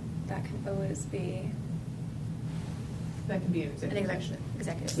counsel, that can always be That can be an an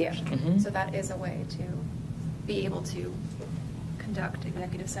executive Yeah. session. Mhm. So that is a way to be able to conduct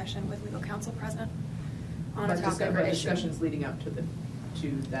executive session with legal counsel present on a topic or issue. Discussions leading up to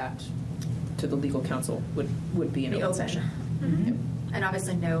the legal counsel would be an Be open open. session. Mhm. And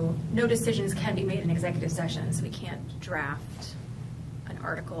obviously, no decisions can be made in executive session, so we can't draft an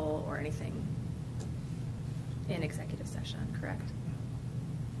article or anything in executive session, correct?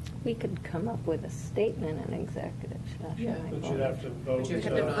 We could come up with a statement in executive session. Yeah, I but thought. you'd have to vote. You'd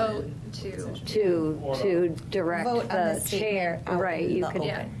have to vote To direct Vote on the the statement chair, out right, in you the could,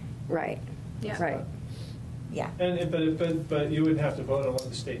 open. right, Yeah. right. Yeah. But you wouldn't have to vote on what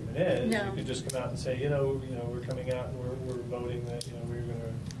the statement is. No. You could just come out and say, we're coming out and we're voting that, we're going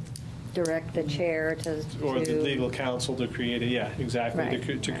to. Direct the chair to. Or the legal counsel to create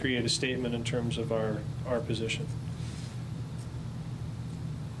Right. to create a statement in terms of our position.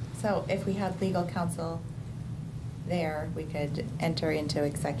 So if we had legal counsel there, we could enter into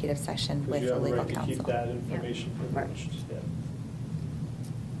executive session with the legal You have the right to counsel. keep that information privileged. Yeah.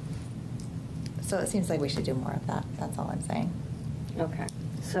 So it seems like we should do more of that. That's all I'm saying. Okay,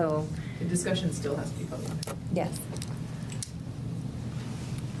 so. The discussion still has to be public. Yes.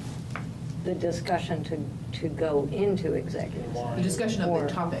 The discussion to go into executive session. The discussion of Or- the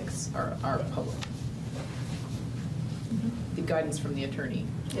topics are public. The guidance from the attorney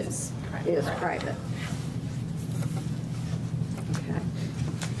is private. Is private. Okay.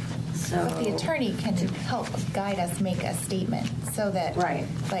 So. But the attorney can help guide us make a statement so that, Right.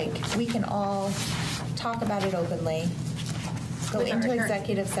 like, we can all talk about it openly, go With our into attorney.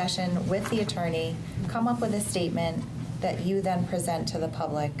 executive session with the attorney, come up with a statement that you then present to the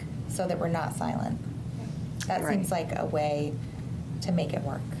public so that we're not silent. That Right. seems like a way to make it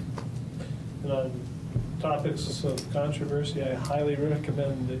work. And on topics of controversy, I highly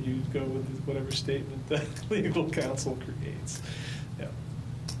recommend that you go with whatever statement that legal counsel creates. Yeah.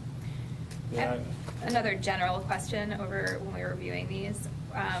 Yeah. Another general question over when we were reviewing these.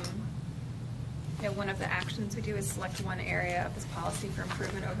 One of the actions we do is select one area of this policy for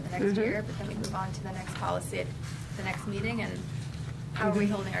improvement over the next Mhm. year, but then we move on to the next policy at the next meeting, and how are we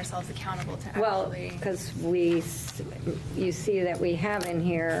holding ourselves accountable to actually? Well, because you see that we have in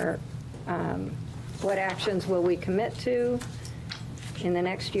here What actions will we commit to in the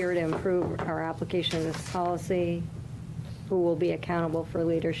next year to improve our application of this policy? Who will be accountable for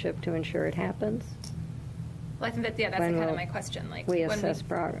leadership to ensure it happens? Well, I think that, yeah, that's When kind of will my question. Like, we when assess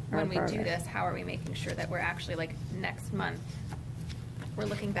our when we do progress? this, how are we making sure that we're actually, like, next month, we're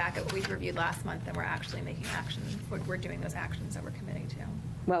looking back at what we reviewed last month and we're actually making actions, we're doing those actions that we're committing to.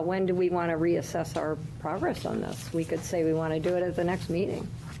 Well, when do we want to reassess our progress on this? We could say we want to do it at the next meeting.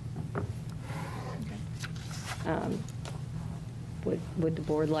 Would the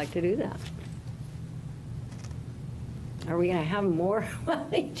board like to do that? Are we going to have more? Well,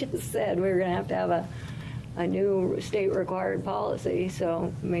 they just said we were going to have a new state-required policy,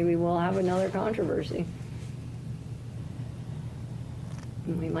 so maybe we'll have another controversy.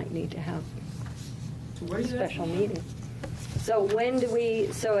 And we might need to have a special meeting. So when do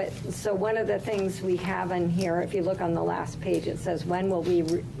we, so one of the things we have in here, if you look on the last page, it says, when will we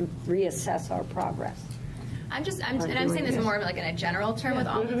reassess our progress? I'm saying this more of like in a general term with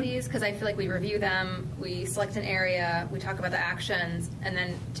all of these, because I feel like we review them, we select an area, we talk about the actions, and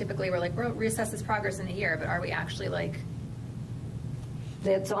then typically we're like, we'll reassess this progress in a year, but are we actually like?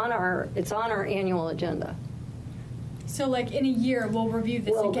 It's on our annual agenda. So like in a year, we'll review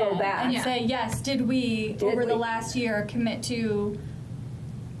this We'll again go back. and say, yes, did we, over the we? last year, commit to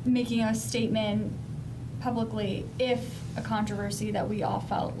making a statement publicly if a controversy that we all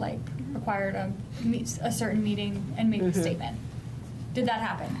felt like required a certain meeting and make a statement? Did that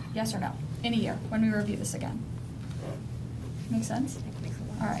happen? Yes or no? In a year, when we review this again? Make sense?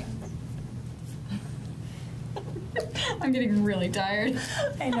 All right. I'm getting really tired.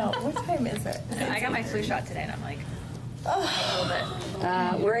 I know. What time is it? I got my flu shot today, and I'm like, a little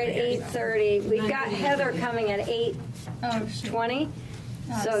bit. We're at 8:30. We've got Heather coming at 8:20.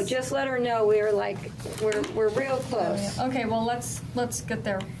 So just let her know we're real close. Okay, well let's get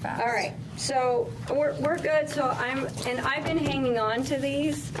there fast. All right, so we're good. So I've been hanging on to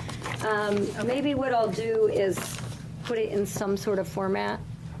these. Maybe what I'll do is put it in some sort of format.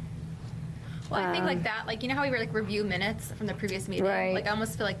 Well, I think like that, like, you know how we were like review minutes from the previous meeting? Right. Like, I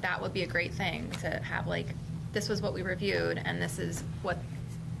almost feel like that would be a great thing to have, like, this was what we reviewed and this is what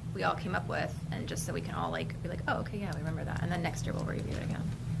we all came up with, and just so we can all like be like, oh, okay, yeah, we remember that, and then next year we'll review it again.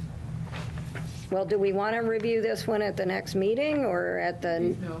 Well, do we want to review this one at the next meeting or at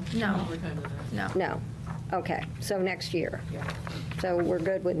the? No. Okay, so next year. So we're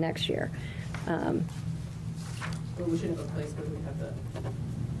good with next year. But we should have a place where we have the.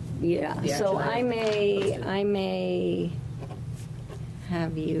 Yeah, so I may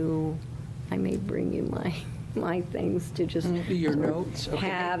have you, I may bring you my things to just your notes, okay.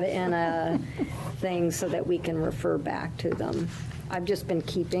 Have in a thing so that we can refer back to them. I've just been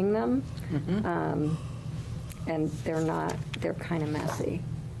keeping them, and they're kind of messy.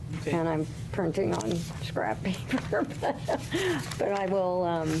 Okay. And I'm printing on scrap paper, but I will,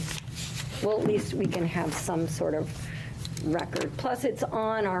 well, at least we can have some sort of record. Plus, it's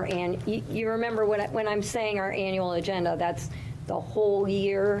on our, you remember when I'm saying our annual agenda, that's the whole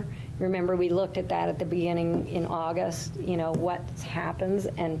year. Remember, we looked at that at the beginning in August, what happens,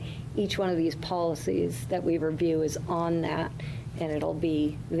 and each one of these policies that we review is on that, and it'll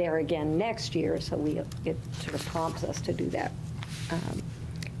be there again next year, so it sort of prompts us to do that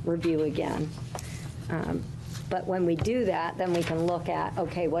review again. But when we do that, then we can look at,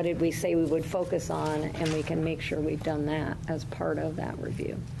 okay, what did we say we would focus on, and we can make sure we've done that as part of that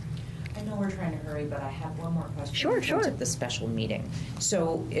review. I know we're trying to hurry, but I have one more question. Sure. In terms of the special meeting.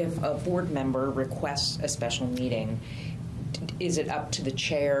 So if a board member requests a special meeting, is it up to the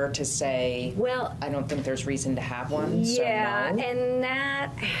chair to say, well, I don't think there's reason to have one? Yeah, so no? And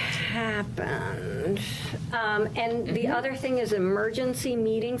that happened. And the other thing is emergency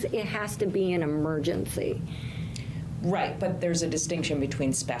meetings, it has to be an emergency. Right, but there's a distinction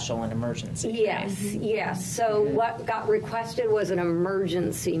between special and emergency. Yes, right? yes. So what got requested was an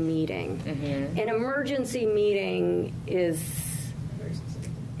emergency meeting. An emergency meeting is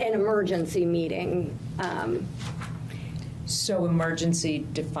an emergency meeting. So emergency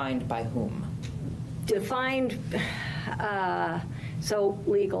defined by whom? Defined, so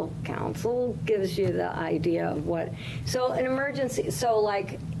legal counsel gives you the idea of what, so an emergency, so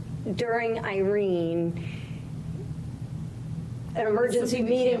like during Irene, an emergency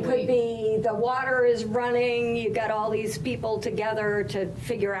meeting could be the water is running, you've got all these people together to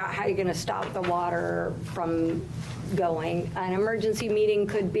figure out how you're going to stop the water from going. An emergency meeting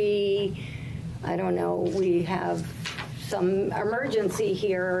could be, I don't know, we have some emergency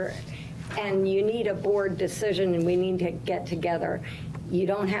here and you need a board decision and we need to get together. You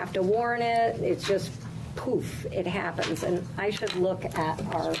don't have to warn it, it's just poof, it happens. And I should look at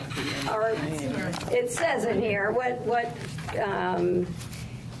our it says in here what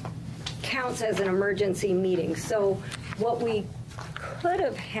counts as an emergency meeting. So what we could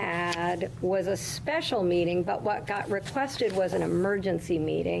have had was a special meeting, but what got requested was an emergency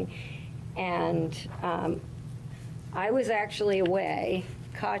meeting. And I was actually away.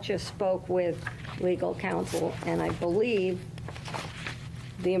 Katja spoke with legal counsel, and I believe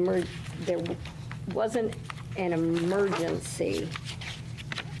there wasn't an emergency.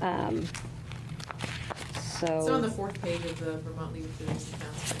 It's on the 4th page of the Vermont Legal Services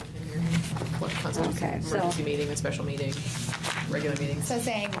Council in here. What constitutes an emergency meeting, a special meeting, regular meeting. So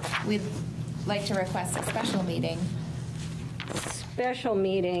saying we'd like to request a special meeting. Special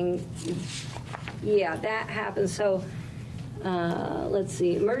meeting, yeah, that happens. So let's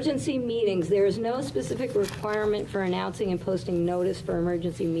see, emergency meetings. There is no specific requirement for announcing and posting notice for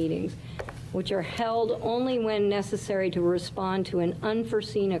emergency meetings, which are held only when necessary to respond to an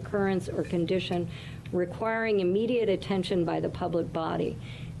unforeseen occurrence or condition requiring immediate attention by the public body.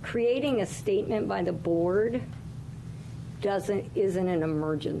 Creating a statement by the board isn't an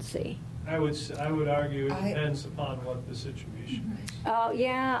emergency. I would argue it depends upon what the situation is. Oh,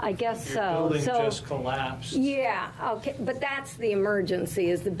 yeah, I guess Your so. building just collapsed. Yeah, okay, but that's the emergency,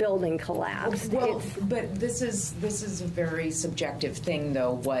 is the building collapsed. Well, but this is a very subjective thing,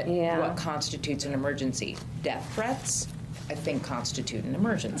 though, what constitutes an emergency. Death threats, I think, constitute an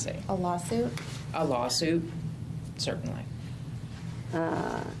emergency. A lawsuit? A lawsuit, certainly.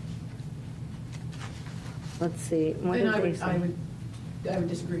 Let's see. What And did they say? I would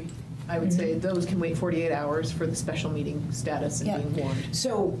disagree. I would say those can wait 48 hours for the special meeting status and being warned.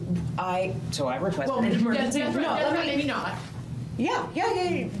 So I requested well, an emergency. Maybe not. Yeah.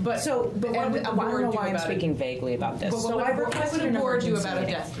 But I don't know why I'm speaking vaguely about this. But so I requested an an board do emergency about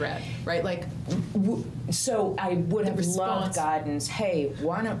meeting. a death threat, right? Like, so I would have loved response. guidance. Hey,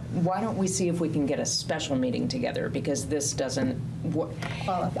 why don't we see if we can get a special meeting together, because this doesn't.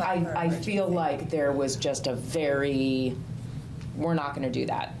 I feel like there was just a very. We're not going to do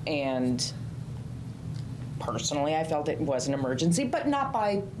that, and personally, I felt it was an emergency, but not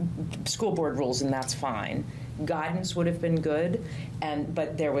by school board rules, and that's fine. Guidance would have been good,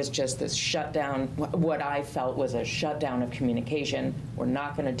 but there was just this shutdown, what I felt was a shutdown of communication. We're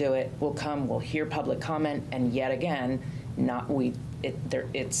not going to do it. We'll come, we'll hear public comment, and yet again, we're not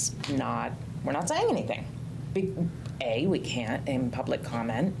saying anything. We can't in public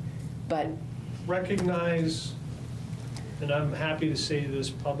comment, but recognize, and I'm happy to say this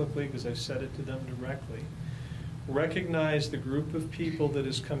publicly because I've said it to them directly, recognize the group of people that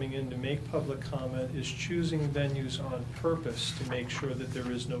is coming in to make public comment is choosing venues on purpose to make sure that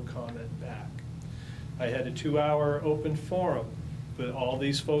there is no comment back. I had a 2-hour open forum that all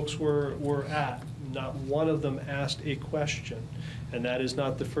these folks were at. Not one of them asked a question. And that is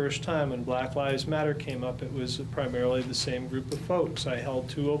not the first time. When Black Lives Matter came up, it was primarily the same group of folks. I held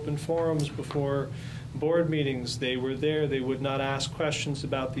 2 open forums before board meetings. They were there. They would not ask questions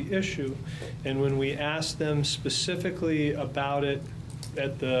about the issue. And when we asked them specifically about it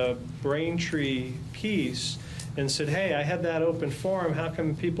at the Braintree piece and said, hey, I had that open forum, how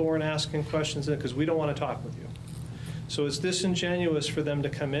come people weren't asking questions? Because we don't want to talk with you. So it's disingenuous for them to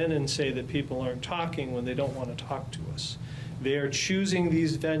come in and say that people aren't talking when they don't want to talk to us. They are choosing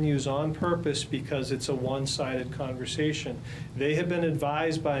these venues on purpose because it's a one-sided conversation. They have been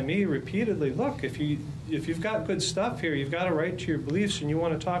advised by me repeatedly, look, if you've got good stuff here, you've got a right to your beliefs and you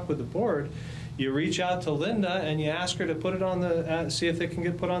want to talk with the board, you reach out to Linda and you ask her to put it on see if they can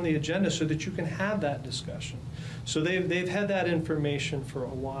get put on the agenda so that you can have that discussion. So they've had that information for a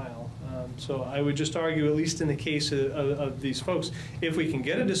while. So I would just argue, at least in the case of these folks, if we can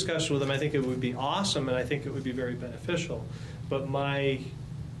get a discussion with them, I think it would be awesome and I think it would be very beneficial. But my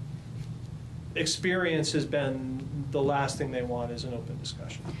experience has been the last thing they want is an open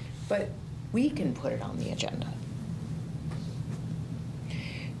discussion. But we can put it on the agenda.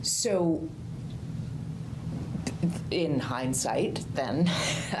 So in hindsight, then,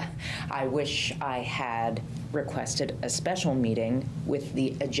 I wish I had requested a special meeting with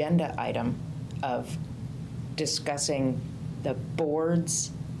the agenda item of discussing the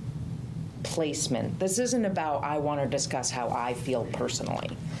board's placement. This isn't about I want to discuss how I feel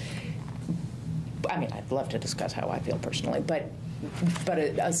personally. I mean, I'd love to discuss how I feel personally, but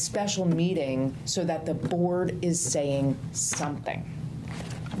a special meeting so that the board is saying something,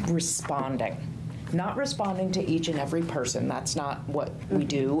 responding. Not responding to each and every person. That's not what we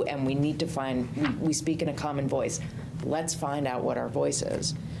do, and we need to we speak in a common voice. Let's find out what our voice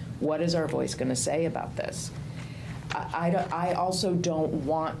is. What is our voice going to say about this? I also don't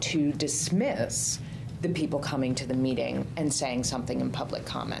want to dismiss the people coming to the meeting and saying something in public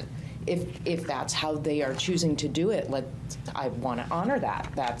comment. If that's how they are choosing to do it, I want to honor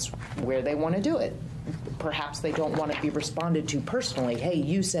that. That's where they want to do it. Perhaps they don't want to be responded to personally. Hey,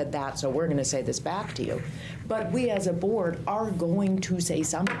 you said that, so we're going to say this back to you. But we as a board are going to say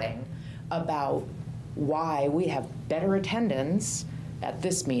something about why we have better attendance at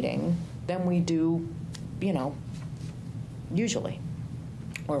this meeting than we do, usually,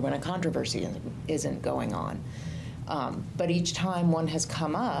 or when a controversy isn't going on. But each time one has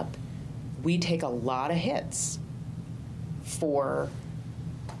come up, we take a lot of hits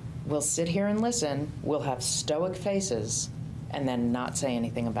we'll sit here and listen, we'll have stoic faces, and then not say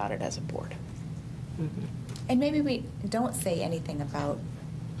anything about it as a board. Mm-hmm. And maybe we don't say anything about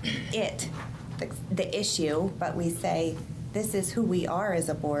it, the issue, but we say, this is who we are as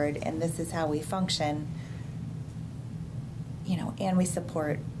a board, and this is how we function, and we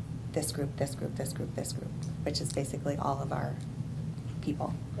support this group, this group, this group, this group, which is basically all of our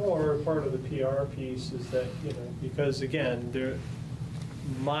people. Or part of the PR piece is that, because again,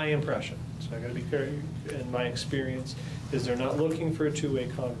 my impression, so I got to be careful, and my experience is they're not looking for a two-way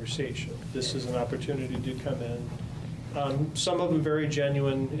conversation. This is an opportunity to come in. Some of them very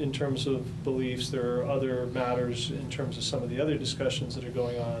genuine in terms of beliefs. There are other matters in terms of some of the other discussions that are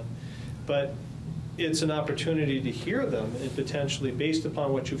going on. But it's an opportunity to hear them and potentially, based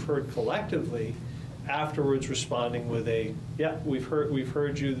upon what you've heard collectively, afterwards responding with we've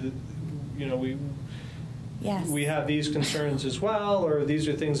heard you, yes, we have these concerns as well, or these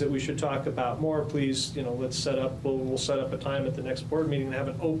are things that we should talk about more. Please, let's we'll set up a time at the next board meeting to have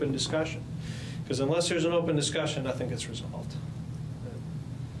an open discussion. Because unless there's an open discussion, nothing gets resolved.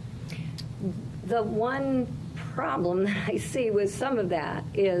 The one problem that I see with some of that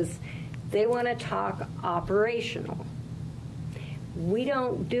is they want to talk operational. We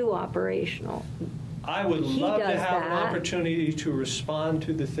don't do operational. I would love to have an that. opportunity to respond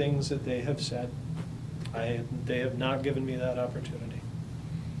to the things that they have said. They have not given me that opportunity.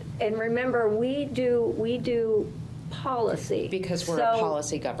 And remember, we do policy. Because we're a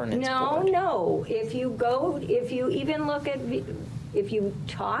policy governance board. No. If you even look at, if you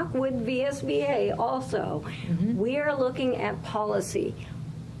talk with VSBA also, we are looking at policy.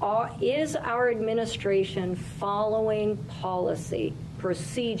 Is our administration following policy,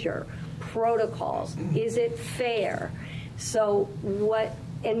 procedure, protocols? Is it fair? So what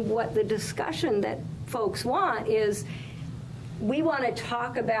the discussion that folks want is, we want to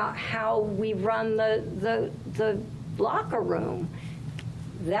talk about how we run the locker room.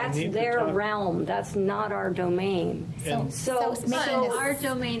 That's their realm. That's not our domain. So our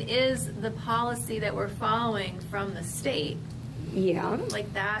domain is the policy that we're following from the state. Yeah.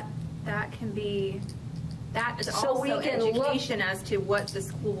 Like that can be, that is So also we can education as to what the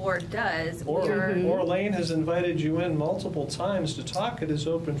school board does. Or Lane has invited you in multiple times to talk at his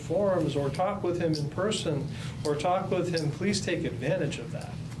open forums, or talk with him in person, or talk with him. Please take advantage of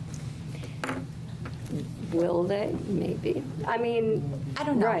that. Will they? Maybe. I mean, I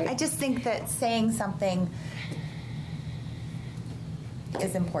don't know. Right. I just think that saying something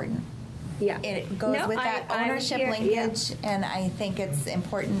is important. Yeah. It goes with that ownership linkage, and I think it's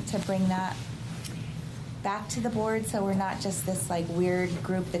important to bring that back to the board, so we're not just this weird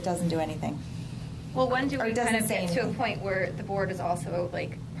group that doesn't do anything. Well, when do Or we doesn't kind of say get to a anything. point where the board is also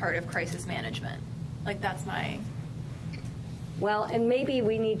part of crisis management? That's my... Well, and maybe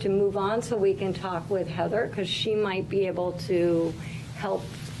we need to move on so we can talk with Heather, because she might be able to help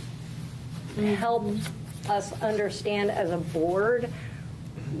us understand as a board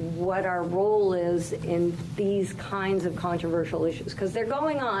what our role is in these kinds of controversial issues, because they're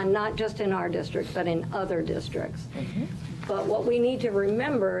going on not just in our district but in other districts. But what we need to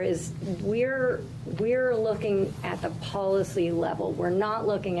remember is we're looking at the policy level. We're not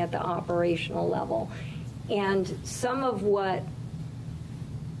looking at the operational level. And some of what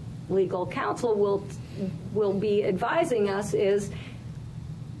legal counsel will be advising us is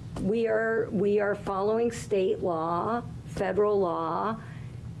we are following state law, federal law.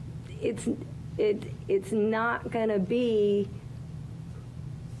 It's not going to be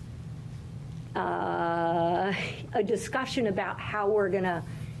a discussion about how we're going to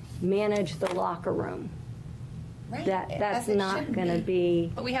manage the locker room. Right. That's not going to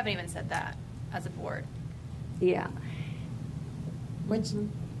be. But we haven't even said that as a board. Yeah. But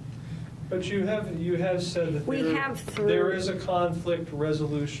you have said that there is a conflict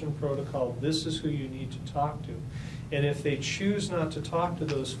resolution protocol. This is who you need to talk to. And if they choose not to talk to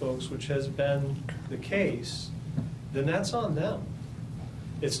those folks, which has been the case, then that's on them.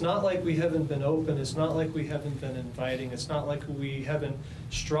 It's not like we haven't been open, it's not like we haven't been inviting, it's not like we haven't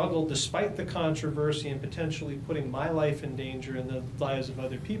struggled despite the controversy and potentially putting my life in danger and the lives of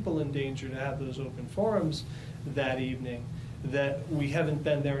other people in danger to have those open forums that evening, that we haven't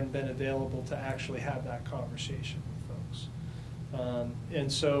been there and been available to actually have that conversation with folks.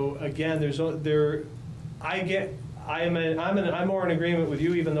 And so again, I'm more in agreement with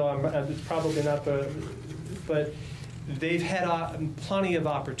you, even though I'm probably not but they've had plenty of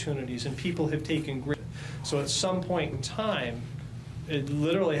opportunities and people have taken great. So at some point in time, it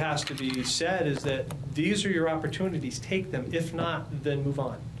literally has to be said is that these are your opportunities, take them. If not, then move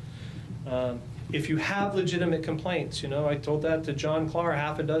on. If you have legitimate complaints, I told that to John Clark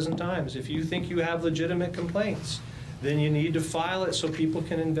half a dozen times. If you think you have legitimate complaints, then you need to file it so people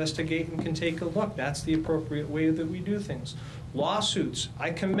can investigate and can take a look. That's the appropriate way that we do things. Lawsuits,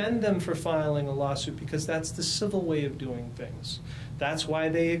 I commend them for filing a lawsuit because that's the civil way of doing things. That's why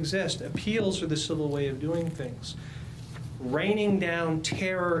they exist. Appeals are the civil way of doing things. Raining down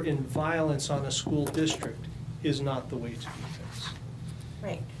terror and violence on a school district is not the way to do things.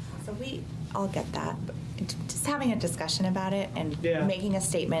 Right. So we all get that. But just having a discussion about it and making a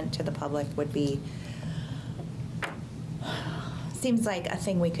statement to the public would be, seems like a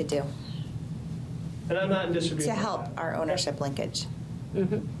thing we could do. And I'm not in disagreement to help our ownership linkage.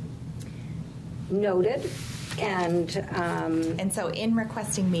 Noted. And so in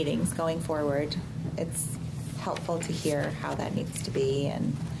requesting meetings going forward, it's helpful to hear how that needs to be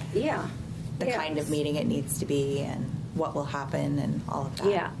and the kind of meeting it needs to be and what will happen and all of that.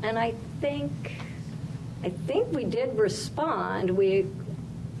 Yeah, and I think we did respond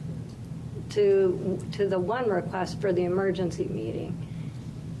to the one request for the emergency meeting,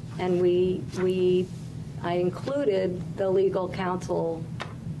 and I included the legal counsel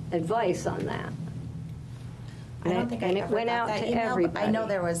advice on that. I don't think I ever went got out that to email, but everybody. I know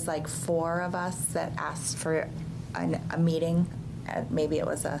there was like 4 of us that asked for a meeting. Maybe it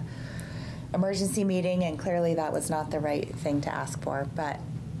was a emergency meeting, and clearly that was not the right thing to ask for, but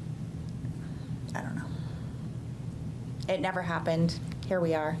I don't know. It never happened. Here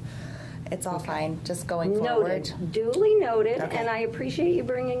we are. It's all fine, just going forward. Noted, duly noted, Okay. and I appreciate you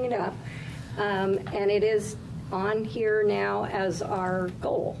bringing it up. And it is on here now as our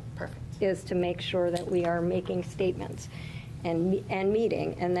goal. Perfect. Is to make sure that we are making statements and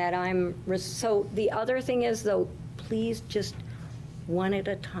meeting, and that so the other thing is, though, please just one at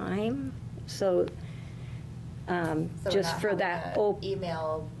a time. So just for that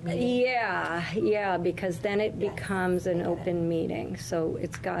email meeting. Yeah, because then it becomes an open meeting. So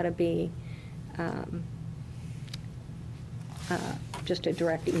it's got to be just a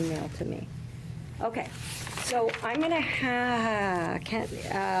direct email to me. Okay, so I'm going to have,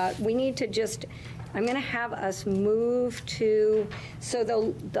 I'm going to have us move to, so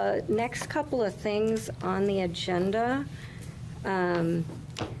the next couple of things on the agenda, the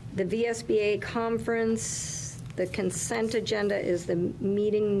VSBA conference, the consent agenda is the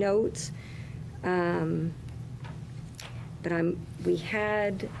meeting notes. But are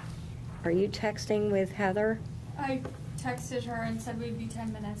you texting with Heather? I texted her and said we'd be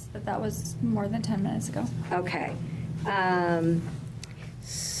 10 minutes, but that was more than 10 minutes ago. Okay.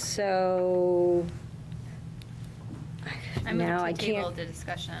 So I now I moved to table can't. the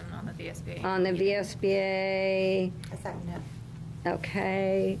discussion on the VSBA. On the VSBA. I second it.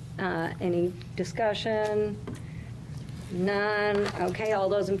 Okay. Any discussion? None. Okay. All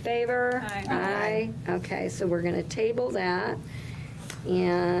those in favor? Aye. Okay. So we're going to table that.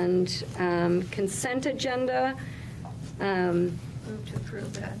 And consent agenda. Move to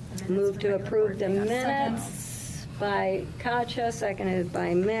approve the minutes. Move from to regular approve board the meeting. minutes by Katja, seconded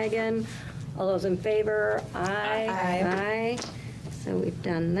by Megan. All those in favor? Aye. Aye. So we've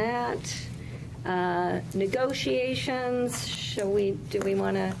done that. Negotiations, do we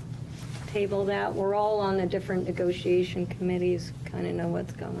want to table that? We're all on the different negotiation committees, kind of know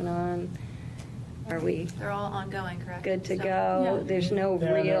what's going on. Are we They're all ongoing, correct? good to So- go? Yeah. There's no Yeah,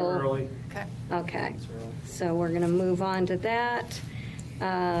 they're real. early. Okay. Okay, so we're going to move on to that.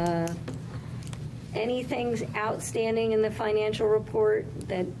 Anything outstanding in the financial report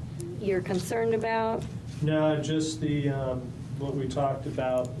that you're concerned about? No, just what we talked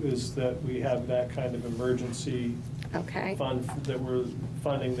about is that we have that kind of emergency fund that we're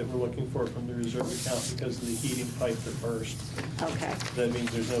funding that we're looking for from the reserve account because of the heating pipe that burst. Okay. That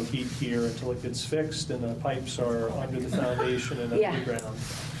means there's no heat here until it gets fixed and the pipes are under the foundation and underground.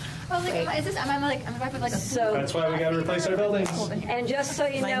 Well, is this, am I back with like a... So that's why we got to replace our buildings. And just so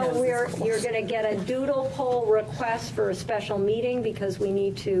you know, you're going to get a doodle poll request for a special meeting because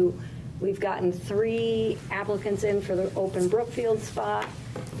we've gotten 3 applicants in for the open Brookfield spot.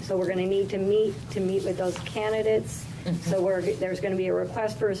 So we're going to need to meet with those candidates. So there's going to be a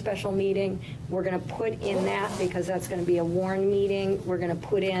request for a special meeting. We're going to put in that, because that's going to be a warned meeting, we're going to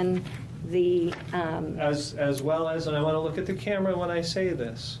put in the... As well as, and I want to look at the camera when I say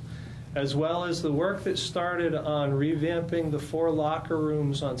this, as well as the work that started on revamping the 4 locker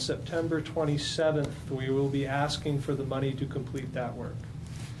rooms on September 27th, we will be asking for the money to complete that work.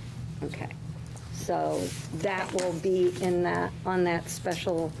 Okay. So that will be in that, on that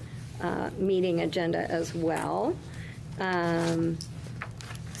special meeting agenda as well.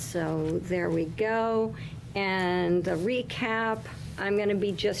 So there we go. And the recap, I'm going to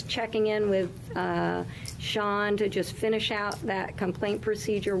be just checking in with Sean to just finish out that complaint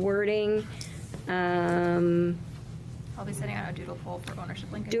procedure wording. I'll be sending out a doodle poll for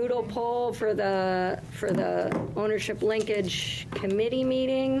ownership linkage. Doodle poll for the ownership linkage committee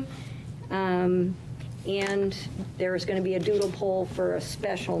meeting. And there's going to be a doodle poll for a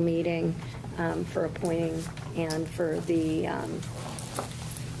special meeting for appointing and for the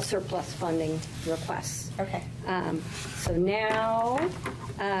surplus funding requests. Okay. So now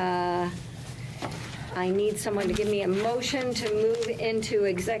I need someone to give me a motion to move into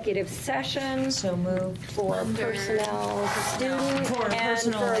executive session. So moved. For personnel, student, For and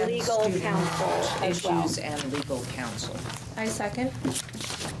personal for and legal student counsel as well. issues and legal counsel. I second.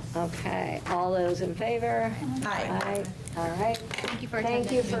 Okay, all those in favor? Aye. All right. Thank you for Thank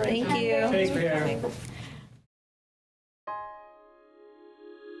attending. you for Thank you. attending. Take care.